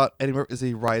me about Eddie Murphy is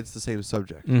he rides the same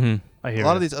subject. Mm-hmm. I A hear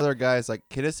lot it. of these other guys, like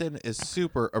Kinnison, is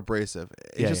super abrasive.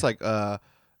 He's Yeah, just yeah. like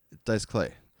Dice Clay.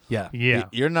 Yeah. Yeah.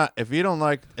 You're not if you don't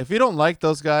like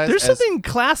those guys. There's something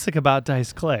classic about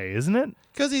Dice Clay, isn't it?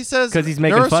 because he says 'Cause he's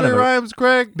making nursery fun of it. rhymes,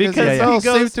 Craig. Because he he fell goes-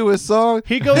 asleep to his song.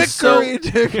 He goes so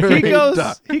Hickory dickory he goes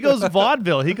dock. he goes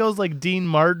vaudeville. He goes like Dean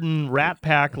Martin, Rat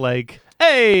Pack, like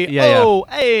hey, Yeah, oh,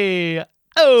 hey,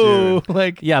 oh,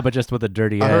 like Yeah, but just with a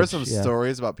dirty I edge. heard some yeah.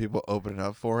 stories about people opening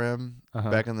up for him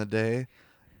Uh-huh. back in the day.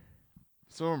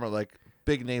 Some of them are like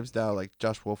big names now. Like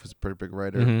Josh Wolf is a pretty big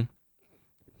writer, Mhm.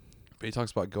 but he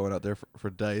talks about going out there for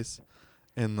dice,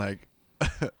 and like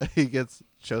he gets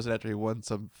chosen after he won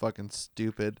some fucking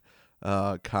stupid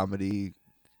comedy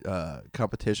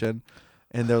competition,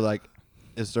 and they're like,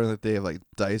 it's during the day of like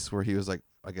dice where he was like,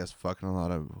 I guess fucking a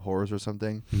lot of whores or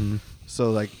something. Mhm. So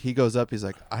like he goes up, he's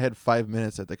like, I had 5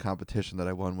 minutes at the competition that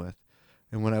I won with,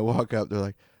 and when I walk up, they're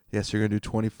like, yes, you're gonna do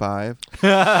 25.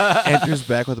 Andrew's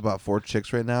back with about 4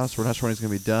 chicks right now, so we're not sure when he's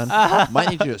gonna be done. Might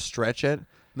need you to stretch it. And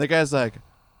the guy's like,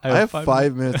 I have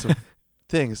 5 minutes of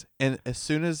things, and as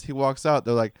soon as he walks out,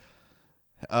 they're like,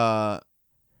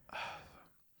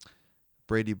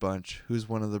 Brady Bunch, who's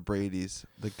one of the Bradys,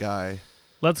 the guy.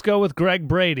 let's go with Greg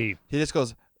Brady. He just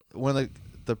goes, one of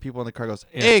the people in the car goes,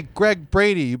 Yeah. hey, Greg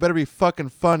Brady, you better be fucking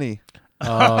funny.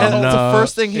 Oh, And no. it's the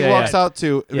first thing he Yeah, walks yeah. out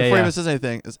to before he yeah. even says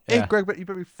anything is, hey, Yeah. Greg, you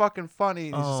better be fucking funny.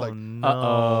 And he's just Oh like, no.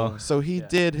 Uh-oh. so he Yeah.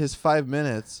 did his 5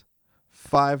 minutes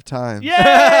 5 times. Yay!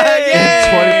 In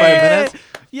 25 minutes,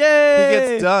 Yay! he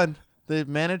gets done. The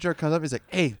manager comes up. He's like,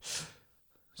 hey.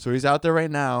 So he's out there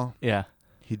right now. Yeah.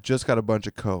 He just got a bunch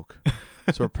of coke.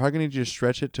 So we're probably going to need you to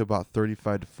stretch it to about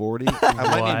 35 to 40. I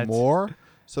might What? need more.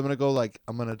 So I'm going to go like,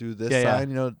 I'm going to do this Yeah, yeah.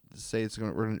 sign, say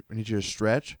we need you to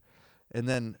stretch. And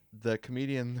then the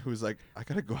comedian who's like, I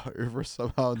got to go out over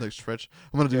somehow and like stretch.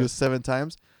 I'm going to do this 7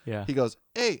 times. Yeah. He goes,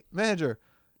 hey, manager,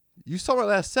 you saw my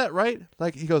last set, right?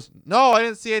 Like, he goes, no, I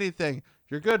didn't see anything.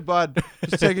 You're good, bud.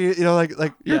 Just taking it, like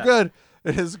you're Yeah. good.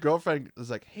 And his girlfriend was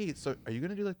like, hey, so are you going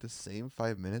to do like the same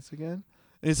 5 minutes again?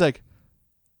 And he's like,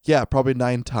 Yeah, probably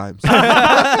 9 times.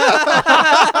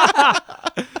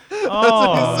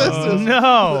 Oh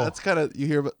no! That's kind of you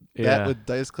hear about that with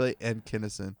Dice Clay and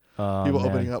Kinnison. People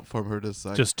opening up for him are just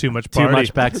like Just too much too party.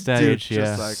 much backstage. Dude,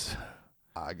 yeah, just like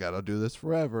I gotta do this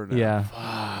forever now.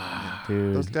 yeah,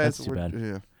 dude. Those guys that's too were. bad.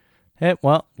 Yeah. Hey,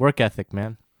 well, work ethic,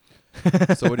 man.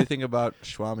 So what do you think about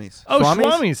Schwammies? Oh, Schwammies?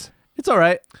 Schwammies. It's all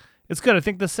right. It's good. I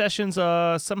think the session's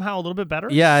somehow a little bit better.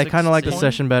 Yeah, I kind of like the 16.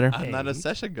 session better. I'm not a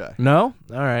session guy. No,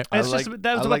 all right. I It's like- just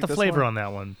that was I about like the this flavor one. on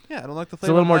that one. Yeah, I don't like the It's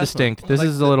flavor. a little of more the last one. distinct. I This like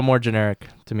is a little more generic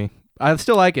to me. I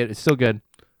still like it. It's still good.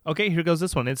 Okay, here goes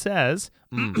this one. It says,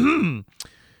 Mm.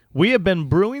 "We have been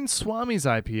brewing Swami's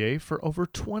IPA for over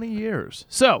 20 years.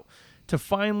 So, to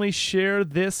finally share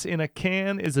this in a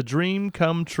can is a dream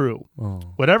come true. Oh.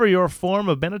 Whatever your form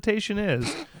of meditation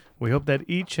is, we hope that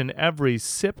each and every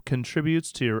sip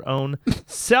contributes to your own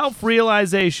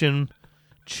self-realization.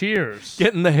 Cheers."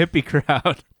 Getting the hippie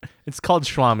crowd. It's called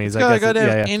Schwammies. It's I got a guess.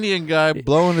 goddamn Indian guy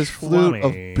blowing his flute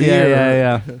of Schwammy.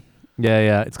 beer.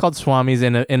 Yeah. It's called Schwammies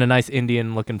in a nice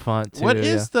Indian looking font too. What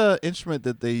is the instrument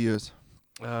that they use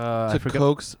I to forget.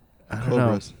 coax I don't know.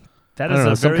 cobras? That I is don't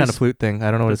know, a some very kind of flute thing. I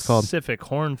don't know what it's called. specific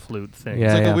horn flute thing. Yeah.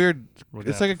 It's like a weird. We're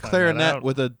gonna It's like a have to find that clarinet out.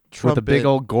 with a trumpet With a big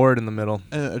old gourd in the middle.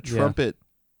 and a trumpet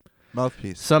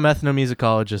mouthpiece. Some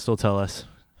ethnomusicologists will tell us.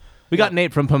 We got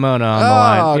Nate from Pomona on the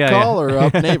Ah, line. Yeah, caller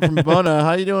up, Nate from Bona.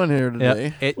 How you doing here yeah.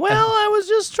 today? It- Well, I was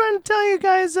just trying to tell you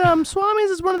guys, Swami's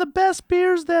is one of the best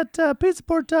beers that Pizza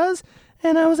Port does,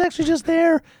 and I was actually just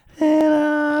there,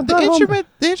 and The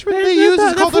instrument they use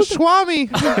is called the Schwami.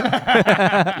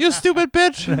 You stupid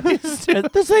bitch.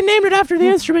 they named it after the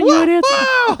instrument, you idiots.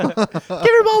 Give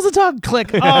your balls a tug.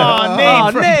 Click. Oh,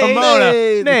 Nate from Pomona.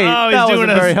 Nate, Oh, he's that doing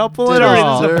wasn't us very helpful at dirty.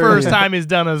 all. This is the first time he's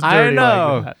done us I dirty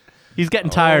know. like that. He's getting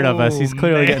tired of us. He's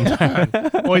clearly getting tired.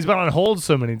 Well, he's been on hold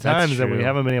so many That's times that we true.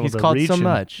 haven't been able He's to called reach so him.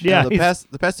 much. Yeah, the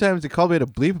past 2 times he called me to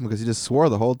bleep him because he just swore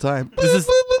the whole time. this is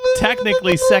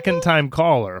technically second time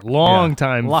caller, long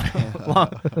time,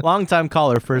 long time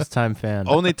caller, first time fan.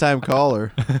 Only time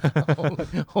caller.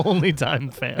 only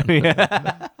time fan.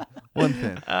 yeah. One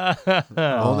fan.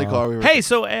 Only caller we were. Hey,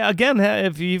 so again,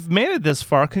 if you've made it this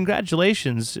far,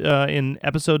 congratulations! In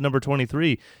episode number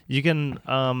 23, you can,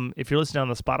 if you're listening on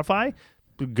the Spotify,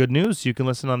 good news. You can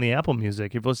listen on the Apple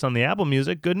Music. If you listen on the Apple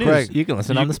Music, good news. Craig, You can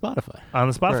listen on the Spotify. On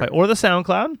the Spotify Correct. or the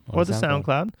SoundCloud or the SoundCloud.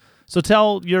 SoundCloud. So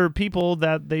tell your people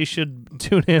that they should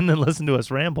tune in and listen to us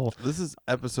ramble. This is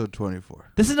episode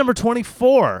 24. This is number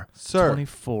 24. Sir.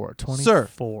 24. Sir.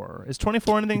 Is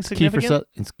 24 anything It's significant?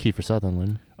 it's Kiefer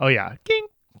Sutherland. Oh, yeah. King,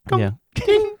 gong, Yeah.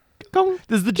 king, gong.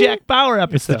 This is the Jack Bauer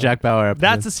episode. It's the Jack Bauer episode.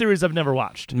 That's a series I've never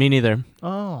watched. Me neither.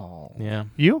 Oh. Yeah.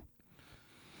 You?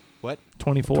 What?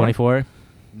 24. 24.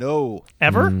 No.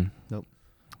 Ever? Mm.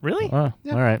 Really? Oh,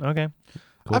 Yeah. all right. Okay.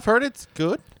 Cool. I've heard it's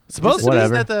good. Supposed to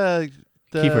Whatever. Isn't that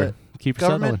the Kiefer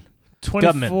government?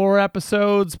 Sutherland. 24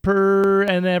 episodes per,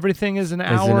 and everything is an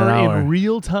hour, in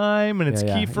real time, and it's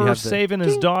Yeah, yeah. You Kiefer have to- saving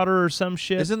his daughter or some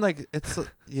shit. Isn't like it's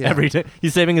yeah. Every day.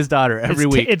 He's saving his daughter every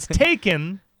it's week. it's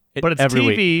taken, but it's every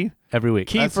TV. Week. Every week.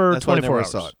 Kiefer That's why I 24 never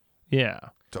hours. saw it. Yeah.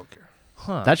 Don't care.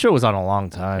 Huh. That show was on a long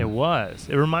it time. was.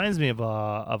 It reminds me of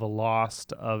a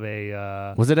lost of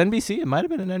a. Was it NBC? It might have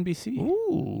been an NBC.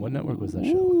 Ooh. What network was that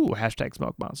show? Ooh, hashtag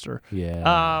Smoke Monster. Yeah.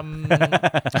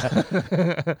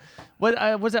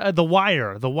 What was it? The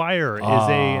Wire. The Wire is an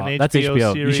HBO that's HBO.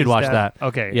 You series. should watch that.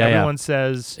 Okay. Yeah, yeah. Everyone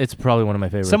says It's probably one of my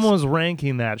favorites. someone was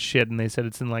ranking that shit, and they said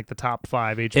it's in like the top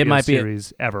 5 HBO It might be-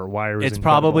 series ever. Wire is It's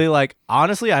incredible. probably like,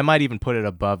 honestly, I might even put it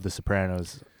above The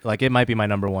Sopranos. Like, it might be my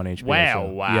number one HBO wow. show.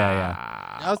 Wow.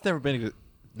 Yeah, I was never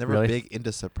Really? big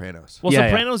into Sopranos. Well, Yeah, yeah.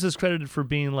 Sopranos is credited for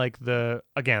being like the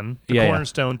Yeah, yeah.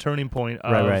 cornerstone turning point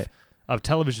of Right. of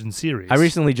television series. I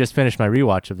recently just finished my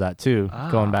rewatch of that, too,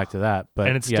 going back to that. But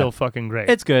and it's yeah. still fucking great.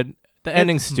 It's good. The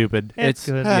ending's stupid. It's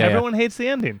good. Yeah, Everyone hates the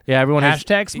ending. Yeah, everyone has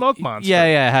Hashtag Smoke Monster.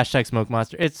 Yeah. Hashtag Smoke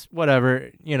Monster. It's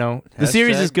whatever. You know, the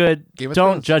series Hashtag is good. Game of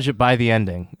Don't Thrones. judge it by the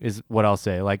ending. Is what I'll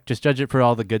say. Like, just judge it for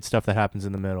all the good stuff that happens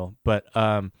in the middle. But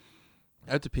I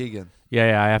have to pee again.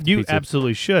 yeah, I have to. You pizza.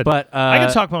 absolutely should. But I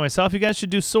can talk by myself. You guys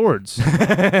should do swords,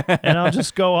 and I'll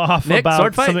just go off Nick, about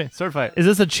sword fight. something. Sword fight. Is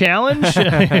this a challenge?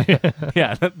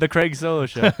 Yeah, the Craig Solo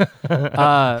show.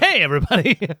 Hey,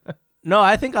 everybody! No,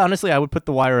 I think honestly I would put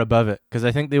The Wire above it because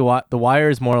I think the Wire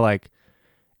is more like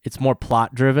it's more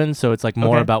plot driven, so it's like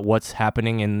more Okay. about what's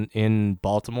happening in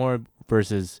Baltimore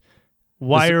versus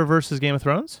Wire versus Game of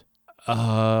Thrones.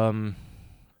 um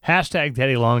Hashtag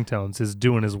Daddy Longtones is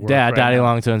doing his work. Dad, right Daddy now.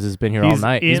 Longtones has been here all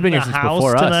night. He's in been the here since house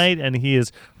before tonight, and he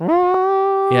is.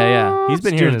 us. Yeah. He's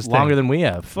been doing here his longer thing. than we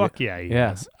have. Fuck yeah, he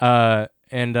Yeah. is.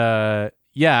 And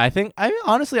Yeah,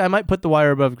 honestly I might put The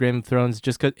Wire above Game of Thrones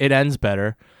just because it ends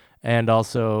better, and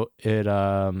also it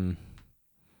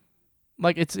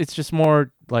like it's just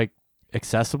more like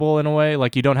accessible in a way.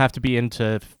 Like you don't have to be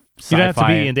into sci-fi. You don't have to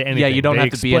be into anything. Yeah, you don't They have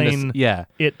to be into explain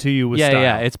it to you with style.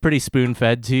 Yeah. It's pretty spoon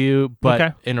fed to you, but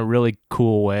Okay. in a really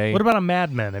cool way. What about a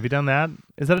Mad Men? Have you done that?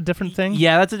 Is that a different thing?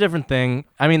 Yeah, that's a different thing.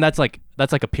 I mean, that's like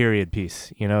a period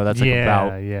piece. You know, that's like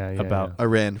about. yeah. I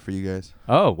ran for you guys.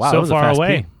 Oh wow, So that was a far fast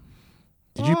away. pee.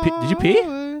 Did you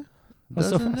pee? That's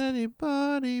so Doesn't fast.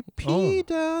 anybody pee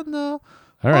down the All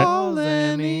right. hall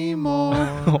anymore?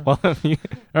 Well,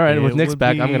 all right. With It Nick's would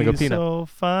back, I'm gonna go be pee now. so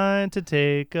fine to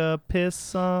take a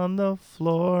piss on the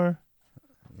floor.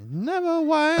 Never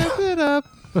wipe it up.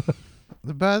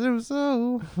 The bathroom's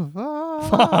so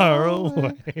Far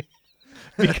away.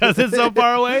 Because it's so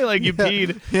far away, like you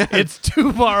peed, yeah. it's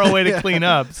too far away to clean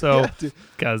up. So, Yeah, dude.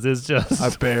 because it's just I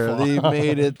barely far.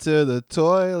 made it to the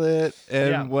toilet, and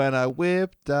Yeah. when I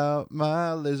whipped out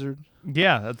my lizard,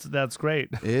 Yeah, that's great.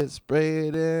 it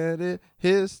sprayed and it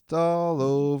hissed all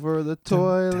over the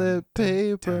toilet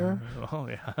paper Oh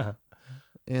yeah.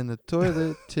 and the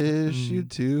toilet tissue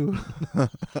too.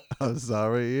 I'm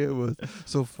sorry, it was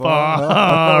so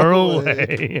Far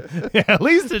away. Yeah, at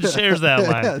least it shares that Yeah,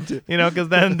 line. dude. You know, because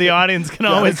then the audience can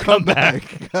Gotta always come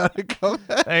back. Gotta come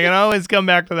back. They can always come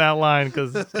back to that line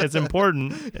because it's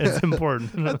important. It's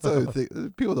important. That's the other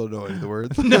thing. People don't know any of the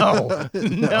words. No,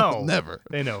 no. never.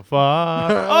 They know.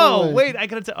 Far. Oh, wait. I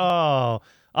gotta. Oh,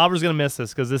 Aubrey's gonna miss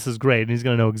this because this is great, and he's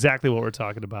gonna know exactly what we're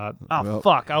talking about. Oh, Well.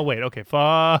 fuck. I'll wait. Okay,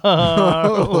 far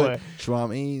away.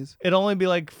 Schwammies. It'll only be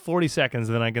like 40 seconds,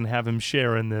 and then I can have him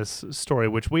share in this story,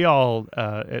 which we all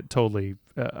totally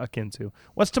akin to.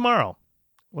 What's tomorrow?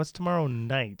 What's tomorrow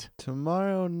night?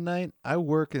 Tomorrow night, I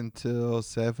work until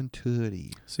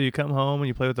 7:30. So you come home and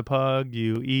you play with the pug.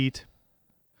 You eat.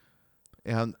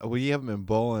 And we haven't been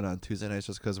bowling on Tuesday nights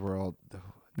just because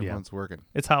everyone's working.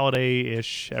 It's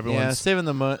holiday-ish. Yeah, Everyone's saving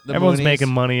the money. everyone's making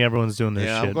money. Everyone's doing their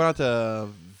Yeah, shit. I'm going out to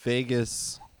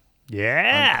Vegas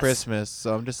Yes. on Christmas,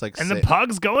 so I'm just like And the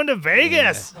pug's going to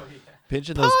Vegas.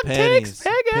 pinching Pug those takes pennies.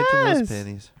 Pinching Vegas. those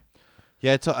pennies.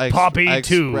 Yeah, I Poppy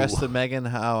too. expressed to Megan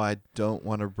how I don't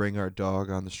want to bring our dog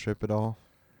on the strip at all.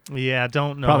 Yeah,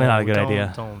 don't know. Probably not a good Don't-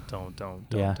 idea. Don't.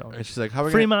 Yeah. And she's like, "How are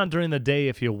we?" Fremont during the day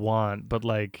if you want, but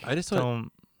like, I just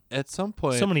don't. At some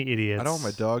point, So many idiots. I don't want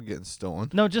my dog getting stolen.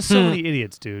 No, just so many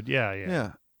idiots, dude. Yeah.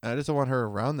 Yeah, I just don't want her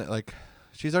around that. Like,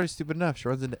 she's already stupid enough. She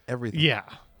runs into everything. Yeah.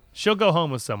 She'll go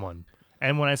home with someone.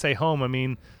 And when I say home, I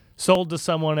mean sold to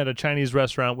someone at a Chinese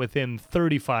restaurant within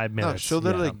 35 minutes. No, she'll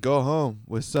literally go home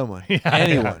with someone. Yeah,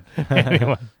 Anyone.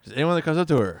 Anyone. Just anyone that comes up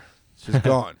to her, she's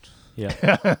gone. Yeah.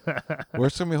 We're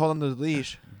just gonna be holding the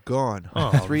leash. Gone.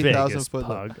 Oh, 3,000 Vegas foot.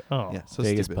 pug. Oh. Yeah, so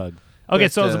Vegas stupid. pug. Okay,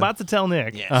 But, so I was about to tell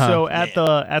Nick. yeah. Uh-huh. So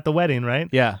at the wedding, right?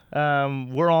 Yeah.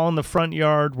 We're all in the front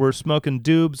yard. We're smoking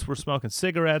doobs. We're smoking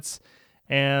cigarettes.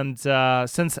 And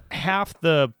since half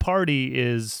the party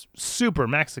is super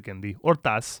Mexican, the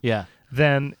hortas, Yeah.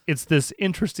 then it's this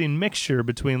interesting mixture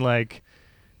between like,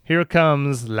 here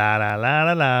comes la la la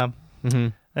la la, Mm-hmm.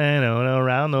 and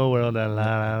around the world, la la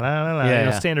la la la, Yeah,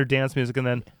 yeah. standard dance music, and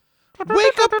then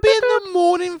Wake up in the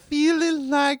morning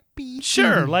feeling like beach.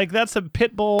 sure, like that's a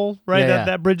Pitbull, right? Yeah, that yeah.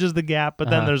 that bridges the gap.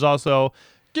 But then Uh-huh. there's also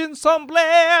Get some sombrero.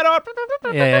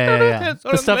 Yeah.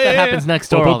 The stuff that happens next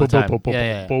door all the time.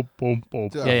 Yeah.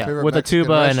 Yeah. With a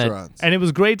tuba and a- And it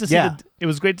was great to see. Yeah. It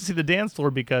was great to see the dance floor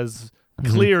because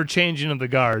clear changing of the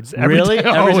guards. Every Really?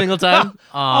 time. Every single time?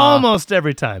 Almost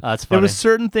every time. That's There funny. was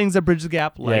certain things that bridge the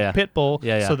gap, like Yeah. Pitbull.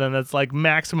 Yeah. So then that's like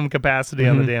maximum capacity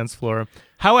on the dance floor.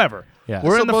 However, Yeah.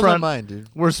 we're in the front. Mine, dude.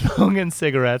 We're smoking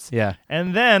cigarettes. Yeah.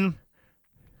 And then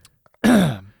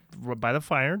by the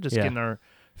fire, just Yeah. getting our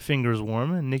fingers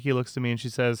warm. And Nikki looks to me and she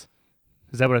says,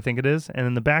 "Is that what I think it is?" And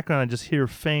in the background, I just hear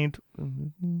faint.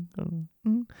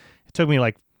 It took me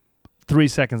like 3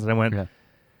 seconds, and I went, Yeah.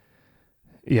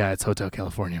 "Yeah, it's Hotel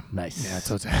California." Nice. Yeah, it's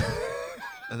Hotel.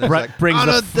 And then Right, it's like, brings on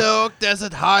the a dark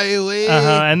desert highway.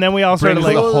 And then we all started Brings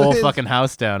like, the whole Holy- fucking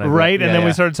house down. I bet. right? And Yeah, then we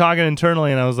yeah. started talking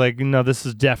internally, and I was like, "No, this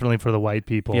is definitely for the white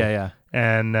people." Yeah.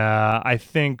 And I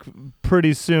think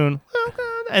pretty soon,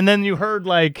 and then you heard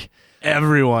like.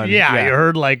 Everyone. Yeah, you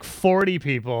heard like 40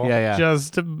 people Yeah.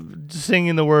 just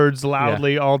singing the words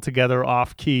loudly all together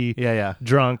off key, Yeah.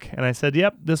 drunk. And I said,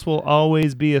 yep, this will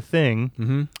always be a thing,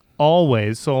 Mm-hmm.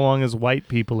 always, so long as white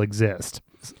people exist.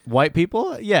 White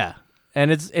people? Yeah. And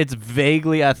it's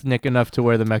vaguely ethnic enough to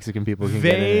where the Mexican people can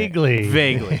Vaguely. get in it.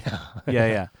 Vaguely.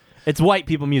 Yeah. It's white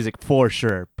people music for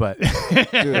sure, but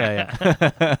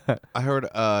yeah. I heard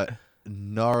a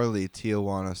gnarly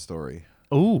Tijuana story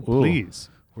Ooh, please.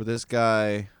 where this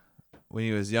guy, when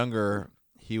he was younger,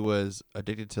 he was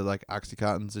addicted to like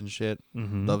Oxycontins and shit.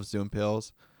 Mm-hmm. Loves doing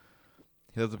pills.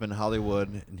 He lives up in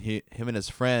Hollywood, and him and his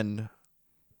friend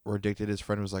were addicted. His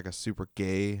friend was like a super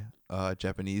gay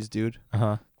Japanese dude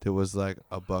that was like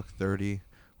 $130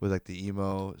 with like the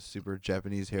emo super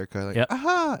Japanese haircut, like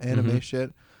anime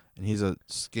shit. And he's a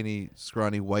skinny,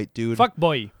 scrawny white dude. Fuck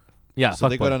boy. Yeah. So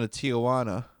they go down to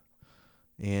Tijuana,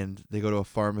 and they go to a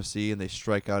pharmacy, and they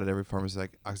strike out at every pharmacy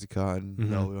like Oxycontin.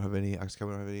 No, we don't have any. Oxycontin,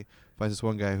 we don't have any. Finds this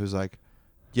one guy who's like,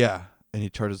 yeah, and he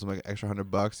charges them like an extra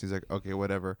 $100. He's like, okay,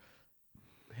 whatever.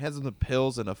 Hands him the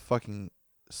pills in a fucking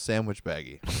sandwich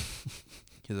baggie.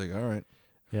 He's like, all right.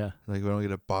 Yeah. Like, we don't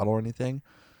get a bottle or anything.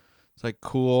 It's like,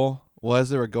 cool. Well, as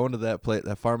they were going to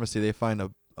that pharmacy, they find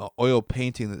a oil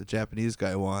painting that the Japanese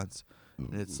guy wants.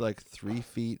 And it's like 3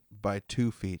 feet by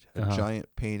 2 feet. A giant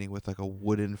painting with like a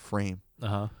wooden frame.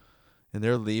 And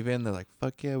they're leaving. They're like,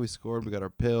 fuck yeah, we scored. We got our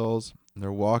pills. And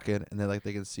they're walking. And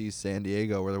they can see San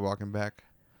Diego where they're walking back.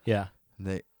 Yeah. And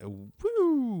they,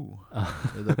 woo.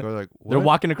 They look over like, what? They're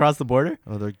walking across the border?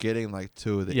 Oh, they're getting like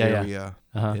to the area.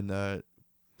 Yeah. And the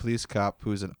police cop,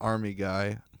 who's an army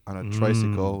guy on a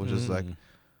tricycle, was just like,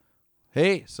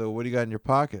 hey, so what do you got in your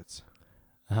pockets?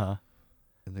 And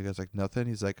the guy's like, nothing.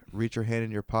 He's like, reach your hand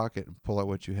in your pocket and pull out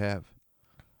what you have.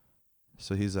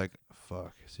 So he's like,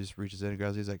 fuck. So he just reaches in and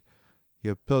grabs it. He's like, you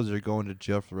have pills. You're going to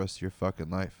jail for the rest of your fucking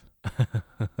life.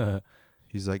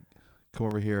 He's like, come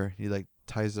over here. He like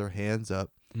ties their hands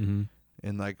up and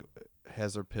like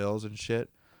has their pills and shit.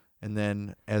 And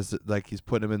then as like he's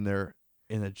putting them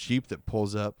in a Jeep that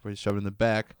pulls up, where he's shoving in the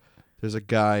back, there's a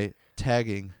guy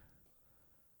tagging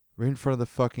right in front of the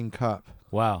fucking cop.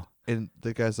 Wow. And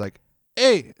the guy's like,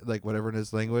 hey, like whatever in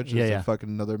his language. Yeah, There's yeah. a fucking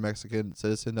another Mexican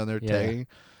citizen down there Yeah, tagging. yeah.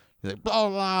 He's like, blah, blah,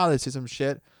 blah. They see some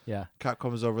shit. Yeah. Cop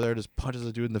comes over there, just punches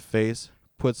the dude in the face,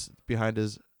 puts his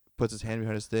hand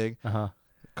behind his thing,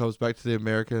 comes back to the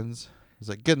Americans. He's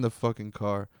like, get in the fucking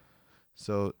car.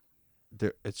 So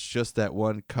it's just that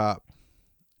one cop.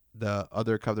 The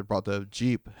other cop that brought the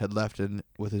Jeep had left in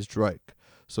with his Drake.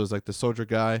 So it's like the soldier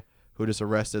guy who just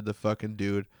arrested the fucking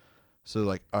dude. So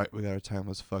like, all right, we got our time.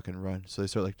 Let's fucking run. So they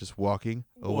start like just walking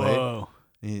away. Whoa.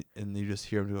 And you just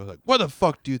hear him go like, what the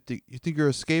fuck do you think? You think you're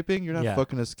escaping? You're not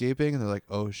fucking escaping. And they're like,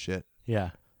 oh shit.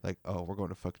 Yeah. Like, oh, we're going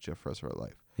to fuck jail for the rest of our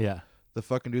life. Yeah. The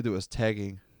fucking dude that was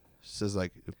tagging says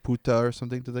like puta or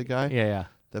something to the guy. Yeah. Yeah.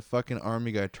 The fucking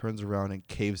army guy turns around and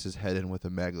caves his head in with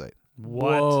a mag light.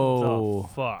 What Whoa. the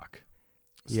fuck?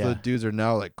 So the dudes are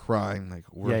now like crying, like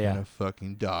we're gonna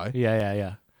fucking die.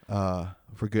 Yeah.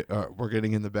 We're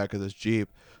getting in the back of this Jeep.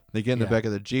 They get in the back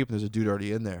of the Jeep, and there's a dude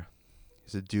already in there.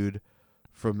 He's a dude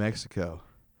from Mexico.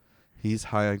 He's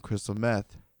high on crystal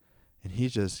meth, and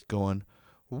he's just going,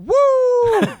 "Woo!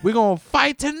 We're gonna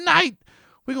fight tonight.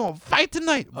 We're gonna fight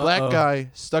tonight." Black guy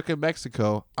stuck in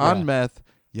Mexico on meth,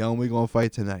 yelling, "We gonna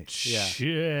fight tonight." Yeah.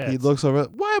 Shit. He looks over,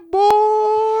 white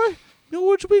boy. You know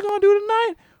what we gonna do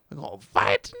tonight? We're gonna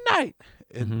fight tonight.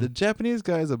 And the Japanese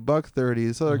guy's $130.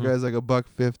 This other guy's like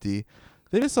 $150.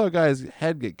 They just saw a guy's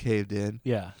head get caved in.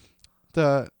 Yeah.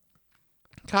 The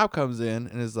cop comes in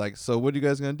and is like, so what are you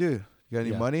guys going to do? You got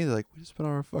any money? They're like, we just spent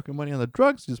all our fucking money on the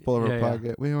drugs. You just pull out our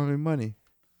pocket. We don't have any money.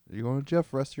 You're going to jail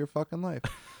for the rest of your fucking life.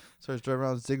 Starts driving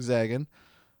around zigzagging.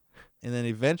 And then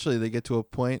eventually they get to a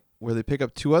point where they pick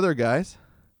up 2 other guys.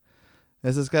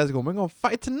 As this guy's going, we're going to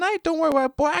fight tonight. Don't worry,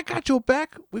 white boy. I got your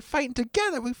back. We're fighting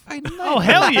together. We fight tonight. Oh,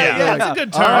 hell yeah. Yeah, That's a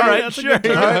good turn. all right, That's a sure. good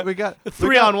turn. All right, we got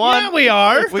 3 on 1. Yeah, we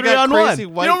are. We 3 got on crazy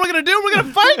 1. white. You know what we're going to do? We're going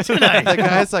to fight tonight. The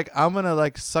guy's like, I'm going to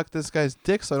like suck this guy's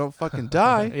dick so I don't fucking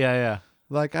die. Yeah.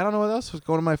 Like, I don't know what else was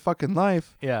going on in my fucking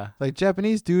life. Yeah. Like,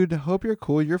 Japanese dude, hope you're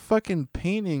cool. Your fucking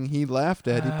painting he laughed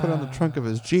at, he put on the trunk of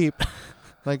his Jeep.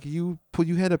 Like, you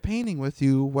had a painting with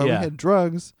you while we had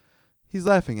drugs. He's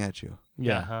laughing at you.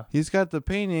 Yeah. Uh-huh. He's got the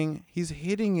painting. He's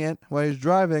hitting it while he's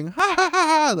driving. Ha ha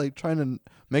ha ha! Like, trying to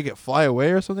make it fly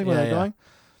away or something while they're going.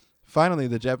 Finally,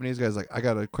 the Japanese guy's like, I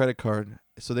got a credit card.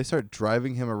 So they start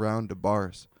driving him around to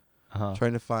bars,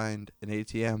 trying to find an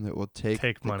ATM that will take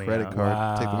the money credit out.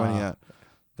 card, take the money out.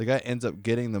 The guy ends up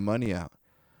getting the money out.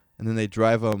 And then they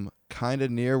drive him kind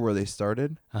of near where they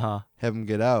started, have him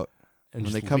get out. And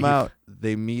when they come out,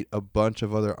 they meet a bunch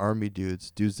of other army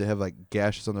dudes that have like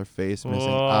gashes on their face, missing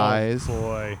eyes,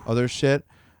 other shit.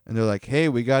 And they're like, hey,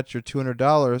 we got your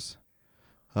 $200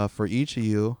 for each of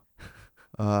you.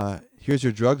 Here's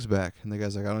your drugs back. And the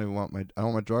guy's like, I don't want my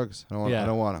drugs. I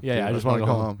don't want them. Yeah, I just want to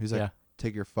go home. He's like,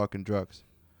 take your fucking drugs.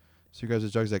 So he grabs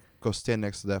his drugs, like, go stand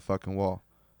next to that fucking wall.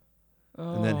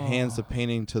 And then hands the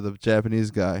painting to the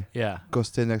Japanese guy. Yeah. Go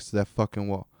stand next to that fucking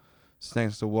wall. Stand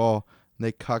next to the wall, and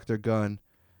they cock their gun.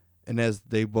 And as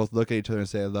they both look at each other and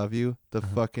say, I love you, the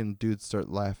fucking dudes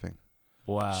start laughing.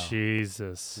 Wow.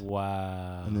 Jesus.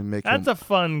 Wow. And they make That's him, a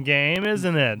fun game,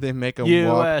 isn't it? they make him walk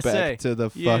USA. back to the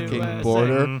fucking USA.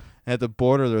 border. Mm. At the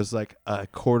border, there's like a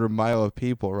quarter mile of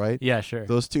people, right? Yeah, sure.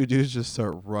 Those two dudes just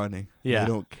start running. Yeah.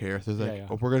 They don't care. They're like, Yeah.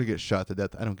 oh, we're going to get shot to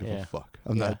death. I don't give Yeah. a fuck.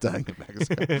 I'm Yeah. not dying in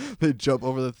Mexico. They jump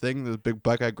over the thing. The big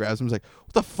black guy grabs him. He's like,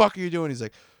 what the fuck are you doing? He's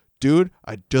like, dude,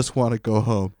 I just want to go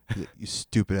home. He's like, you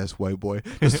stupid ass white boy.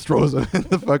 Just throws him in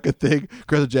the fucking thing.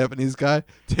 Grabs a Japanese guy.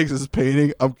 Takes his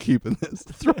painting. I'm keeping this.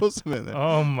 Throws him in there.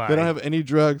 Oh my They don't have any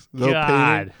drugs. No God.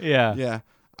 painting. yeah. Yeah.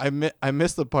 I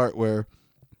missed the part where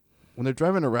when they're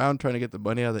driving around trying to get the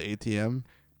money out of the ATM,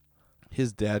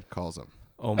 his dad calls him.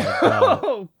 Oh my god.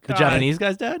 Oh, The God. Japanese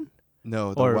guy's dead?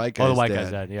 No, the Or- white oh, guy's the white dad.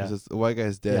 guy's dad, yeah. 'Cause it's the white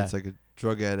guy's dad. Yeah. It's like a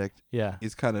drug addict. Yeah.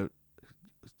 He's kind of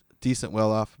decent,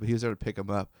 well off, but he was there to pick him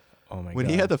up. Oh my When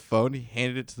god. he had the phone, he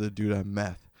handed it to the dude on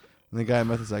meth. And the guy on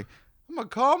meth is like, I'm going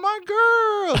to call my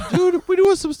girl. Dude, we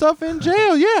doing some stuff in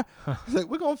jail. Yeah. He's like,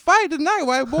 we're going to fight tonight,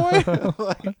 white boy.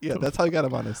 Like, yeah, that's how he got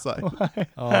him on his side.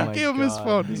 Oh my Gave him his God.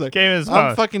 phone. He's like, Gave him his I'm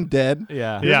phone. fucking dead.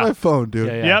 Yeah. Here's Yeah. my phone, dude.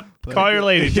 Yeah, yeah. Yep. Like, Call your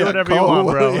lady. Do yeah, whatever you call want,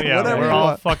 bro. whatever Yeah, we're you all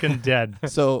want. fucking dead.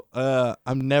 So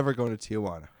I'm never going to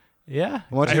Tijuana. Yeah.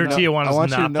 I, want I you heard to know, I Tijuana's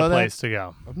want you to not know the that. place to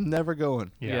go. I'm never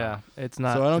going. Yeah. It's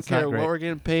not. So I don't it's not care what great. we're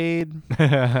getting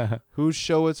paid, whose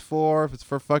show it's for. If it's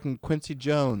for fucking Quincy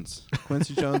Jones,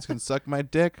 Quincy Jones can suck my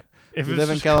dick. If We live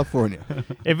in it's, California.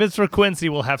 if it's for Quincy,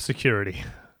 we'll have security.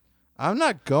 I'm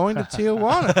not going to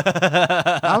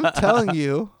Tijuana. I'm telling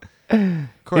you.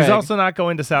 Craig, He's also not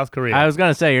going to South Korea. I was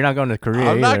gonna say you're not going to Korea.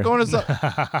 I'm not either. going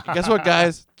to. Guess what,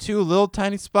 guys? 2 little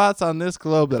tiny spots on this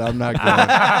globe that I'm not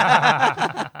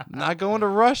going. Not going to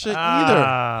Russia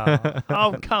either.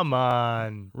 Oh, come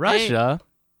on. Russia.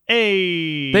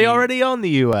 Hey. They already own the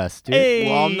U.S., dude. Hey.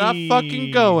 Well, I'm not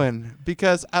fucking going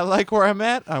because I like where I'm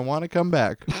at. I want to come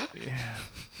back.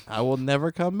 I will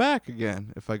never come back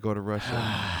again if I go to Russia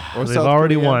or They've South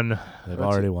already Korea. won. They've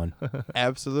already won.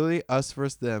 Absolutely, us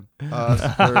versus them. Us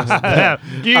versus them.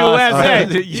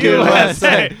 USA,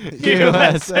 USA,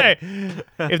 USA.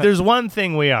 If there's one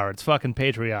thing we are, it's fucking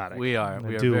patriotic. We are. I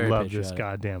We are do very love this patriotic.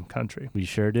 goddamn country. We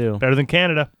sure do. Better than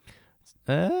Canada.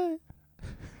 Uh,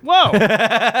 Whoa!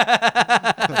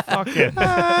 fucking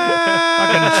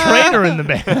traitor in the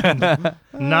band.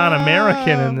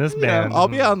 Non-American in this band. I'll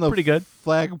be on the Pretty good.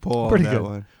 flagpole. Pretty on that good.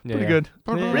 one. yeah, Pretty yeah. good.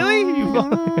 Yeah. Really?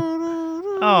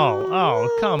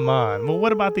 Oh, come on. Well,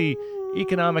 what about the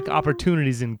economic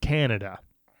opportunities in Canada?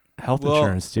 Health Well-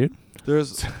 insurance, dude.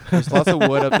 There's lots of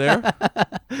wood up there.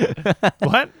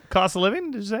 What? Cost of living,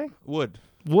 did you say? Wood.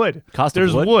 Wood. Cost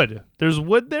There's of wood. wood. There's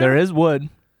wood there? There is wood.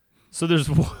 So there's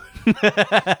wood. You're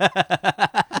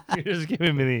just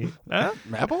giving me the... Huh?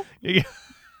 Apple? Yeah.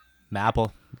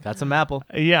 Maple. Got some maple.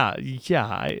 Yeah.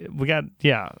 I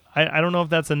don't know if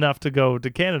that's enough to go to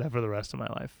Canada for the rest of my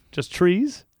life. Just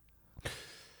trees?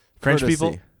 French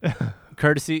Courtesy. people.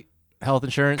 Courtesy. Health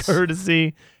insurance.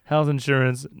 Courtesy, health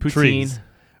insurance, Poutine. trees.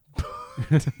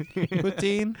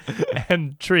 Poutine.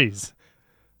 And trees.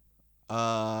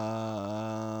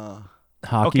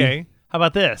 Hockey. Okay. How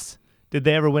about this? Did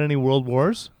they ever win any world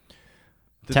wars?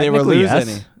 Did they ever Technically, lose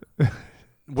yes. any?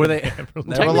 Were they? Never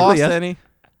Technically, lost yes. any.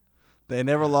 They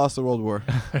never lost the World War.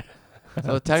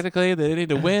 So technically, they didn't need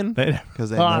to win They never because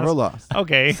they lost. never lost.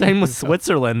 Okay. Same with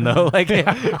Switzerland, though. Like,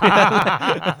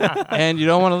 And you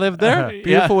don't want to live there?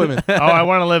 Beautiful women. Oh, I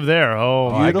want to live there. Oh,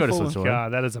 I go to Beautiful. Switzerland. God,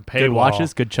 that is a paywall. Good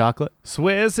watches, good chocolate.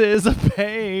 Swiss is a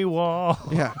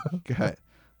paywall. Yeah. God.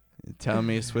 Tell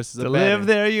me Swiss is a To bad live one.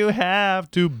 there, you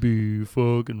have to be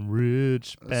fucking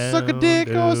rich. Suck a dick,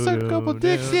 oh, suck a couple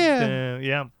dicks, yeah.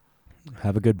 Yeah.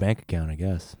 Have a good bank account, I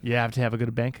guess. You have to have a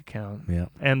good bank account Yeah.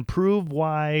 and prove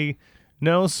why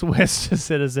no Swiss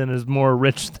citizen is more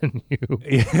rich than you.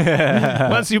 Yeah.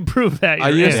 Once you prove that, you're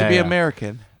I used in. to be Yeah.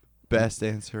 American. Best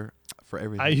answer for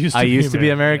everything. I used to, I be, used to be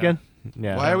American. American.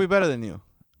 Yeah. Why are we better than you?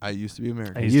 I used to be I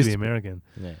American. used to be American.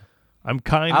 Yeah. I'm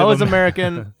kind I of was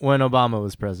American when Obama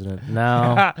was president.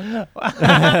 Now,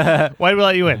 Why did we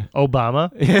let you in?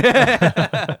 Obama?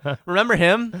 remember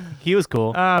him? He was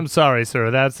cool. I'm sorry,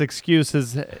 sir. That's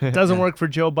excuses. It doesn't work for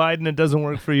Joe Biden. It doesn't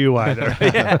work for you either.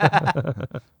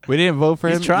 We didn't vote for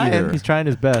He's him trying. either. He's trying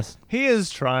his best. He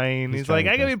is trying. He's like,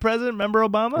 trying I can his be president. Remember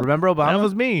Obama? Remember Obama? That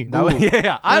was me. That was-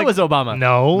 yeah, I Like, was Obama.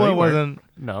 No, No, it you weren't. wasn't.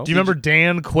 No. Do you remember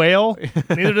Dan Quayle?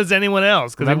 Neither does anyone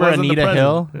else. 'Cause he Remember wasn't the Anita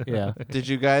Hill? president. Yeah. Did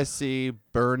you guys see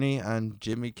Bernie on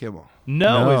Jimmy Kimmel?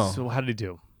 No. No. So how did he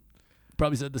do?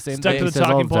 Probably said the same Stuck thing. to the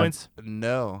talking points.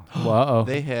 No. Whoa.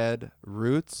 They had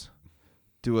Roots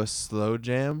do a slow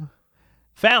jam.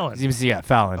 Fallon. Yeah,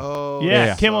 Fallon. Oh,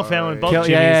 Yeah, Kimmel, Fallon, both Kill- Jimmys,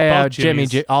 yeah, both Jimmy,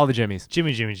 Jimmys. all the Jimmys.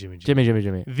 Jimmy. Jimmy.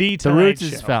 The The Tonight Roots Show.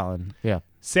 is Fallon. Yeah.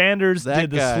 Sanders That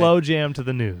did the guy- slow jam to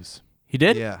the news. He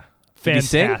did? Yeah. Did he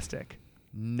sing? Fantastic.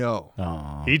 No.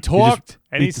 Oh. He talked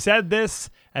and he he- said this,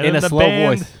 and in then a the slow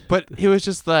band, voice. But he was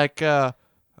just like,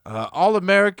 all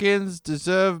Americans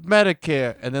deserve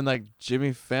Medicare. And then like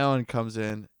Jimmy Fallon comes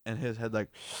in and his head like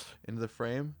into the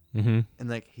frame. Mm-hmm. And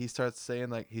like he starts saying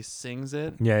like he sings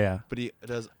it, Yeah, yeah. but he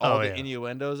does all Oh, the yeah.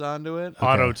 innuendos onto it.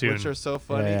 Auto-tune. Which are so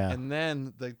funny. Yeah, yeah. And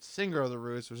then the singer of the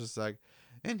Roots was just like,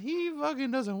 and he fucking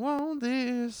doesn't want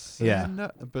this. Yeah. And,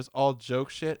 but it's all joke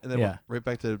shit. And then Yeah. went right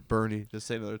back to Bernie, just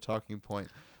saying another talking point.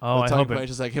 oh, the I talking hope point it. is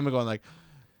just like him going like,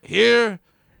 here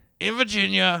in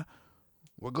Virginia,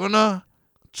 we're gonna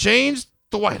change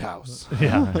the White House.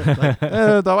 Yeah.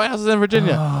 The White House is in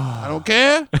Virginia. I don't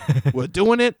care. We're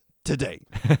doing it today.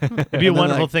 It'd be a then,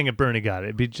 wonderful like- thing if Bernie got it.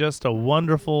 It'd be just a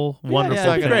wonderful, wonderful it's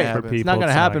not thing gonna for happen. people. It's not going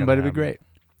to happen, but it'd be happen. great.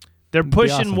 They're be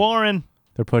pushing awesome. Warren.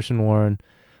 They're pushing Warren.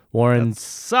 Warren's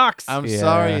Sucks. I'm Yeah.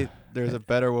 sorry. There's a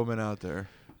better woman out there.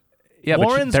 yeah, but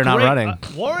Warren's they're not great. running.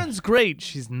 Warren's great.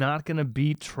 She's not gonna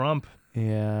beat Trump.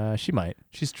 Yeah, she might.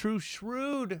 She's true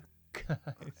shrewd.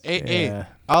 Hey, Yeah.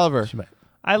 Oliver, She might.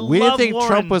 I we love didn't think Warren.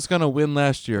 Trump was gonna win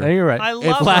last year. No, you're right. I If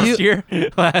love last year,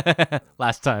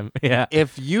 last time. Yeah,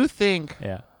 If you think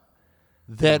yeah.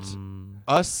 that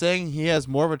us saying he has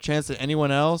more of a chance than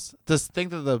anyone else, just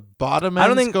think that the bottom I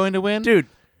don't end is think- going to win. Dude,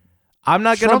 I'm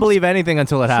not gonna Trump's- believe anything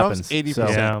until it Trump's happens. 80%.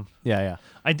 So, Yeah.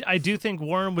 yeah. I do think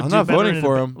Warren would I'm do not better voting in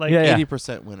for a- him. Like Yeah, yeah.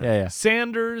 80% winner. Yeah, yeah.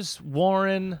 Sanders,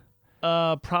 Warren,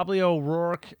 probably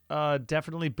O'Rourke,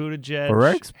 definitely Buttigieg.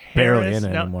 O'Rourke's barely Harris. in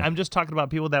it Now, anymore. I'm just talking about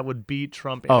people that would beat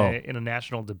Trump Oh. in a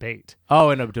national debate.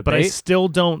 Oh, in a debate. But I still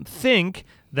don't think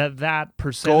that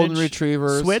percentage Golden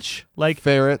retrievers, switch, like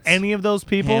ferrets, any of those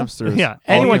people, hamsters. yeah,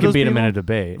 Anyone any of can those beat him in people- a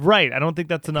debate. Right. I don't think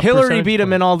that's enough. Hillary percentage beat him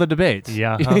point. in all the debates.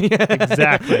 Yeah,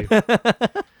 exactly.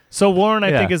 So Warren, I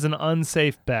Yeah. think, is an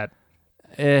unsafe bet.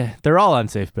 They're all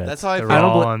unsafe bets. That's how I They're feel.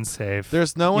 don't all bel- unsafe.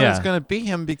 There's no one Yeah. that's going to beat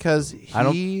him because I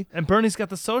don't- he. And Bernie's got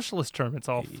the socialist term. It's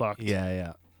all fucked. Yeah,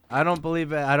 yeah. I don't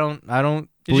believe it. I don't Did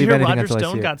you believe hear anything Roger until I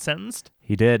Stone see got it. sentenced?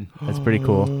 He did. That's pretty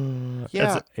cool.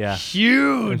 Yeah, Yeah.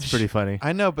 Huge. It's pretty funny.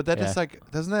 I know, but that Yeah. just like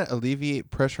doesn't that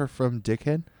alleviate pressure from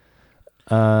Dickhead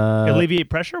Alleviate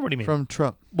pressure? What do you mean? from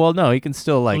Trump? well, no, he can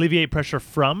still like. Alleviate pressure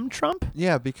from Trump?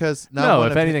 Yeah, because not No, one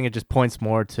if of his- anything, it just points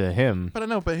more to him. But I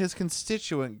know, but his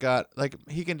constituent got like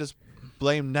he can just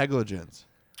blame negligence.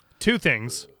 Two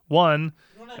things. One,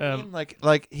 I mean,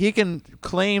 like he can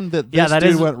claim that this Yeah, that dude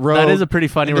is went rogue. that is a pretty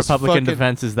funny and just Republican fucking-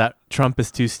 defense. Is that Trump is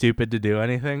too stupid to do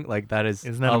anything? Like that is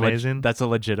Isn't that a amazing? that's a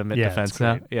legitimate Yeah, defense it's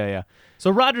now. great. Yeah, yeah.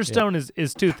 so Roger Stone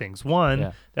is two things. One,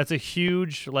 Yeah. that's a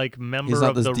huge like member He's not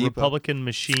of this the diva. Republican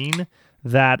machine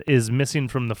that is missing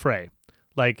from the fray.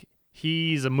 Like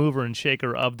he's a mover and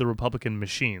shaker of the Republican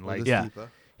machine. Like This yeah.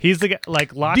 diva. he's the guy.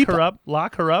 Like lock Deepa. her up.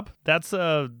 Lock her up. That's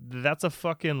a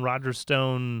fucking Roger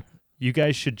Stone. You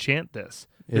guys should chant this.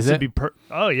 Is this would it? be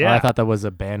oh Oh, yeah. I thought that was a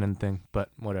Bannon thing, but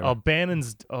whatever.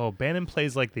 Bannon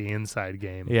plays like the inside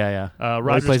game. Yeah, yeah. Well, he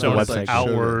Roger plays the Stone is website. like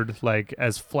outward, like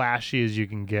as flashy as you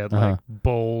can get, Uh-huh. like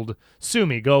bold. Sue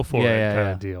me, go for Yeah, it, yeah, kind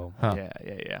yeah. of deal. Huh.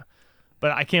 Yeah.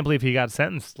 But I can't believe he got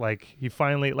sentenced. Like he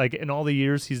finally, like in all the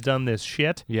years he's done this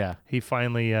shit, Yeah, he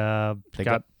finally They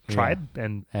got yeah. tried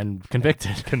and and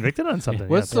convicted. convicted on something.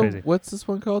 What's yeah, it's crazy. what's this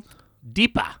one called?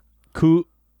 Deepa. Kook.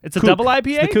 It's a Kook. double It's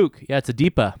IPA. the Kook. Yeah, it's a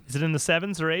Deepa. Is it in the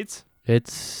 7s or 8s?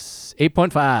 It's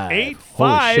 8.5. 8.5?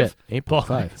 Holy shit. 8.5.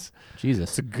 Boys. Jesus.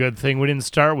 It's a good thing we didn't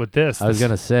start with this. I was This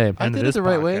gonna say. I end of did it this the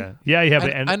right way. podcast. Yeah, you have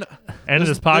to I end kn- of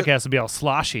this the- podcast would be all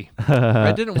sloshy.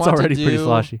 I didn't it's want to already pretty do-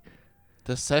 sloshy.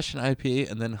 the session IPA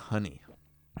and then honey.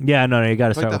 Yeah, no, you got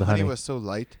to Like start the with the honey honey. was so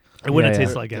light. It wouldn't Yeah,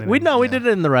 taste yeah. like anything. We Yeah. did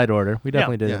it in the right order. We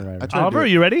definitely did Yeah. it in the right I order. tried to Oliver, do are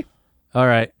it. you ready? All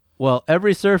right. Well,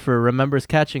 every surfer remembers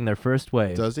catching their first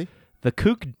wave. Does he? The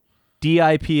Kook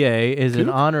DIPA is in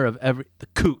Kook? honor of the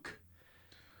Kook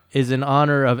is in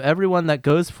honor of everyone that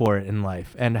goes for it in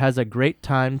life and has a great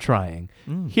time trying.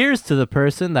 Here's to the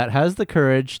person that has the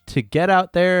courage to get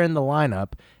out there in the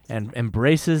lineup and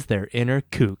embraces their inner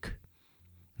kook.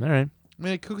 All right. I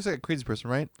mean, Cook's like a crazy person,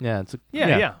 right? Yeah, it's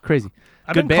Yeah. crazy.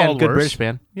 I've Good been band, called good worse. British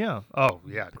band. Yeah. Oh,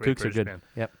 yeah. Great Kooks are British good. band.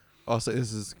 Yep. Also,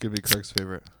 this is gonna be Kirk's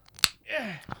favorite.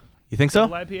 You think so?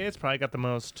 Double IPA, it's probably got the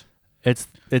most. It's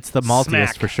the maltiest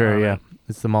Smack for sure. on Yeah, it.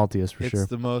 it's the maltiest for It's sure.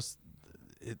 the most.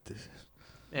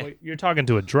 Well, you're talking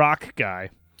to a Drock guy.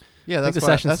 Yeah, think that's the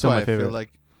why. session's That's still why my I feel favorite. like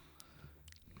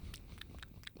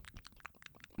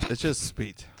it's just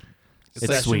sweet. It's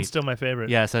Session's sweet. still my favorite.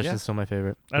 Yeah, Session's Yeah. still my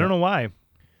favorite. I don't know why.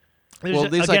 There's Well, ju-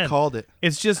 at least again, I called it.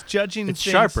 It's just judging. It's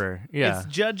things- sharper. Yeah. It's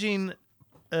judging,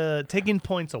 taking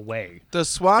points away. The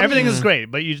Swami. Everything is great,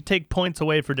 but you take points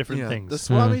away for different Yeah, things. the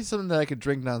Swami is something that I could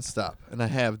drink nonstop, and I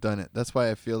have done it. That's why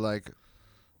I feel like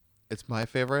it's my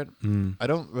favorite. Mm. I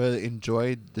don't really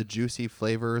enjoy the juicy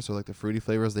flavors or like the fruity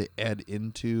flavors they add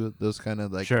into those kind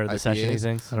of like Sure, the IPAs. session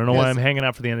things. I don't know why Yes. I'm hanging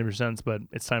out for the end of your sentence, but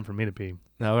it's time for me to pee.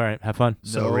 No, all right, have fun.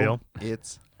 So No, real.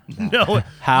 It's No.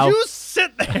 How? You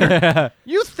sit there.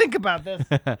 You think about this.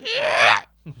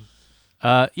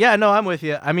 Yeah, no, I'm with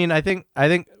you. I mean, I think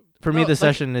for me No, the like-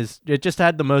 session it just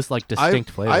had the most like distinct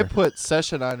flavor. I put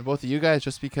session on both of you guys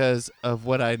just because of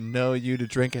what I know you to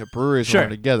drink at breweries Sure. when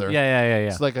we're together. Yeah.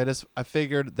 So like I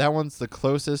figured that one's the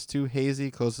closest to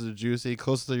hazy, closest to juicy,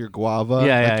 closest to your guava.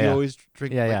 Yeah, like yeah, you yeah. always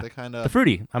drink Yeah, like yeah. the kind The of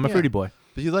fruity. I'm a Yeah. fruity boy.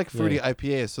 But you like fruity Yeah.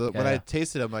 IPAs, so that when Yeah, I yeah.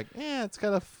 taste it, I'm like, it's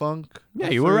got a funk. Yeah,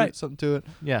 a you were fruit, right. Something to it.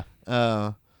 Yeah,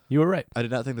 Uh, you were right. I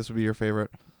did not think this would be your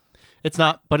favorite. It's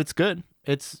not, but it's good.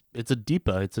 It's a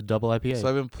DIPA. It's a double IPA. So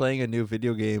I've been playing a new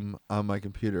video game on my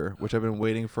computer, which I've been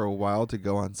waiting for a while to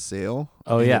go on sale.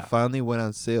 Oh, and yeah. it finally went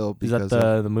on sale Is because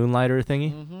that the Moonlighter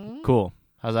thingy? Mhm. Cool.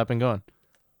 How's that been going?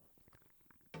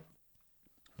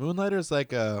 Moonlighter's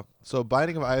like so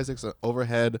Binding of Isaac's an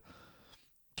overhead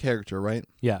character, right?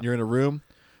 Yeah. You're in a room,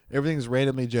 everything's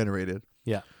randomly generated.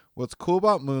 Yeah. What's cool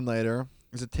about Moonlighter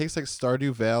is it takes like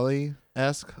Stardew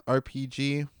Valley-esque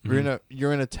RPG. Mhm.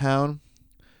 You're in a town,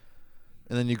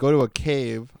 and then you go to a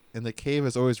cave, and the cave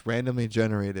is always randomly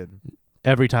generated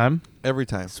Every time? every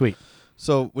time. Sweet.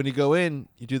 So when you go in,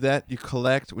 you do that. You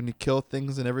collect when you kill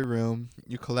things in every room.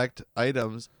 You collect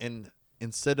items, and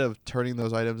instead of turning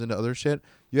those items into other shit,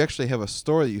 you actually have a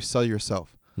store that you sell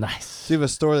yourself. Nice. So you have a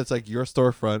store that's like your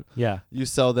storefront. Yeah. You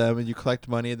sell them, and you collect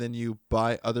money, and then you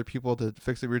buy other people to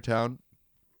fix up your town,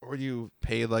 or you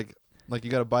pay like you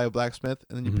got to buy a blacksmith,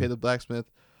 and then you Mhm. pay the blacksmith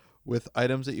with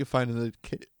items that you find in the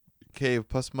cave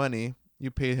plus money.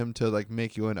 You pay him to like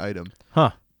make you an item.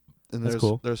 Huh. And That's there's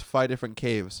cool. there's 5 different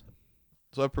caves.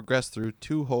 So I progressed through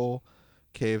 2 whole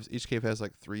caves. Each cave has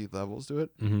like 3 levels to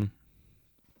it. Mm-hmm.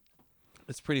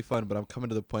 It's pretty fun, but I'm coming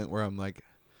to the point where I'm like,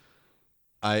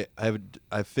 I've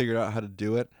figured out how to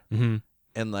do it, Mm-hmm.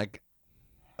 and like,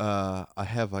 I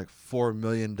have like $4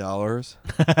 million,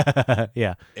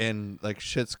 Yeah. and like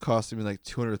shit's costing me like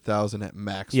 200,000 at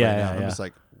max Yeah, right now. yeah, I'm yeah. just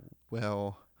like,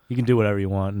 well, You can do whatever you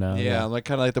want now. yeah, I'm like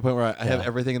kind of like the point where I have Yeah.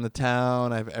 everything in the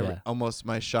town. I have Yeah. almost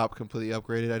my shop completely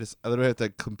upgraded. I literally have to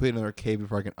complete another cave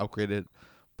before I can upgrade it,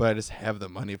 but I just have the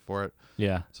money for it.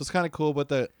 Yeah. So it's kind of cool. But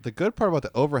the good part about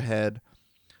the overhead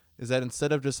is that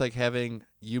instead of just like having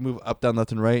you move up, down,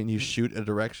 left, and right, and you shoot a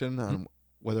direction on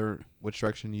which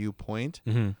direction you point,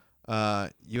 Mm-hmm.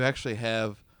 you actually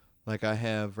have, like I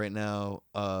have right now,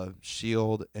 a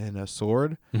shield and a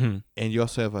sword, Mm-hmm. and you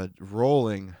also have a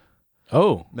rolling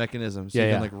Oh. mechanism, so Yeah, you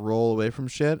yeah. can like roll away from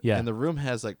shit. Yeah. And the room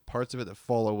has like parts of it that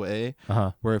fall away,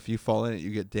 Uh-huh. where if you fall in it,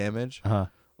 you get damage. Uh-huh.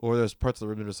 Or there's parts of the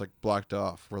room that are just like blocked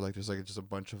off, where like there's like just a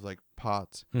bunch of like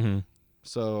pots. Mm-hmm.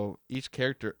 So each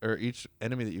character or each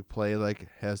enemy that you play like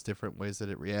has different ways that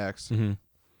it reacts. Mm-hmm.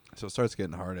 So it starts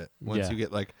getting hard at once Yeah. you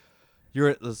get like you're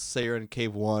at, let's say you're in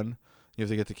cave 1, you have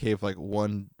to get to cave like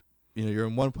 1, you're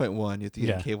in 1.1, you have to get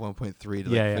Yeah. in cave 1.3 to like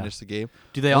Yeah, yeah. finish the game.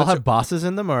 Do they Once all have you're- bosses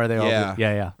in them, or are they all? Yeah.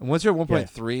 Yeah. And once you're at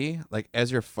 1.3, like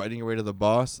as you're fighting your way to the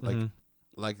boss, Mhm.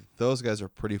 like those guys are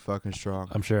pretty fucking strong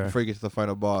I'm sure. before you get to the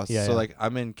final boss. Yeah, so yeah. like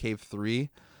I'm in cave 3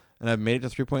 and I've made it to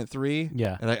 3.3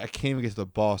 Yeah. and I can't even get to the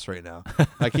boss right now.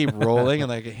 I keep rolling and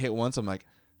like I get hit once, I'm like,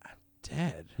 I'm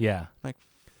dead. Yeah.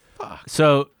 Fuck.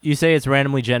 So you say it's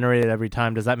randomly generated every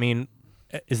time. Does that mean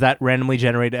is that randomly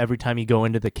generated every time you go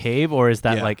into the cave, or is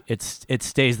that Yeah. like it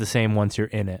stays the same once you're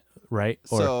in it, right?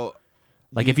 Or So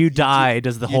like if you die,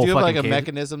 does the you whole do have fucking like a cave?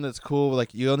 mechanism that's cool.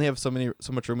 Like you only have so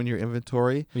much room in your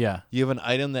inventory. Yeah. You have an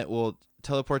item that will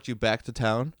teleport you back to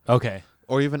town, Okay.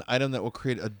 or you have an item that will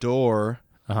create a door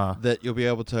Uh-huh. that you'll be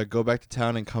able to go back to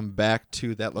town and come back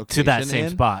to that location. To that same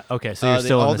in. spot. Okay, so you're They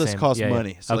still all in the just same. cost yeah, yeah.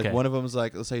 money. So okay. like one of them's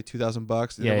like, let's say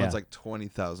 $2,000. The Yeah, other yeah. one's like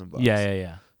 $20,000.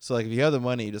 Yeah. So like if you have the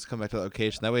money, you just come back to the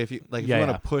location. That way, if you like, if Yeah, you yeah.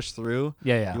 want to push through,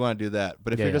 Yeah. you want to do that.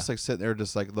 But if Yeah, you're yeah. just like sitting there,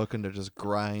 just like looking to just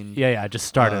grind, Yeah. Just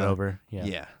start it Uh, over. Yeah.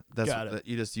 yeah, that's Got it.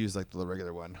 you just use like the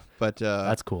regular one. But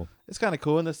That's cool. it's kind of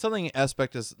cool, and the selling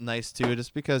aspect is nice too,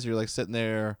 just because you're like sitting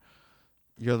there.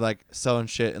 You're like selling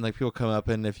shit, and like people come up,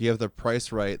 and if you have the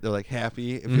price right, they're like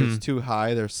happy. If Mhm. it's too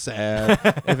high, they're sad.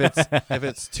 if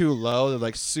it's too low, they're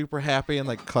like super happy and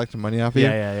like collecting money off of you.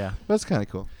 Yeah. That's kind of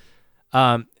cool.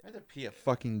 I had to pee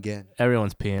fucking again.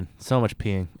 Everyone's peeing. So much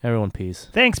peeing. Everyone pees.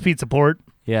 Thanks, Pizza Port.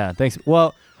 Yeah, thanks.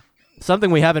 Well,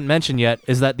 something we haven't mentioned yet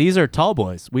is that these are tall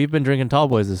boys. We've been drinking tall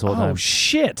boys this whole Oh time.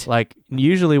 shit! Like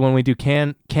usually when we do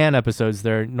can episodes,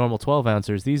 they're normal 12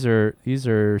 ounces. These are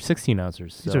 16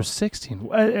 ounces. These so are 16.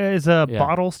 Is a Yeah.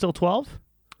 bottle still 12?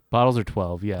 bottles are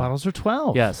 12. Yeah. Bottles are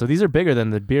 12. Yeah. So these are bigger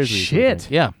than the beers we usually Shit.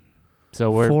 drink. Yeah. So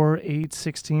we're 4, 8,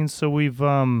 16. So we've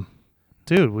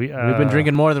dude, We've been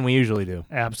drinking more than we usually do.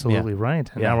 Absolutely right.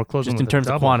 And now we're closing just in with a terms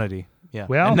of double. quantity. Yeah.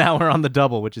 Well- and now we're on the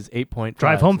double, which is 8.5.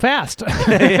 Drive home fast.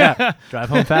 Yeah. Drive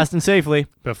home fast and safely.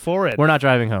 Before it. We're not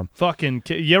driving home.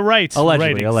 You're right.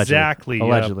 Allegedly, Right, exactly.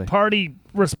 allegedly. Party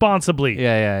responsibly.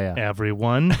 Yeah.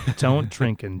 Everyone, don't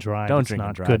drink and drive. Don't It's drink not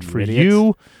and drive, good you for idiots.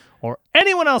 you or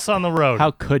anyone else on the road.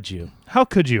 How could you? How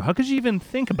could you? How could you even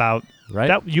think about Right?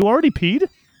 that? You already peed?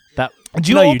 That Did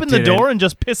you No, open the didn't. door and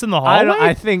just piss in the I, hallway?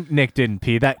 I think Nick didn't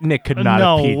pee. That Nick could not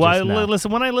no, have peed just now.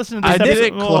 listen. When I listen to this I episode,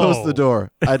 didn't close Whoa. the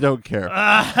door. I don't care.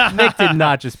 Nick did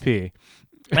not just pee.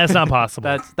 That's not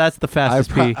possible. That's the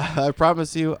fastest pee. I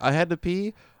promise you, I had to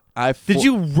pee. Did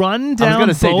you run down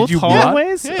gonna say, both did you run?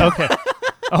 hallways? Okay.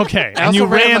 Okay. I And you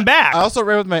also ran back. I also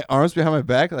ran with my arms behind my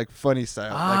back, like funny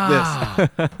style,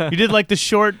 like this. You did like the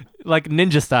short Like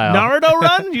ninja style. Naruto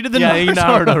run? You did the yeah, Naruto, you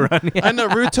Naruto run. Yeah. I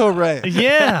Naruto ran.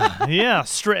 Yeah.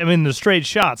 Straight. I mean, the straight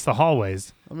shots, the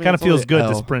hallways. I mean, Kind of it's only feels good to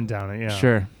L. sprint down it. Yeah.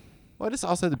 Sure. Well, I just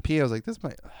also had to pee. I was like,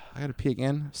 I got to pee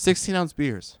again. 16-ounce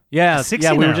beers. Yeah,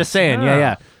 16 we were ounce. just saying. Yeah.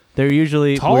 Yeah. They're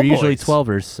usually Tall we're usually boys.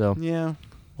 12ers, so Yeah.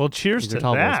 Well, cheers These are to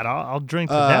tall boys. that. I'll drink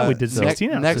to that. We did so 16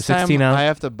 ounces. Next So time 16 ounce. I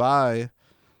have to buy,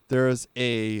 there's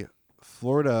a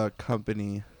Florida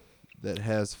company that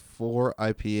has 4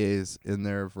 IPAs in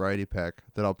their variety pack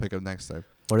that I'll pick up next time.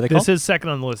 what are they This called? is second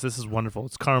on the list. This is wonderful.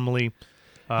 It's caramely.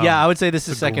 Yeah, I would say this it's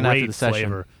is a second after great the session.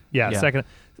 flavor. Yeah, Yeah. second.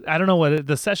 I don't know what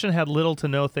the session had little to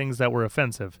no things that were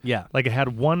offensive. Yeah. Like it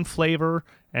had one flavor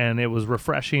and it was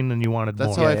refreshing and you wanted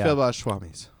That's more. how I Yeah. feel about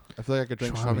Schwammies. I feel like I could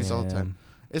drink Schwammies all the time.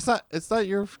 It's not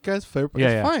your guys' favorite, but Yeah,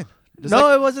 it's yeah. fine. Just No,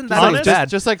 like, it wasn't just that honest, bad.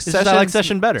 Just like It's just Sessions. I like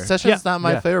Session better. Sessions Yeah. not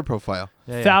my Yeah. favorite profile.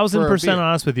 Yeah, yeah. 1,000% beer.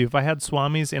 honest with you. If I had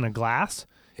Swamis in a glass,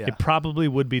 Yeah. it probably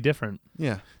would be different.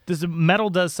 Yeah. Metal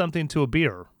does something to a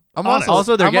beer. I'm Honest.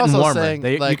 Also, they're I'm getting also warmer. saying,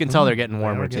 You like, can tell they're getting they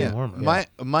warmer are too. getting Yeah. warmer.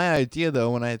 My idea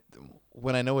though,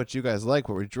 when I know what you guys like,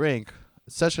 what we drink,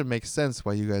 Session makes sense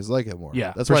why you guys like it more.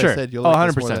 Yeah, That's for why sure. I said you'll Oh,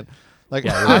 like this 100%. more than like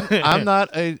Yeah. I'm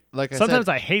not a like I Sometimes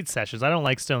said, I hate sessions. I don't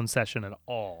like Stone Session at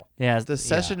all. Yeah, the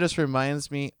Session just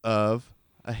reminds me of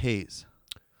a haze.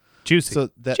 Juicy. So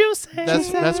that Juicy.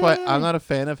 that's why I'm not a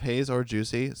fan of haze or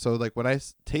juicy. So like when I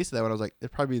tasted that one, I was like,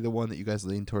 it'd probably be the one that you guys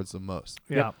lean towards the most.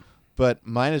 Yeah. But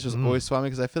mine is just Mm. always Swami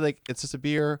because I feel like it's just a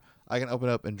beer I can open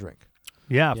up and drink.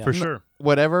 Yeah, Yeah. for sure.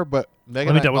 Whatever, but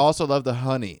Megan me and I double- also love the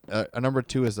honey. Number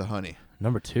 2 is the honey.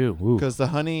 Number 2. Ooh. Because the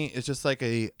honey is just like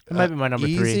a might be my number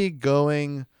 3. easy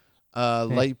going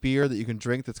light beer that you can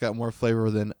drink that's got more flavor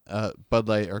than Bud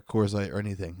Light or Coors Light or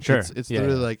anything. Sure. It's Yeah,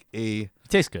 literally yeah. like a It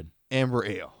tastes good. amber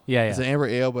ale. Yeah, It's yeah. an amber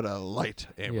ale, but a light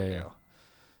amber Yeah, yeah. ale.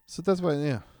 So that's why,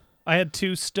 yeah. I had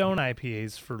 2 Stone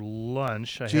IPAs for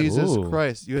lunch. I had Jesus Ooh.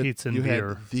 Christ, you had Pizza and you beer.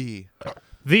 had the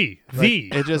the.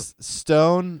 it just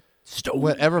Stone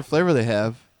whatever flavor they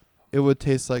have, it would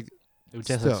taste like It would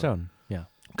taste like Stone. Yeah.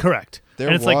 Correct. Their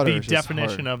and it's like water the is just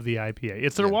definition hard. of the IPA.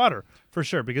 It's their Yeah. water, for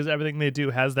sure, because everything they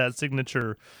do has that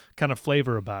signature kind of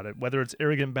flavor about it, whether it's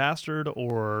Arrogant Bastard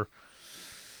or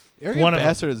Arrogant One of them.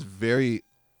 Bastard is very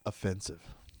offensive.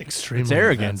 extremely It's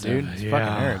arrogant, offensive. dude. It's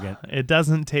fucking arrogant. It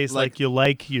doesn't taste like Like- you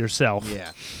like yourself.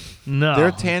 Yeah. No. Their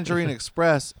Tangerine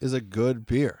Express is a good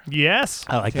beer. Yes.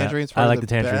 I like Tangerine that. I like the best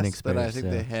Tangerine that Express. I think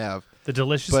yeah. they have. The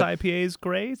Delicious But- IPA is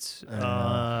great.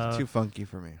 It's too funky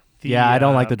for me. Yeah, I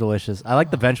don't like the Delicious. I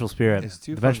like the Vengeful Spirit. It's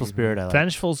too The Vengeful funky. Spirit I like.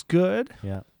 Vengeful's good.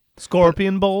 Yeah.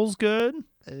 Scorpion Bowl's good.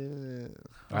 I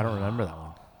don't remember that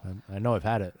one. I know I've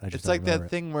had it. I just It's don't like that remember it.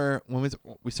 thing where when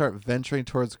we start venturing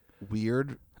towards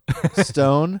weird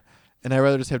Stone, and I'd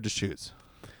rather just have Deschutes.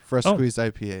 Fresh Oh. squeezed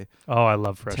IPA. Oh, I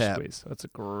love Fresh Tap. Squeeze. That's a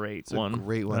great It's a one.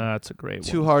 great one. That's a great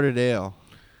Two one. Hearted Ale.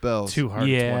 Bells. Two Hearted.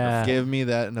 Yeah. Give me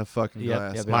that in a fucking Yep,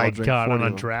 glass. yep, and I'll My drink God, 40 on a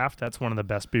of 'em. draft, that's one of the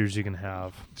best beers you can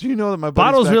have. Do you know that my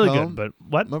buddies Bottle's back really home, good, but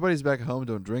what? my buddies back home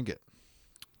don't drink it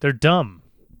They're dumb.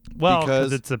 Well, Because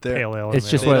because it's a they're- pale ale. It's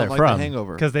just they where don't they're like from. the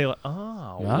hangover. because they.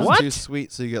 Oh, Yeah. It's what? too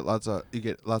sweet, so you get lots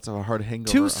of a hard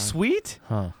hangover. Too on- sweet?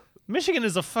 Huh. Michigan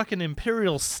is a fucking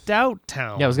imperial stout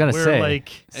town. Yeah, I was gonna where, say. like,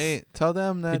 Hey, tell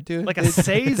them that, dude. like a They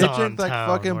saison drink like town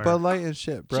fucking where- Bud Light and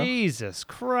shit, bro. Jesus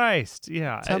Christ.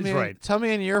 Yeah, Tell it's me, right. tell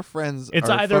me, and your friends It's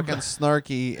are either- fucking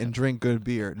snarky and drink good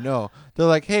beer. No, they're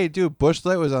like, hey, dude, Busch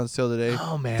Light was on sale today.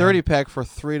 Oh man, 30-pack for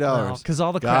 $3. because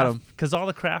all the Got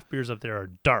 'em. craft beers up there are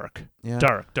dark, Yeah.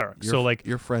 dark. Your, So like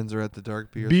your friends are at the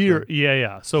dark beer. beer, store.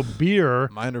 yeah. So beer,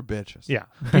 Mine are bitches. yeah,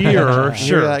 beer, You hear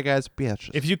sure. that, guys? Bitches.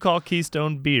 If you call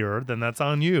Keystone beer, then that's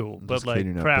on you. I'm But just like kidding,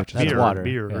 you're not craft bitches. That's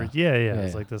beer, water, yeah. yeah.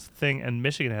 It's Yeah. like this thing, and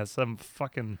Michigan has some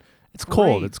fucking. It's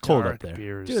cold. great It's cold dark up there.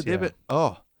 Beers, dude, yeah. they've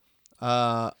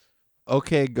been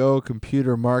OK Go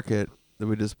Computer Market that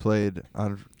we just played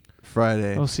on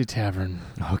Friday. OC Tavern.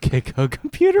 Okay, go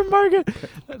computer market.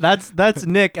 That's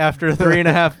Nick after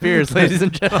 3.5 beers, ladies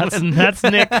and gentlemen. That's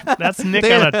Nick. That's Nick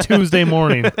on a Tuesday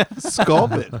morning.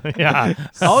 Sculpin. Yeah.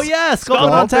 Oh yeah, Sculpin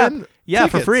on tap. Sculpin Yeah,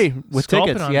 for tickets. free with Sculpin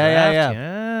tickets. on Yeah.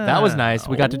 draft, That was nice.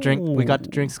 We got to drink. We got to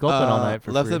drink Sculpin all night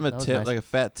for left free. them a That was tip, nice. like a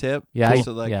fat tip. Yeah, just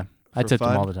to, like, I for tipped them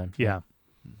fun. all the time. Yeah.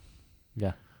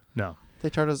 Yeah. No. They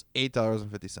charged us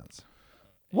 $8.50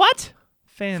 What?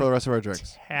 for the rest of our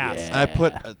drinks. Fantastic. And I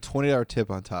put a $20 tip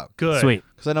on top Good. Sweet.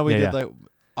 because I know we Yeah, did yeah. like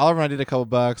Oliver and I did a couple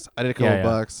bucks. I did a couple Yeah, yeah.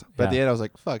 bucks, but at the Yeah. end I was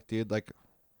like, "Fuck, dude! Like,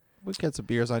 we get some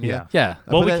beers on you." Yeah. Yeah.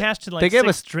 Well, But we that- cashed in like They gave 6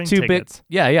 us drink 2 big. tickets.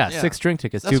 Yeah. Yeah. 6 drink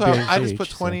tickets. That's 2 why beers I just each, put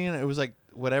so- 20 in. It was like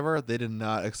whatever. They did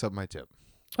not accept my tip.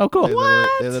 Oh, cool.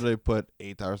 They literally put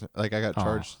 $8. Like I got Aw.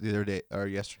 charged the other day or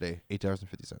yesterday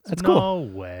 $8.50. That's no cool.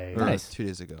 way. Or Nice. 2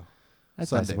 days ago.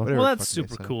 That's Sunday. nice. of them. Whatever Well, that's fucking day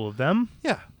super Sunday. cool of them.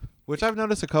 Yeah, which I've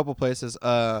noticed a couple places.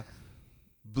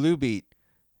 Blue Beat.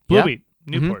 Blue Yeah. Beat,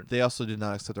 Newport. They also did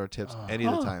not accept our tips any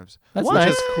of the times. That's which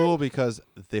nice. is cool because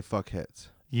they fuck heads.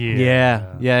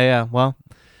 Yeah. Well,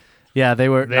 yeah, they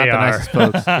were They not the are. nicest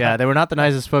folks. Yeah, they were not the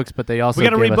nicest folks, but they also We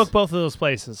got to gave rebook us- both of those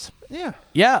places. Yeah.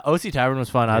 Yeah, OC Tavern was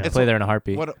fun. I'd It's play a- there in a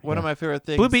heartbeat. One Yeah. of my favorite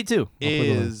things Blue Beat too. I'll play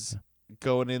Blue Beat. is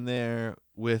going in there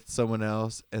with someone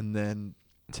else and then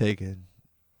taking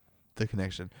the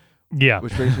connection. Yeah.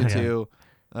 Which brings me Yeah. to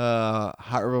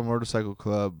Hot Rod Motorcycle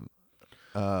Club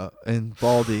in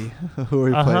Baldy, who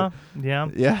we Uh-huh. Yeah.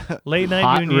 played. Yeah. Late night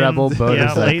Hot union. Rebel yeah,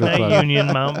 Motorcycle late night Club. union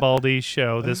Mount Baldy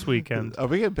show this weekend. Are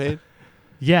we getting paid?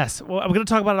 Yes. Well, I'm going to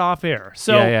talk about it off air.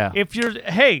 So, Yeah. if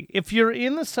you're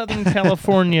in the Southern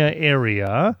California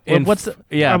area, In what's f-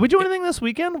 yeah. Are we doing anything this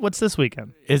weekend? What's this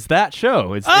weekend? Is that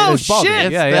show? It's Oh, it's Baldy. shit!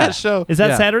 It's Yeah, that yeah. show. Is that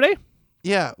Yeah. Saturday?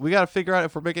 Yeah, we got to figure out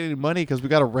if we're making any money because we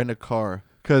got to rent a car.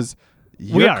 Because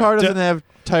We your are. car doesn't have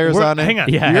tires We're- on it. hang on.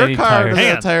 Yeah, I Your need car tires. doesn't Hang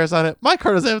have on. tires on it. My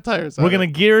car doesn't have tires on We're it.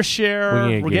 going to gear share. We're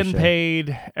gonna We're gear getting share.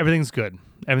 paid. Everything's good.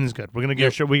 Everything's good. We're going to gear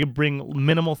Yep. share. We can bring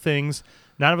minimal things.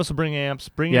 None of us will bring amps.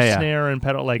 Bring Yeah, your yeah. snare and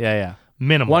pedal. Like, Yeah.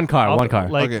 minimal. One car, one car.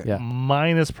 Like, Okay. Yeah.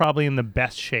 mine is probably in the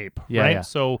best shape. Yeah, right? yeah.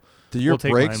 So, Do your we'll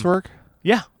take brakes mine. work?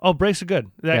 yeah. Oh, brakes are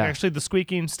good. Yeah. Actually, the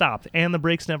squeaking stopped, and the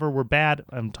brakes never were bad.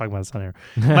 I'm talking about this on air.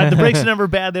 But the brakes are never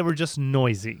bad. They were just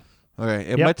noisy. Okay,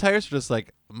 and Yep. my tires are just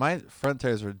like my front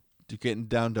tires are getting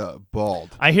down to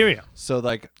bald. I hear you. So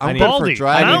like I I'm need- good Baldy. for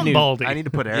driving. I'm baldy. I need to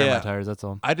put air in Yeah. my tires. That's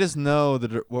all. I just know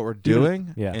that what we're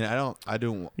doing, Yeah. and I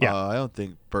don't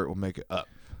think Bert will make it up.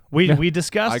 We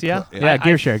discussed, I yeah. cou- yeah. Yeah,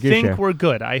 gear I share, gear think share. we're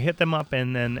good. I hit them up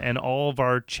and all of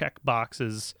our check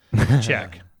boxes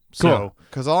check. So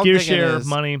Because all I'm gear thinking share is,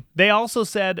 money. They also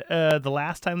said the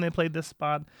last time they played this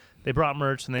spot, they brought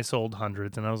merch and they sold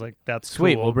hundreds, and I was like, "That's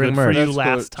Sweet, cool. we'll bring Good merch. for you That's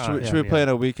last cool. time." Should we play on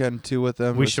a weekend too with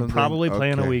them? We or should something? probably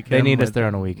play on a Okay. weekend. They need us with- there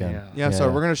on a weekend. Yeah. Yeah, so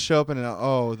we're gonna show up and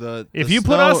the If the you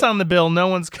put snow- us on the bill, no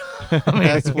one's coming.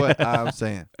 that's what I'm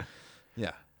saying.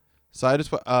 Yeah. So I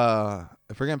just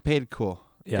if we're getting paid, cool.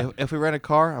 Yeah. If we rent a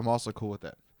car, I'm also cool with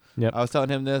that. Yep. I was telling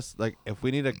him this, like if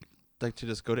we need to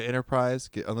just go to Enterprise,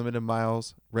 get unlimited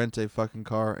miles, rent a fucking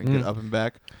car, and get up and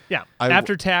back Yeah. I-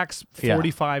 After tax, Yeah.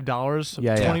 $45.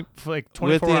 Yeah, yeah. 20 for like with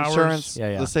 24 the hours. insurance.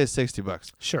 Yeah, yeah. Let's say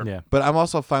 $60. Sure. Yeah. But I'm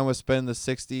also fine with spending the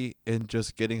 60 and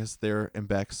just getting us there and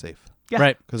back safe. Yeah.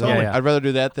 Right. Because Yeah. I'd rather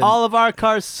do that than All of our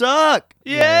cars suck.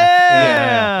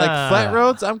 Yeah. like flat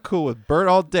roads. I'm cool with Bert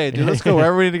all day, dude. Let's go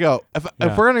wherever we need to go. If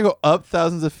Yeah. we're gonna go up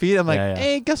thousands of feet, I'm like, Yeah, yeah.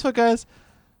 hey, guess what, guys?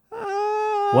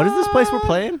 What is this place we're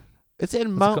playing? It's in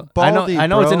What's it Mount called? Baldy. I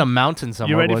know it's bro. in a mountain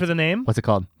somewhere. You ready What's- for the name? What's it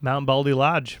called? Mount Baldy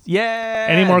Lodge. Yeah.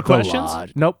 Any more The questions?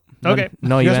 Lodge. Nope. Okay.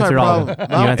 No, you Here's my answered all of them.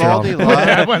 problem. You Mount answered all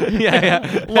of Baldy them. Lodge.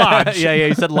 Yeah. Lodge. yeah.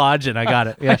 You said lodge, and I got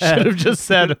it. Yeah. Should have just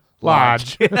said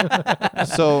lodge.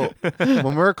 So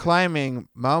when we're climbing,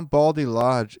 Mount Baldy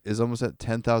Lodge is almost at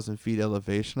 10,000 feet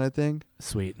elevation, I think,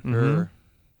 Sweet. or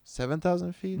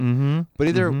 7,000 feet. Mm-hmm. But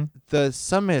either the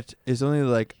summit is only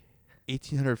like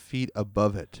 1,800 feet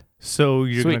above it. So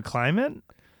you're Sweet. gonna climb it?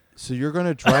 So you're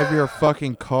gonna drive your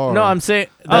fucking car. No, I'm saying.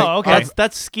 Oh, okay.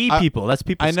 That's ski I- people. That's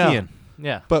people I know. skiing.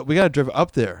 Yeah. But we gotta drive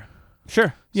up there. Sure.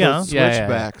 So Yeah. it's Yeah, yeah, yeah.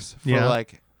 switchbacks for Yeah.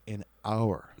 like an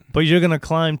hour. But you're gonna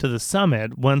climb to the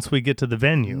summit once we get to the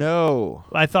venue. No.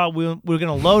 I thought we were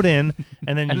gonna load in,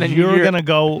 and then, And then you're you're- gonna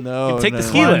go No. take no, the no,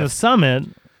 ski no. climb lift. the summit.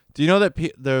 Do you know that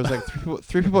there's like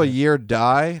three people a year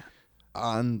die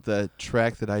on the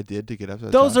track that I did to get up to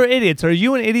the Those top? are idiots. Are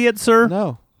you an idiot, sir?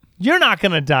 No. You're not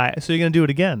gonna die, so you're gonna do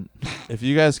it again. If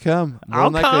you guys come, more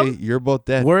I'll than likely come. you're both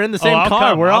dead. We're in the same I'll car.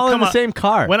 come. We're I'll all in come the on. same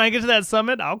car. When I get to that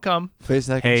summit, I'll come. Face,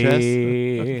 neck, and chest.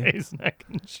 Hey. Face, neck,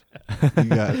 and chest. You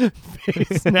got it.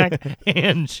 Face, neck,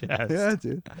 and chest. Yeah,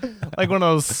 dude. Like one of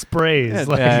those sprays. Yeah,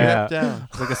 like, Yeah, strap yeah. down.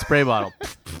 It's like a spray bottle.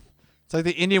 It's like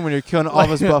the Indian when you're killing all of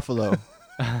his buffalo.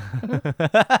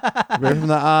 Right from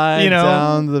the eye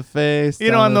down to the face. You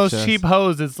know, down on to the those chest. cheap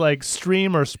hose, it's like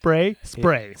stream or spray,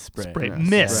 Spray. Yeah,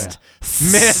 mist,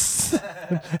 Mist.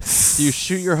 Do you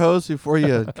shoot your hose before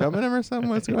you come in him or something?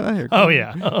 What's going on here? Oh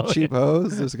yeah, oh, Cheap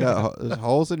hose. There's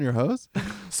holes in your hose.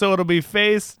 so it'll be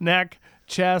face, neck,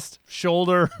 chest,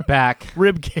 shoulder, Back.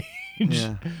 rib cage,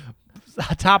 Yeah.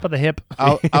 top of the hip.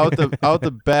 out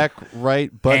the back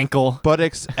right Ankle.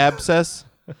 buttocks abscess.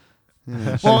 Yeah,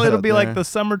 Well, shit's it'll out be like there. the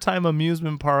summertime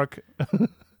amusement park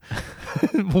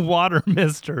water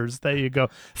misters that you go.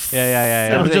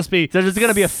 Yeah. It'll just be. There's going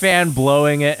to be a fan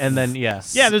blowing it, and then,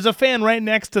 yes. Yeah, there's a fan right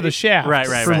next to the shaft. Right.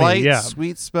 for me, Slight Yeah.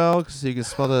 sweet smell, so you can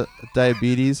smell the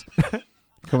diabetes.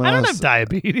 Coming I out don't of have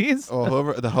diabetes. Oh,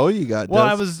 whoever the hoe you got.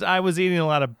 Well, does. I was eating a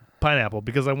lot of pineapple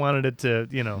because I wanted it to,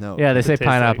 No. Yeah, they say tastes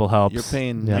pineapple like- helps. You're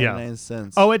paying Yeah. 99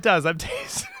 cents. Oh, it does. I've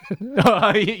tasted.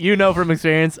 You know from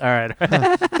experience? All right. Oh,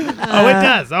 it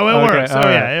does. Oh, it Okay, works. all Oh,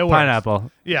 right. yeah, it works.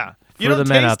 Pineapple. Yeah. You For don't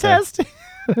the men taste out there. test?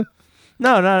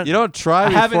 No, no. You don't try I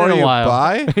haven't before in a you while.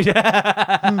 buy?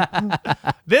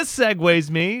 This segues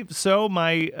me. So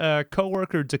my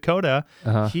coworker Dakota,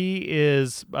 Uh-huh. he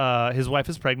is his wife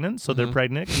is pregnant, so they're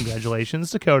pregnant.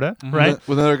 Congratulations, Dakota. Right?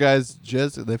 With other guys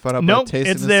jizz, they found out Nope, by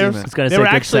tasting it's the theirs. semen. It's gonna They say were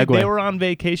good actually segue. they were on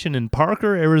vacation in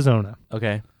Parker, Arizona,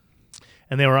 Okay.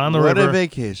 and they were on the What river. a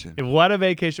vacation. What a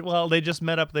vacation! Well, they just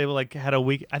met up. They were like had a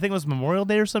week. I think it was Memorial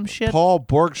Day or some shit. Paul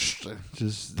Borch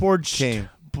just Borched came.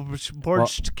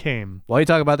 Borched came. While you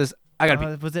talk about this, I got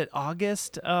to be. Was it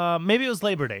August? Maybe it was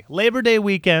Labor Day. Labor Day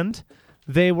weekend.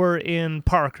 They were in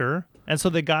Parker, and so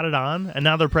they got it on, and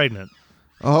now they're pregnant.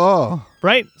 Oh.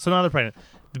 Right? So now they're pregnant.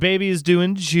 The baby is due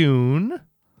in June,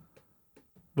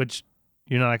 which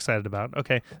you're not excited about.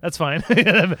 Okay, that's fine.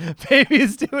 Baby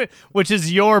is due, which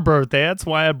is your birthday. That's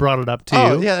why I brought it up to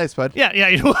Oh, you. yeah, that's fun. Yeah,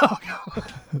 you're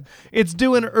welcome. It's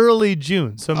due in early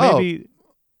June, so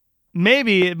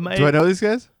maybe it might. Do I know these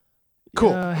guys?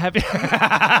 Cool. Have you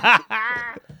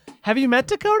have you met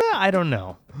Dakota? I don't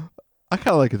know. I kind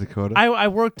of like a Dakota. I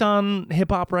worked on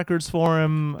hip hop records for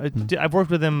him. I've worked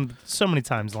with him so many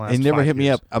times in the last. He never 5 hit me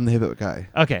years. up. I'm the hip hop guy.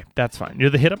 Okay, that's fine. You're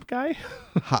the hip hop guy.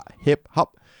 Hip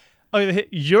hop. Oh,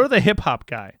 you're the hip hop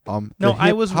guy. No,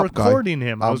 I was recording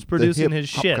him. I was producing his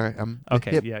shit. I'm the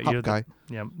Okay, hip yeah, hop you're guy.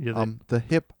 You're the I'm the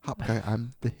hip hop guy.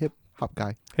 I'm the hip hop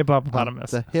guy. hip I'm hop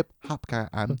the hip hop guy.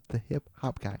 I'm the hip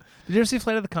hop guy. Did you ever see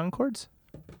Flight of the Conchords?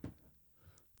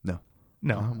 No.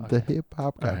 No. I'm Okay. the hip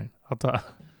hop All guy. right. I'll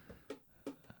talk.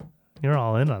 You're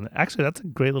all in on it. Actually, that's a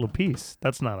great little piece.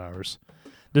 That's not ours.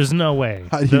 There's no way.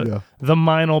 How do you know? The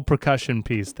minal percussion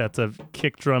piece. That's a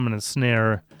kick drum and a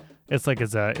snare. It's like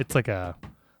a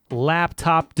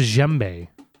laptop djembe.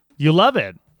 You love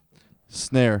it.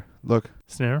 Snare. Look.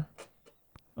 Snare.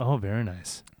 Oh, very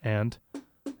nice. And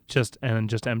just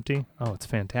empty. Oh, it's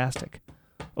fantastic.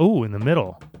 Oh, in the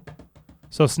middle.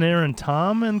 So snare and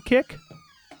tom and kick.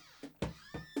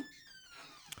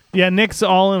 Yeah, Nick's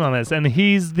all in on this, and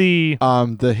he's the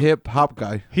hip hop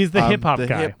guy. He's the hip hop the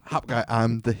guy. Hip hop guy.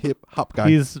 I'm the hip hop guy.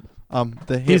 He's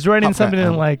the hip he's writing hop something guy.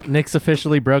 in like Nick's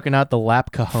officially broken out the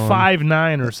lap cajon.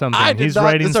 5'9" or something. I did He's not-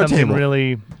 writing this is our something table.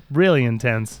 really, really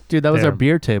intense. Dude, that was there. our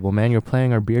beer table, man. You're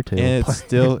playing our beer table. And it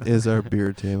still is our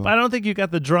beer table. But I don't think you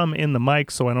got the drum in the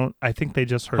mic, so I think they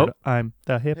just heard Oh. I'm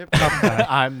the hip hop guy.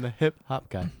 I'm the hip hop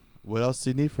guy. What else do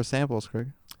you need for samples,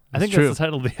 Craig? I think true. that's the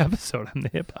title of the episode. I'm the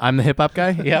hip hop. I'm the hip hop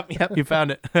guy? Yep, you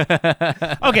found it.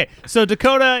 Okay, so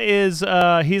Dakota is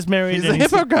he's married. He's and a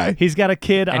hip hop guy. He's got a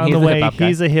kid And on he's the the way. hip-hop guy.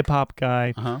 He's a hip hop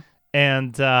guy, Uh-huh.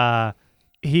 and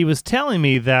he was telling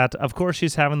me that of course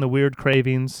she's having the weird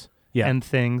cravings Yeah. and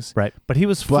things. Right. But he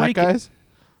was Black freaking. guys.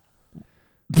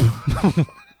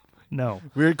 No,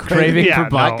 Weird Craving Yeah, for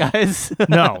black no. guys?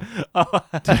 no,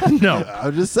 no.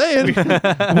 I'm just saying.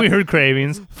 Weird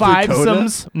cravings.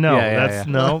 Fivesomes. No, Yeah, that's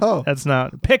yeah. no. Oh. That's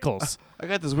not pickles. I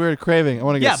got this weird craving. I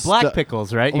want to get Yeah, black stu-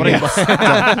 pickles, right? I want to You get get-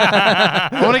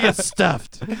 stuffed. I want to get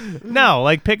stuffed. No,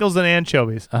 like pickles and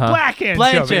anchovies. Uh-huh. Black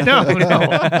anchovies. No, no.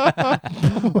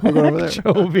 We're going over there.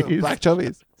 Anchovies. Black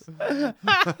chovies.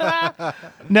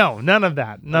 No, none of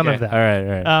that. None Okay, of that.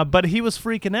 All right. But he was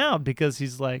freaking out because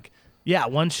he's like, yeah,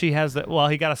 once she has that. Well,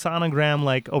 he got a sonogram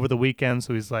like over the weekend,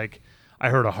 so he's like, I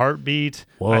heard a heartbeat.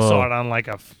 I Whoa. saw it on like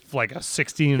a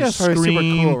 16-inch Yeah, it's probably super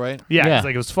screen. cool, right? Yeah, Yeah. he's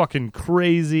like, it was fucking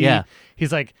crazy. Yeah.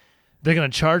 He's like, they're gonna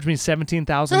charge me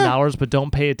 $17,000, but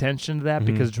don't pay attention to that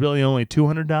because it's really only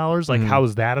 $200. Like, how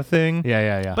is that a thing?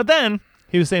 Yeah. But then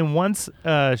he was saying once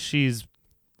she's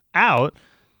out,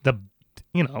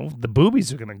 the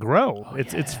boobies are gonna grow.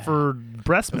 It's for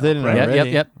breast milk, They didn't right?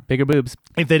 already. Yep. Bigger boobs.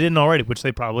 If they didn't already, which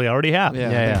they probably already have.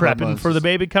 Yeah. Prepping for the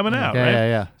baby coming out, right?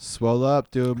 Yeah. Swell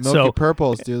up, dude. Milky So-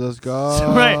 purples, dude. Let's go.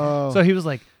 So, right. So he was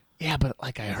like, yeah, but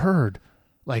like I heard,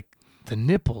 like the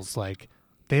nipples, like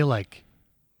they like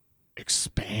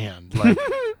expand, like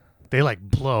they like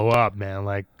blow up, man,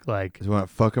 like You want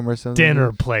to fuck him or something?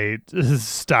 dinner plate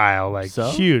style, like So?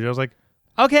 huge. I was like,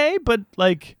 okay, but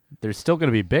like They're still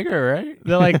gonna be bigger, right?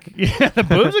 they're like, yeah, the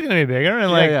boobs are gonna be bigger,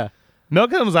 and like yeah.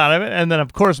 milk comes out of it, and then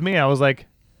of course me, I was like,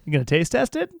 you gonna taste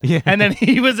test it? Yeah. And then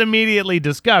he was immediately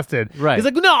disgusted. Right. He's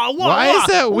like, no, Why is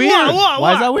that weird?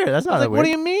 Why is that weird? That's I not was that like, what weird.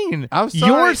 do you mean? I'm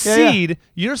sorry.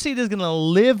 Your seed is gonna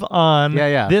live on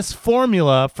Yeah. this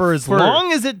formula for as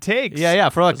long as it takes. Yeah,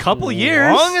 for a couple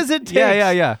years. As long as it takes.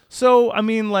 Yeah. So I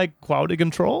mean, like quality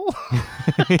control.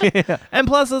 And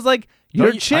plus, it's like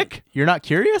your chick. You're not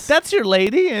curious? That's your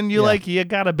lady, and you Yeah. you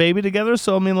got a baby together.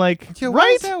 So I mean, like, Yeah, why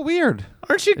right? is that weird?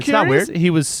 Aren't you It's curious? not weird. He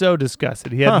was so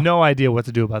disgusted. He had Huh. no idea what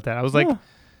to do about that. I was like, Huh.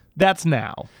 that's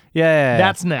now. Yeah.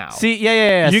 That's now. See,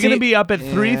 yeah. You're gonna See- be up at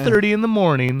 3:30 in the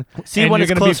morning. See and when you're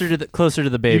it's gonna be closer to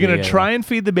the baby. You're gonna yeah. try and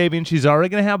feed the baby, and she's already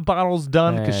gonna have bottles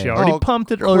done because she Yeah. already Oh,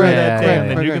 pumped it earlier Craig, that day, Craig, and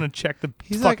then Craig, you're Craig. gonna check the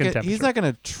He's fucking not. temperature. He's not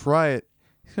gonna try it.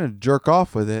 He's gonna jerk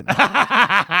off with it,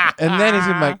 and then he's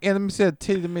gonna be like, "Hey, let me see that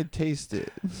titty. Let me taste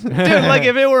it." Dude, like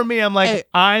if it were me, I'm like, Hey,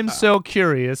 I'm so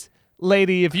curious,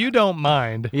 lady. If you don't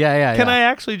mind, Yeah. can I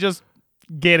actually just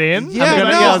get in? Yeah, I'm no,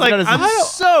 gonna, I was like, gonna say- I'm I don't-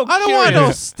 so I don't curious. want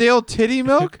no stale titty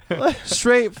milk,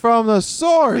 straight from the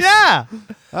source. Yeah,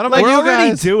 I don't Like, like We're you already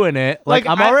guys. doing it. Like,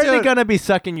 Like, I'm already dude. gonna be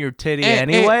sucking your titty Hey,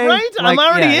 anyway. right. Like, I'm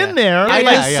already yeah, in there. I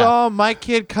Like, just saw my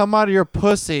kid come out of your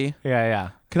pussy. Yeah.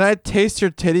 Can I taste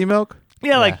your titty milk?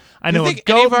 yeah, like I know you what think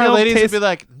any goat of our milk ladies tastes. would be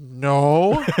like,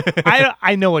 "No"?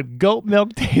 I know what goat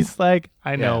milk tastes like.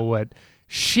 I know Yeah. what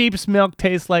sheep's milk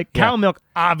tastes like. Cow Yeah. milk,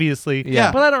 obviously.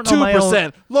 Yeah. but I don't know my own.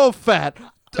 2% low fat.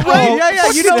 Right,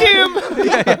 Oh, you know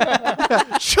chocolate.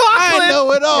 I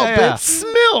know it all, Yeah, yeah. bitch.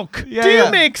 Smilk. Yeah, Do you yeah.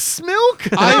 make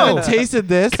smilk? I No. haven't tasted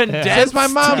this. Condensed. It's my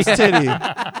mom's titty.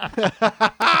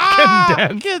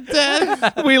 Condensed.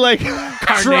 Condensed. We like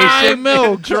Dry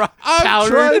milk. I've powdered.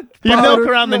 tried you milk powdered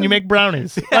around, then you make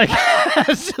brownies. Like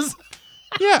it's just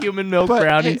Yeah. Human milk But,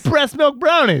 brownies. breast milk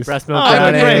brownies. Breast milk Oh,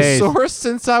 I've been brownies. great. a source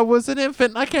since I was an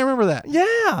infant. I can't remember that.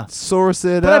 Yeah. Source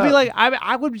it But up. I'd be like,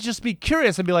 I would just be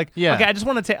curious. I'd be like, Yeah. okay, I just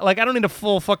want to take, like, I don't need a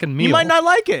full fucking meal. You might not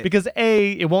like it. because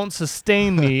A, it won't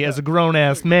sustain me as a grown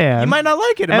ass man. You might not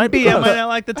like it. It and might B, be I gross. might not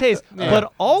like the taste.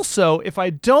 But also, if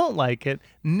I don't like it,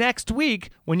 next week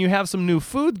when you have some new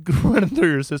food running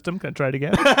through your system, can I try it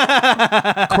again?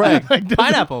 Craig, Like, does it-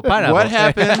 Pineapple. what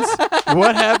happens?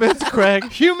 What happens, Craig?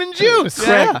 Human juice.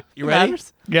 Yeah. Craig, You ready?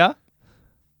 Yeah.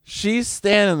 She's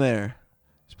standing there.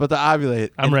 She's about to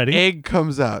ovulate. I'm an ready. Egg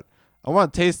comes out. I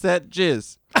want to taste that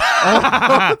jizz. I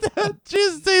want what that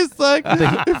jizz tastes like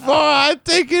before I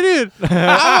take it in.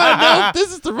 I want to know if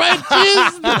this is the right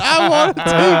jizz that I want to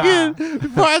take in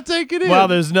before I take it in. Well,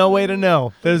 there's no way to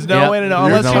know. There's no Yep. way to know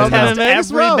There's unless no you way to know. test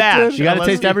Eggs every roll, batch. dude. You got to Unless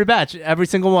taste every batch, every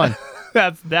single one.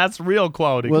 That's real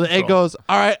quality. Well, the egg control. goes,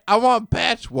 all right, I want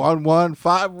batch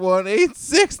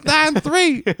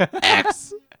 11518693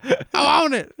 X. I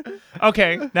want it.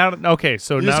 Okay. So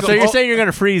now just So go- you're saying you're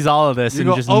gonna freeze all of this You and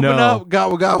go just open know? up,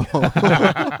 gobble,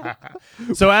 gobble.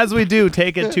 So as we do,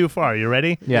 take it too far. You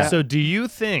ready? Yeah. So do you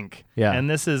think? Yeah. And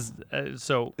this is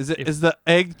so. Is it if- is the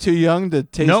egg too young to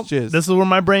taste nope. jizz? This is where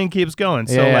my brain keeps going.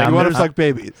 So Yeah, yeah, like, you want to there's, suck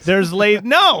babies. there's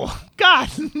no, God,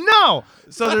 no.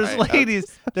 So there's Sorry,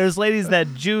 there's ladies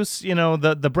that juice,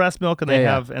 the breast milk, and they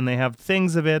Yeah, yeah. have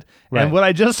things of it. Right. And what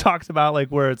I just talked about, like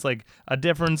where it's like a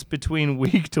difference between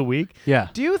week to week. Yeah.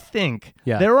 Do you think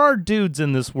Yeah. there are dudes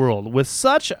in this world with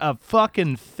such a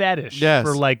fucking fetish Yes.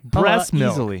 for like Oh, breast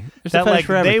milk easily. There's a that fetish like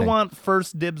for they everything. want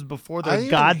first dibs before I their didn't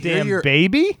even hear goddamn your-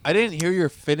 baby? I didn't hear your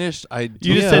finished idea.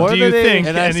 You just said, What "Do do you they-" think?"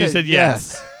 And, I and you said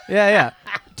yes. Yeah.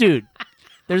 Dude,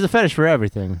 there's a fetish for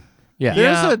everything. Yeah.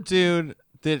 Yeah. There's a dude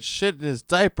that shit in his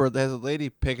diaper that has a lady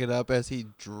pick it up as he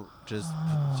just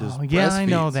Oh, yeah, I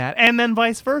know breastfeeds. that. And then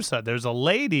vice versa. There's a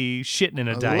lady shitting in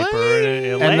a diaper. lady.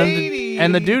 A And lady.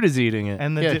 the dude is eating it.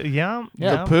 And the yeah. yeah.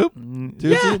 Yeah. The poop? Mm,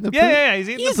 Dude's yeah. eating the Yeah, he's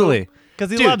eating Easily. because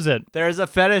he Dude. loves it There's a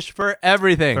fetish for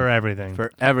everything. for everything.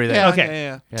 For everything. Yeah, Okay.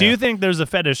 yeah. Do you think there's a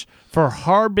fetish for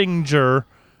harbinger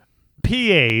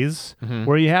PAs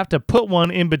where you have to put one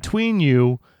in between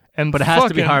you and But it has to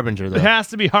be fucking- harbinger, though. It has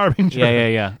to be harbinger.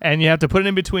 Yeah. And you have to put it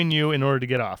in between you in order to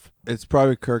get off. It's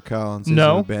probably Kirk Collins. He's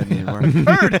No. not a band anymore.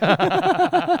 Kurt.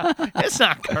 It's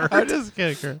not Kurt. I just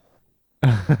kidding,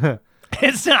 Kirk.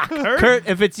 It's not Kurt. Kurt,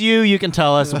 if it's you, you can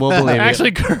tell us. We'll believe you.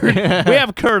 Actually, Kurt. We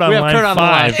have Kurt on We have line Kurt on the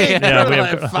 5. line. Yeah, we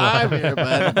have Like Kurt. 5 here,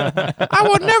 bud. I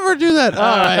would never do that.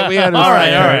 All right, we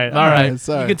understand. All right.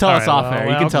 Sorry. You can tell All us right, off well, air. You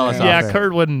well, can tell us off Yeah, air.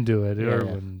 Kurt wouldn't do it. Yeah, Kurt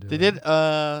yeah. wouldn't do They it.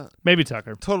 did Maybe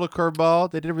Tucker. Total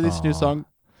Curveball. They did release a new song.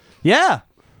 Yeah.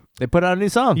 They put out a new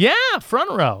song. Yeah,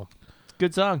 front row.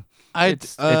 Good song.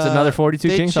 It's another 42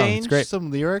 they King song. It's changed great.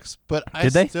 some lyrics, but I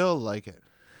Did they? still like it.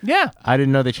 Yeah. I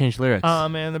didn't know they changed lyrics.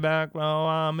 I'm in the back row.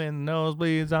 I'm in the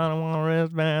nosebleeds. I don't want a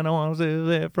wristband. I want to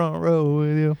sit front row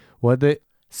with you. What they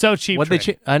So cheap. What they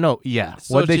Trick. change? I know. Yeah.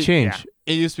 So What they cheap, change?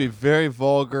 It used to be very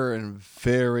vulgar and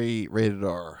very rated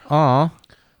R. Aw.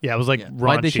 Yeah, it was like Yeah. raunchy.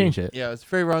 Why'd they change it? Yeah, it's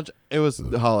very raunchy. It was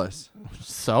Hollis.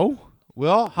 So?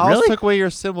 Well, Hollis Really? took away your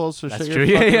symbols to That's show true.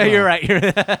 your Yeah, fucking you're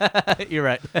mouth. right. You're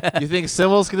right. You think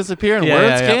symbols can disappear and Yeah,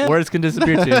 words yeah, yeah. can't? Words can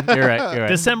disappear too. You're right. You're right.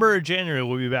 December or January,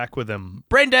 we'll be back with him.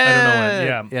 Brain dead. I don't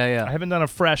know when. Yeah, Yeah. I haven't done a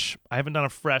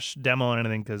fresh demo on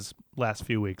anything because last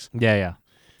few weeks. Yeah. Yeah,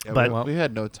 but- we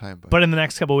had no time. But in the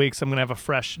next couple of weeks, I'm gonna have a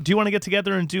fresh. Do you want to get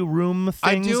together and do room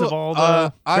I things do. of all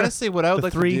the? Honestly, what I would the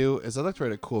like 3? to do is I'd like to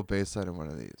write a cool bass line in one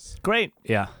of these. Great.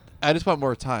 Yeah. I just want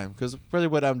more time because really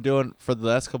what I'm doing for the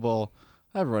last couple,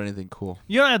 I haven't run anything cool.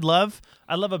 You know what I'd love?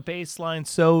 I love a bass line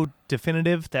so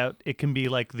definitive that it can be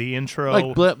like the intro. Like or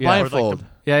like the- blindfold.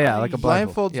 Yeah. Like a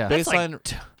blindfold. Blindfold Yeah. That's bass line.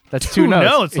 That's two two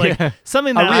notes. notes, like yeah.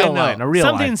 something A that real I know. line. A real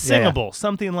something line. singable,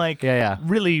 something like Yeah.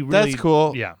 really, really. That's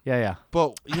cool. Yeah. Yeah.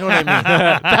 But you know what I mean?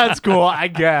 That's cool, I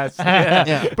guess.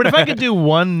 Yeah. But if I could do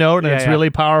one note and Yeah, it's yeah. really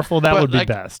powerful, that But, would be like,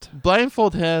 best.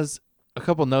 Blindfold has a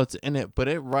couple notes in it, but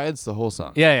it rides the whole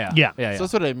song. Yeah. Yeah. Yeah. So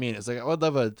that's what I mean. It's like I would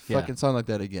love a Yeah. fucking song like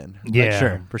that again.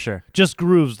 Yeah, For sure. Just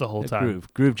grooves the whole time.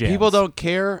 Groove jams. People don't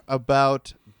care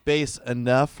about bass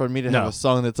enough for me to have No. a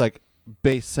song that's like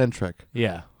bass centric.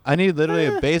 Yeah. I need literally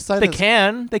a bass line. They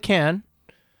that's- can.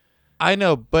 I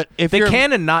know, but if They you're,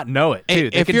 can and not know it too.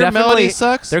 They if can your definitely, melody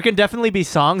sucks, there can definitely be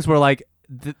songs where like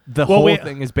the Well, whole we-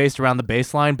 thing is based around the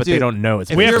bass line, but they Dude, don't know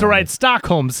it's. if We based have to on write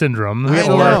Stockholm Syndrome. I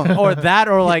or- know. or that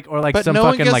or like but some no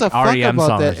one fucking gives like a fuck REM about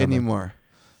song or that something. anymore.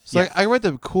 So Yeah. like, I write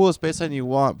the coolest bass line you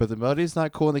want, but the melody's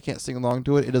not cool and they can't sing along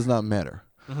to it. It does not matter.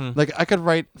 Mhm. Like I could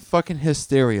write fucking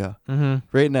Hysteria Mhm.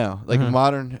 right now, like Mhm.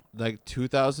 modern, like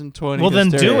 2020. Well,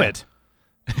 then Hysteria. do it.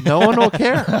 No one will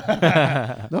care.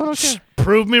 No one will Shh, care.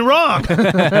 prove me wrong.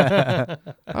 I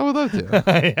would love to,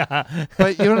 Yeah.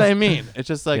 but you know what I mean. It's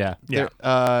just like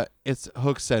Yeah. it's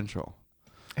hook central.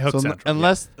 Hook So Central.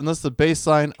 unless the bass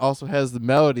line also has the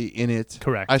melody in it,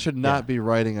 Correct. I should not Yeah. be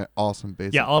writing an awesome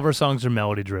bass. Yeah, line. all of our songs are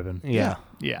melody driven. Yeah.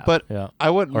 Yeah. But Yeah.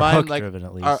 I wouldn't Or mind hook like driven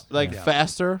at least. like Yeah.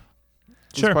 faster.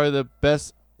 Sure. It's probably the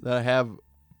best that I have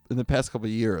in the past couple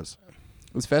of years.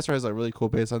 This faster has a really cool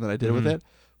bass line that I did with Mhm. it,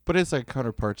 but it's like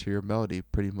counterpart to your melody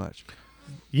pretty much.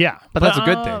 Yeah, But that's a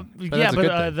good thing. But yeah, that's a but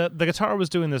good thing. the guitar was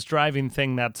doing this driving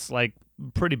thing that's like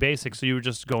pretty basic. So you were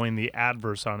just going the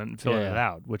adverse on it and filling Yeah, it yeah.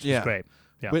 out, which Yeah. is great.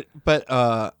 Yeah, But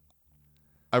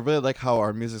I really like how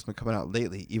our music's been coming out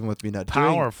lately, even with me not doing.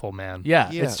 powerful, man. Yeah,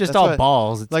 Yeah, it's just that's all what-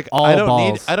 balls. It's Like all I don't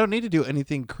balls. need to do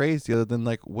anything crazy other than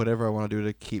like whatever I want to do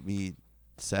to keep me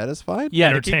satisfied.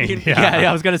 yeah, to keep entertained, you- yeah. yeah,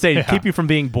 I was gonna say Yeah. keep you from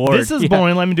being bored. This is Yeah.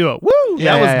 boring. Let me do it. Woo!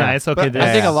 Yeah, that was yeah, yeah. nice. Okay, But this.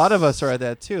 I think Yeah. a lot of us are at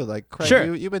that too. Like, Craig,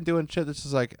 Sure. you've been doing shit that's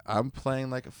just like I'm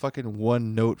playing like a fucking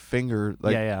one note finger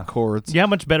like Yeah, yeah. chords. Yeah, how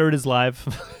much better it is live?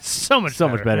 so much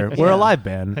better. Yeah. We're a live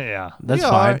band. Yeah. That's We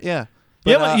fine. are, yeah.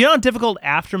 You But, know, you know how difficult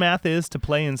Aftermath is to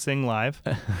play and sing live?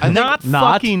 think- Not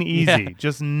Not? fucking easy. Yeah.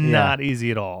 Just not easy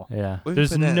at all. Yeah. we've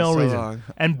There's been at it no so reason. long.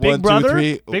 And 1, Big 2, Brother,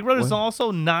 3, Big Brother's one. also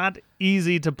not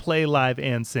easy to play live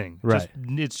and sing. Right.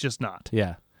 It's just not.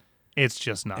 Yeah. It's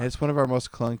just not. It's one of our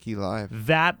most clunky live.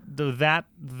 That not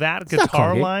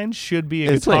guitar clunky. line should be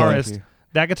a It's guitarist. clunky.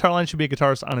 That guitar line should be a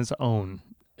guitarist on his own.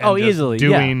 And Oh, just easily,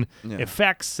 yeah. doing Yeah.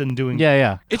 effects and doing Yeah,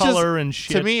 yeah. It's just- color and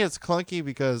shit. To me, it's clunky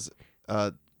because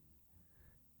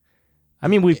I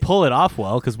mean, we pull it off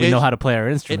well because we It- know how to play our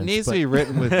it instruments. needs but- to be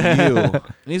written with you. It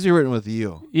needs to be written with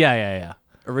you, Yeah, yeah,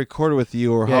 or recorded with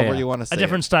you, or Yeah, however yeah. you want to say a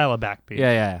different style of backbeat. yeah.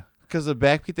 Yeah, yeah. Because the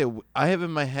backbeat that I have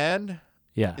in my head,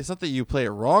 Yeah. it's not that you play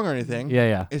it wrong or anything. Yeah,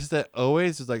 yeah. It's that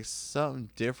always is like something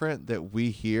different that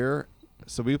we hear,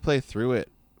 so we play through it.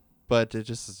 But it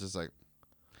just is just like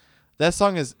that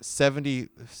song is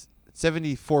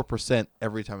 74%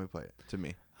 every time we play it to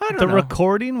me. I don't The know.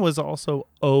 recording was also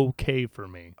okay for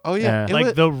me. Oh Yeah. yeah, it Like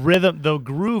was- the rhythm, the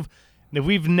groove.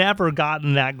 We've never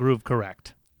gotten that groove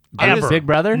correct. On Ever. Big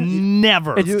Brother?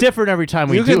 Never. It's different every time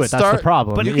we you do can it. That's the start-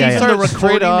 problem. but yeah, even yeah. start the straight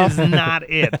recording off. is not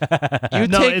it. You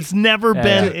No, take- it's never Yeah,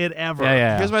 been yeah. it ever. Yeah,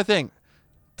 yeah. Here's my thing: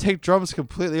 take drums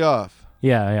completely off.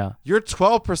 Yeah. You're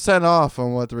 12% off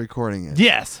on what the recording is.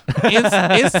 Yes.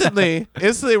 Instantly,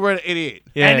 we're at 88.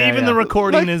 Yeah, and yeah, even yeah. the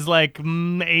recording is like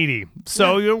 80.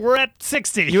 So we're at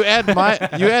 60. You add my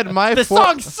The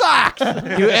song sucks.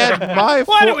 You add my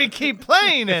Why do we keep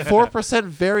playing it? 4%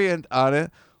 variant on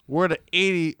it. We're at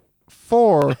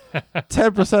 84,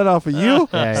 10% off of you,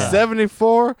 Yeah, yeah.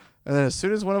 74, and then as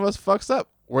soon as one of us fucks up,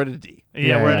 we're at a D.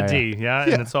 Yeah, we're at a yeah. D. Yeah,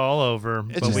 Yeah. and it's all over.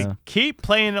 But just- we keep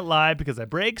playing it live because I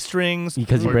break strings.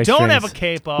 Because you or break don't strings. have a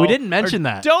capo. We didn't or mention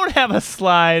that. Don't have a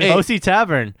slide. OC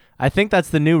Tavern. I think that's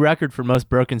the new record for most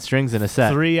broken strings in a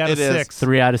set. 3 out of It is. 6.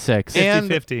 3 out of 6. And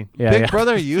 50-50. Yeah, Big yeah.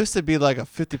 Brother used to be like a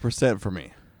 50% for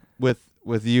me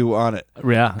with you on it.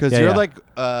 Yeah. Because yeah, you're yeah. like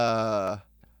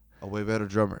a way better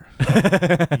drummer.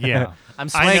 Yeah. I'm I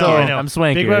swanky. know, I know. I'm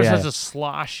swanky. Big Brother's yeah. such a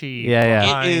sloshy. Yeah, yeah. It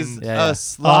blind- is Yeah, yeah. a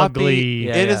sloppy. Ugly.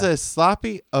 Yeah, It is yeah. a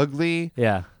sloppy, ugly,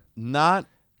 Yeah. not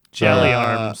jelly uh,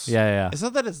 arms. Yeah, yeah. It's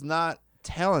not that it's not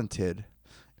talented.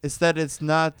 It's that it's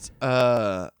not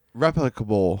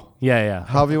replicable. Yeah, yeah.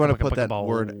 However you want to put that Replicable.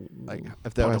 word, like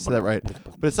if I said that right.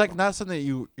 But it's like not something that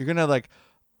you're gonna like.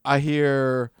 I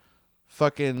hear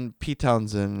fucking Pete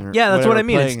Townsend. Or Yeah, that's what whatever I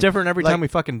mean. It's playing. different every Like, time we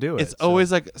fucking do it. It's so.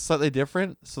 always like slightly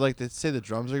different. So like they say the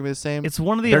drums are gonna be the same. It's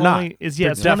one of the They're not. only. Is They're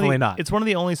yeah, it's one of definitely the, not. It's one of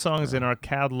the only songs in our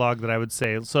catalog that I would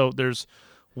say. So there's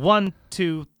 1,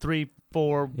 2, 3,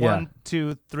 4. Yeah. 1,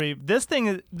 2, 3. This thing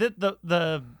is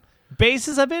the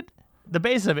basis of it. The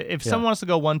basis of it. If Yeah. someone wants to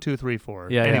go 1, 2, 3, 4.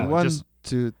 Yeah, yeah. anyway, 1, just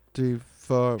 2, 3,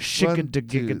 4.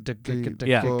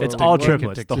 Yeah, four, it's all one,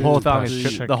 triplets. The two, whole song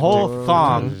is three, the whole four,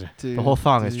 song. two, The whole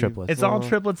song is three, triplets. it's all four.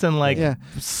 triplets and like Yeah.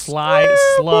 slide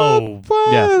slow.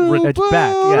 Yeah, it's back. Yeah, it's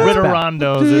back.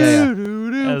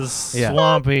 Ritterondos Yeah, as Yeah.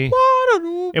 swampy.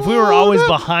 If we were always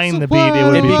behind the beat, it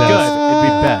would It'd be be good. best. It'd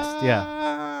be best.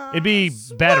 Yeah, It'd be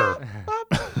better.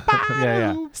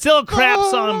 yeah. Still a crap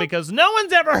song because no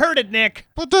one's ever heard it, Nick.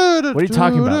 What are you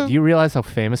talking about? Do you realize how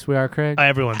famous we are, Craig?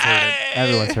 Everyone's heard it.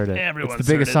 Everyone's heard it. Everyone's It's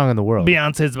the biggest heard it. song in the world.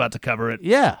 Beyonce's about to cover it.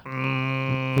 Yeah.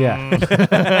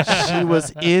 Yeah. She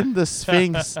was in the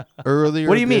Sphinx earlier.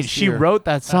 What do you mean? this She year. wrote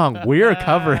that song. We're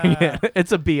covering it.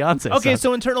 It's a Beyonce Okay, song.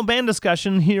 so internal band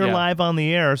discussion here Yeah. live on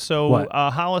the air. So What?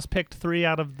 Hollis picked 3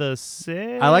 out of the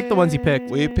 6. I like the ones he picked.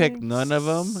 We picked none of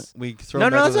them. We throw No,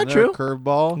 back no, with that's not another true.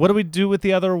 curveball. What do we do with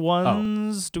the other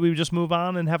ones? Do we just move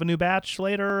on and have a new batch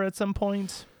later at some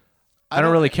point? I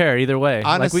don't really care either way.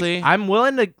 Honestly- I'm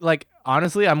willing to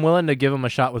honestly, I'm willing to give him a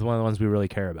shot with one of the ones we really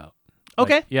care about.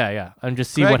 Okay. Like, yeah, and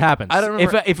just see Greg, what happens. I don't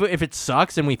remember- if it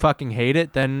sucks and we fucking hate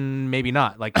it, then maybe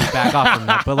not. Like we back off from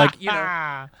that. But like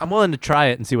I'm willing to try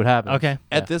it and see what happens. Okay.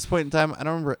 At this point in time, I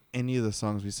don't remember any of the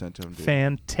songs we sent to him. Dude.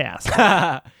 Fantastic.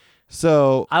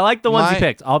 So I like the ones he My-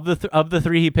 picked. Of the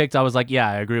 3 he picked, I was like, yeah,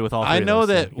 I agree with all 3. I of know those,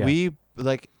 that so, yeah. we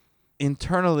like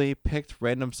internally picked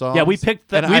random songs. Yeah, we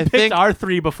picked and we I picked think, our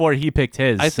 3 before he picked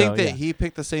his. I think so, that yeah. he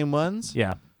picked the same ones.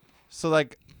 Yeah. So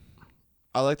like,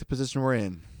 I like the position we're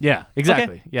in. Yeah,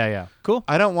 exactly. Yeah. Cool.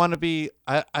 I don't want to be.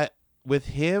 I with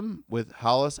him with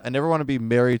Hollis. I never want to be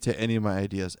married to any of my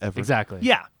ideas ever. Exactly.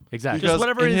 Yeah. Exactly. Because Just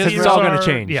whatever in his his ears it's all are. gonna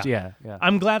change. Yeah. Yeah.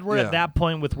 I'm glad we're Yeah. at that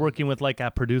point with working with like a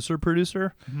producer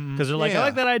because they're like, Yeah. I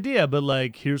like that idea, but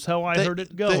like, here's how I heard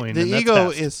it going. The and that's ego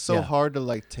best. is so Yeah. hard to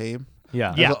like tame.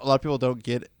 Yeah. Yeah. A lot of people don't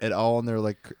get at all in their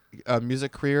like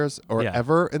music careers or Yeah.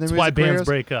 ever in their That's music why bands careers.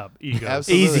 break up. Ego.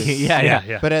 Absolutely. Easy.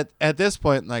 Yeah. But at this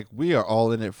point, like we are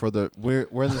all in it for the we're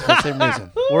in this for the same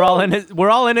reason. We're all in it. We're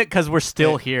all in it because we're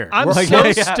still here. I'm We're so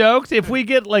like, stoked if we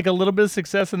get like a little bit of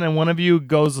success and then one of you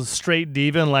goes straight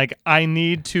diva and like I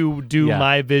need to do Yeah.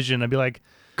 my vision. I'd be like,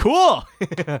 cool.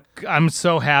 I'm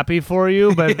so happy for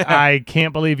you, but I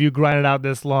can't believe you grinded out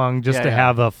this long just Yeah, to yeah.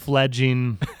 have a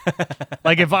fledging.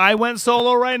 Like if I went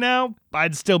solo right now,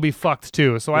 I'd still be fucked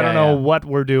too. So I Yeah, don't know yeah. what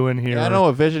we're doing here. I don't know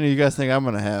what vision you guys think I'm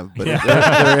gonna have, but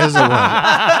there is a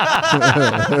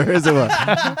one. There is a one.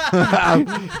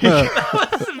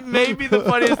 Maybe the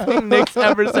funniest thing Nick's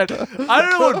ever said. I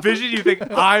don't know what vision you think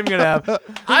I'm gonna have.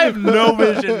 I have no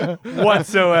vision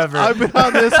whatsoever. I've been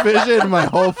on this vision my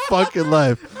whole fucking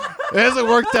life. It hasn't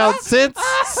worked out since.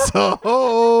 So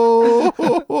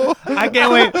I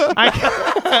can't wait.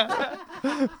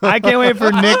 I can't wait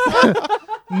for Nick.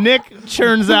 Nick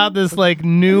churns out this like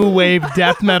new wave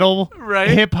death metal Right.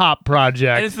 hip hop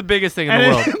project. and it's the biggest thing in And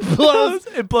the world. it blows,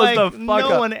 It blows like, the fuck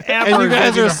no up. one ever and you guys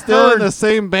has are even still heard. in the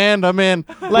same band I'm in.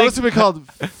 What's it be called?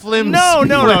 Flim. No.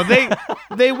 Speed.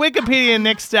 They Wikipedia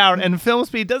nixed out, and Film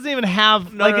Speed doesn't even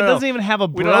have No, like no, it no. doesn't even have a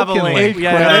We broken don't have a link. link.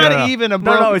 Yeah, Not no. even a No,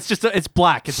 broken. no, it's just it's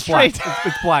black. It's black. Straight-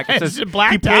 It's black. It It's says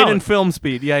blacked he played out. in film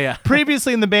speed. Yeah.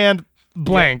 Previously in the band,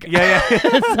 blank. Yeah.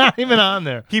 It's not even on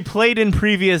there. He played in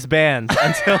previous bands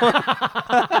until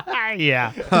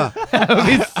Yeah. That would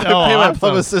be so Pay my awesome.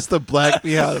 publicist a black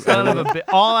behind. Son of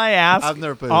a all I ask, I've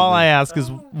never played all with I him. ask is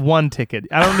one ticket.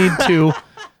 I don't need two.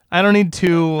 I don't need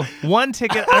two. One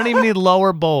ticket. I don't even need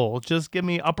lower bowl. Just give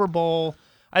me upper bowl.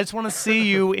 I just want to see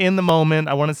you in the moment.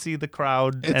 I want to see the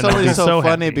crowd. It's and I'll only be so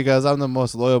funny happy. because I'm the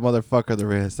most loyal motherfucker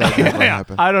there is. That's not gonna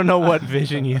happen. I don't know what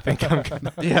vision you think I'm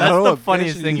gonna. Yeah, I That's don't know the what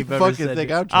funniest vision thing you you've ever fucking said.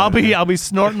 think I'm I'll trying be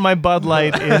snorting my Bud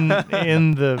Light in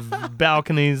the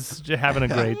balconies, just having a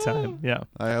great time. Yeah,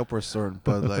 I hope we're sorting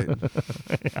Bud Light.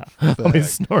 I'll be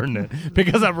snorting it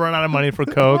because I've run out of money for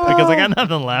Coke because I got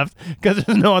nothing left because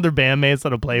there's no other bandmates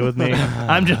that'll play with me.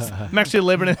 I'm actually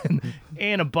living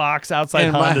in a box outside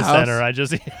In my Honda house? Center. I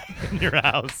just in your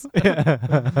house.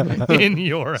 In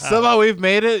your house. Somehow we've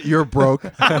made it. You're broke.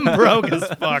 I'm broke as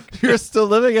fuck. You're still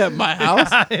living at my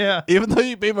house, Yeah. even though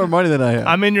you made more money than I have.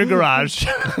 I'm in your garage.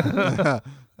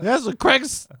 Yeah, so Still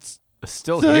Craig's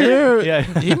still here? here.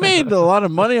 Yeah, He made a lot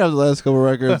of money on the last couple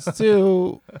records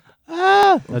too.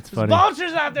 that's funny.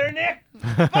 Vultures out there, Nick.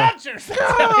 Vultures.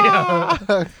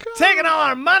 Taking all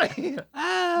our money.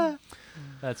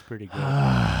 That's pretty good.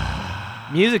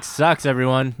 Music sucks,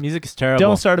 everyone. Music is terrible.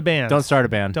 Don't start a band. Don't start a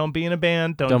band. Don't be in a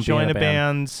band. Don't Don't be join in a a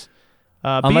band.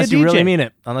 Unless be a you DJ. really mean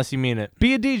it. Unless you mean it.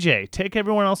 Be a DJ. Take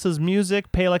everyone else's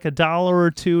music. Pay like $1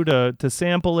 or $2 to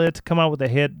sample it. Come out with a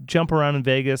hit. Jump around in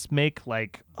Vegas. Make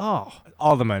like All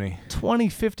the money. 20,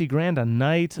 50 grand a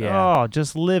night. Yeah. Oh,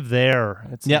 just live there.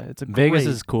 It's a Vegas great,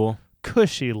 is cool.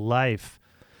 cushy life.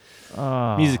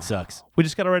 Oh. Music sucks. We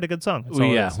just gotta write a good song. That's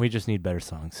all it is. We just need better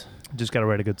songs. Just gotta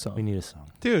write a good We song. need a song.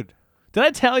 Dude, Did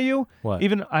I tell you? What?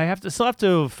 Even I still have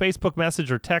to Facebook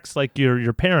message or text like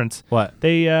your parents. What?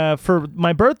 They for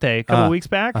my birthday a couple Uh-huh. weeks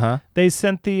back, Uh-huh. they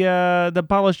sent the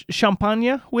bottle of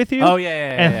champagne with you. Oh,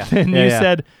 yeah. and then you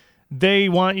said they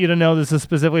want you to know this is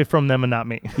specifically from them and not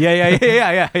me. Yeah. Do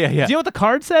you know what the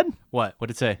card said? What?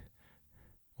 What'd it say?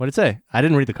 What'd it say? I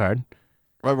didn't read the card.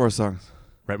 write more songs.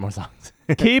 Write more songs.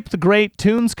 Keep the great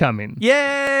tunes coming.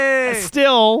 Yay!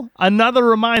 Still another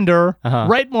reminder. Uh-huh.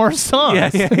 Write more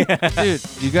songs. Yeah. Dude,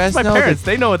 you guys My know parents,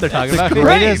 they know what they're talking the about.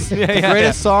 greatest, Yeah, the yeah,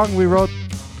 greatest song we wrote.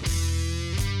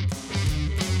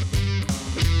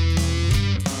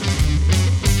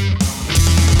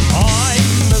 I'm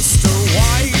Mr.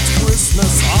 White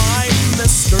Christmas, I'm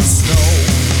Mr. Snow.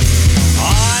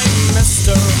 I'm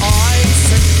Mr.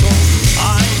 Icicle,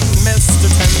 I'm Mr.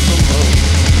 Tentacle.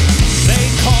 They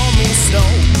call me Snow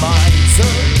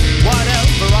Miser,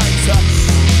 whatever I touch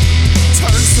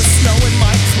turns to snow in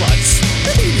my clutch.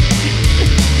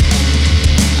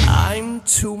 I'm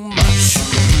too much.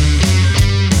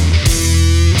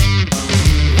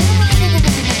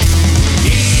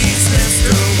 He's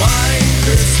Mr. White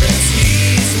Christmas,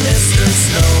 he's Mr.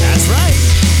 Snow. That's right.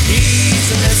 He's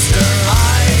Mr.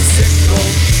 Icicle,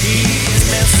 he's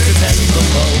Mr. Ten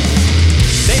Below.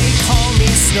 They call me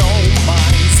Snow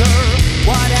Miser,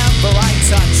 whatever I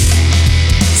touch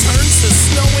turns to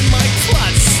snow in my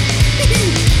clutch.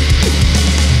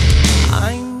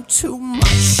 I'm too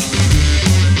much.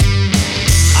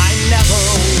 I never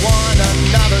want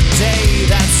another day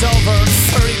that's over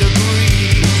 30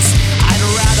 degrees. I'd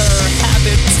rather have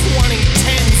it 20,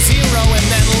 10, 0 and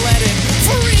then let it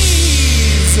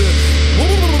freeze.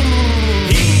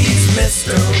 He's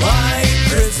Mr. White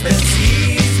Christmas,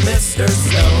 he's Mr.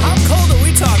 Snow. How cold are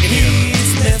we talking here?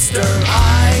 He's Mr.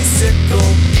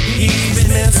 Icicle, he's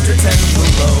Mr. Ten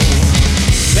Below.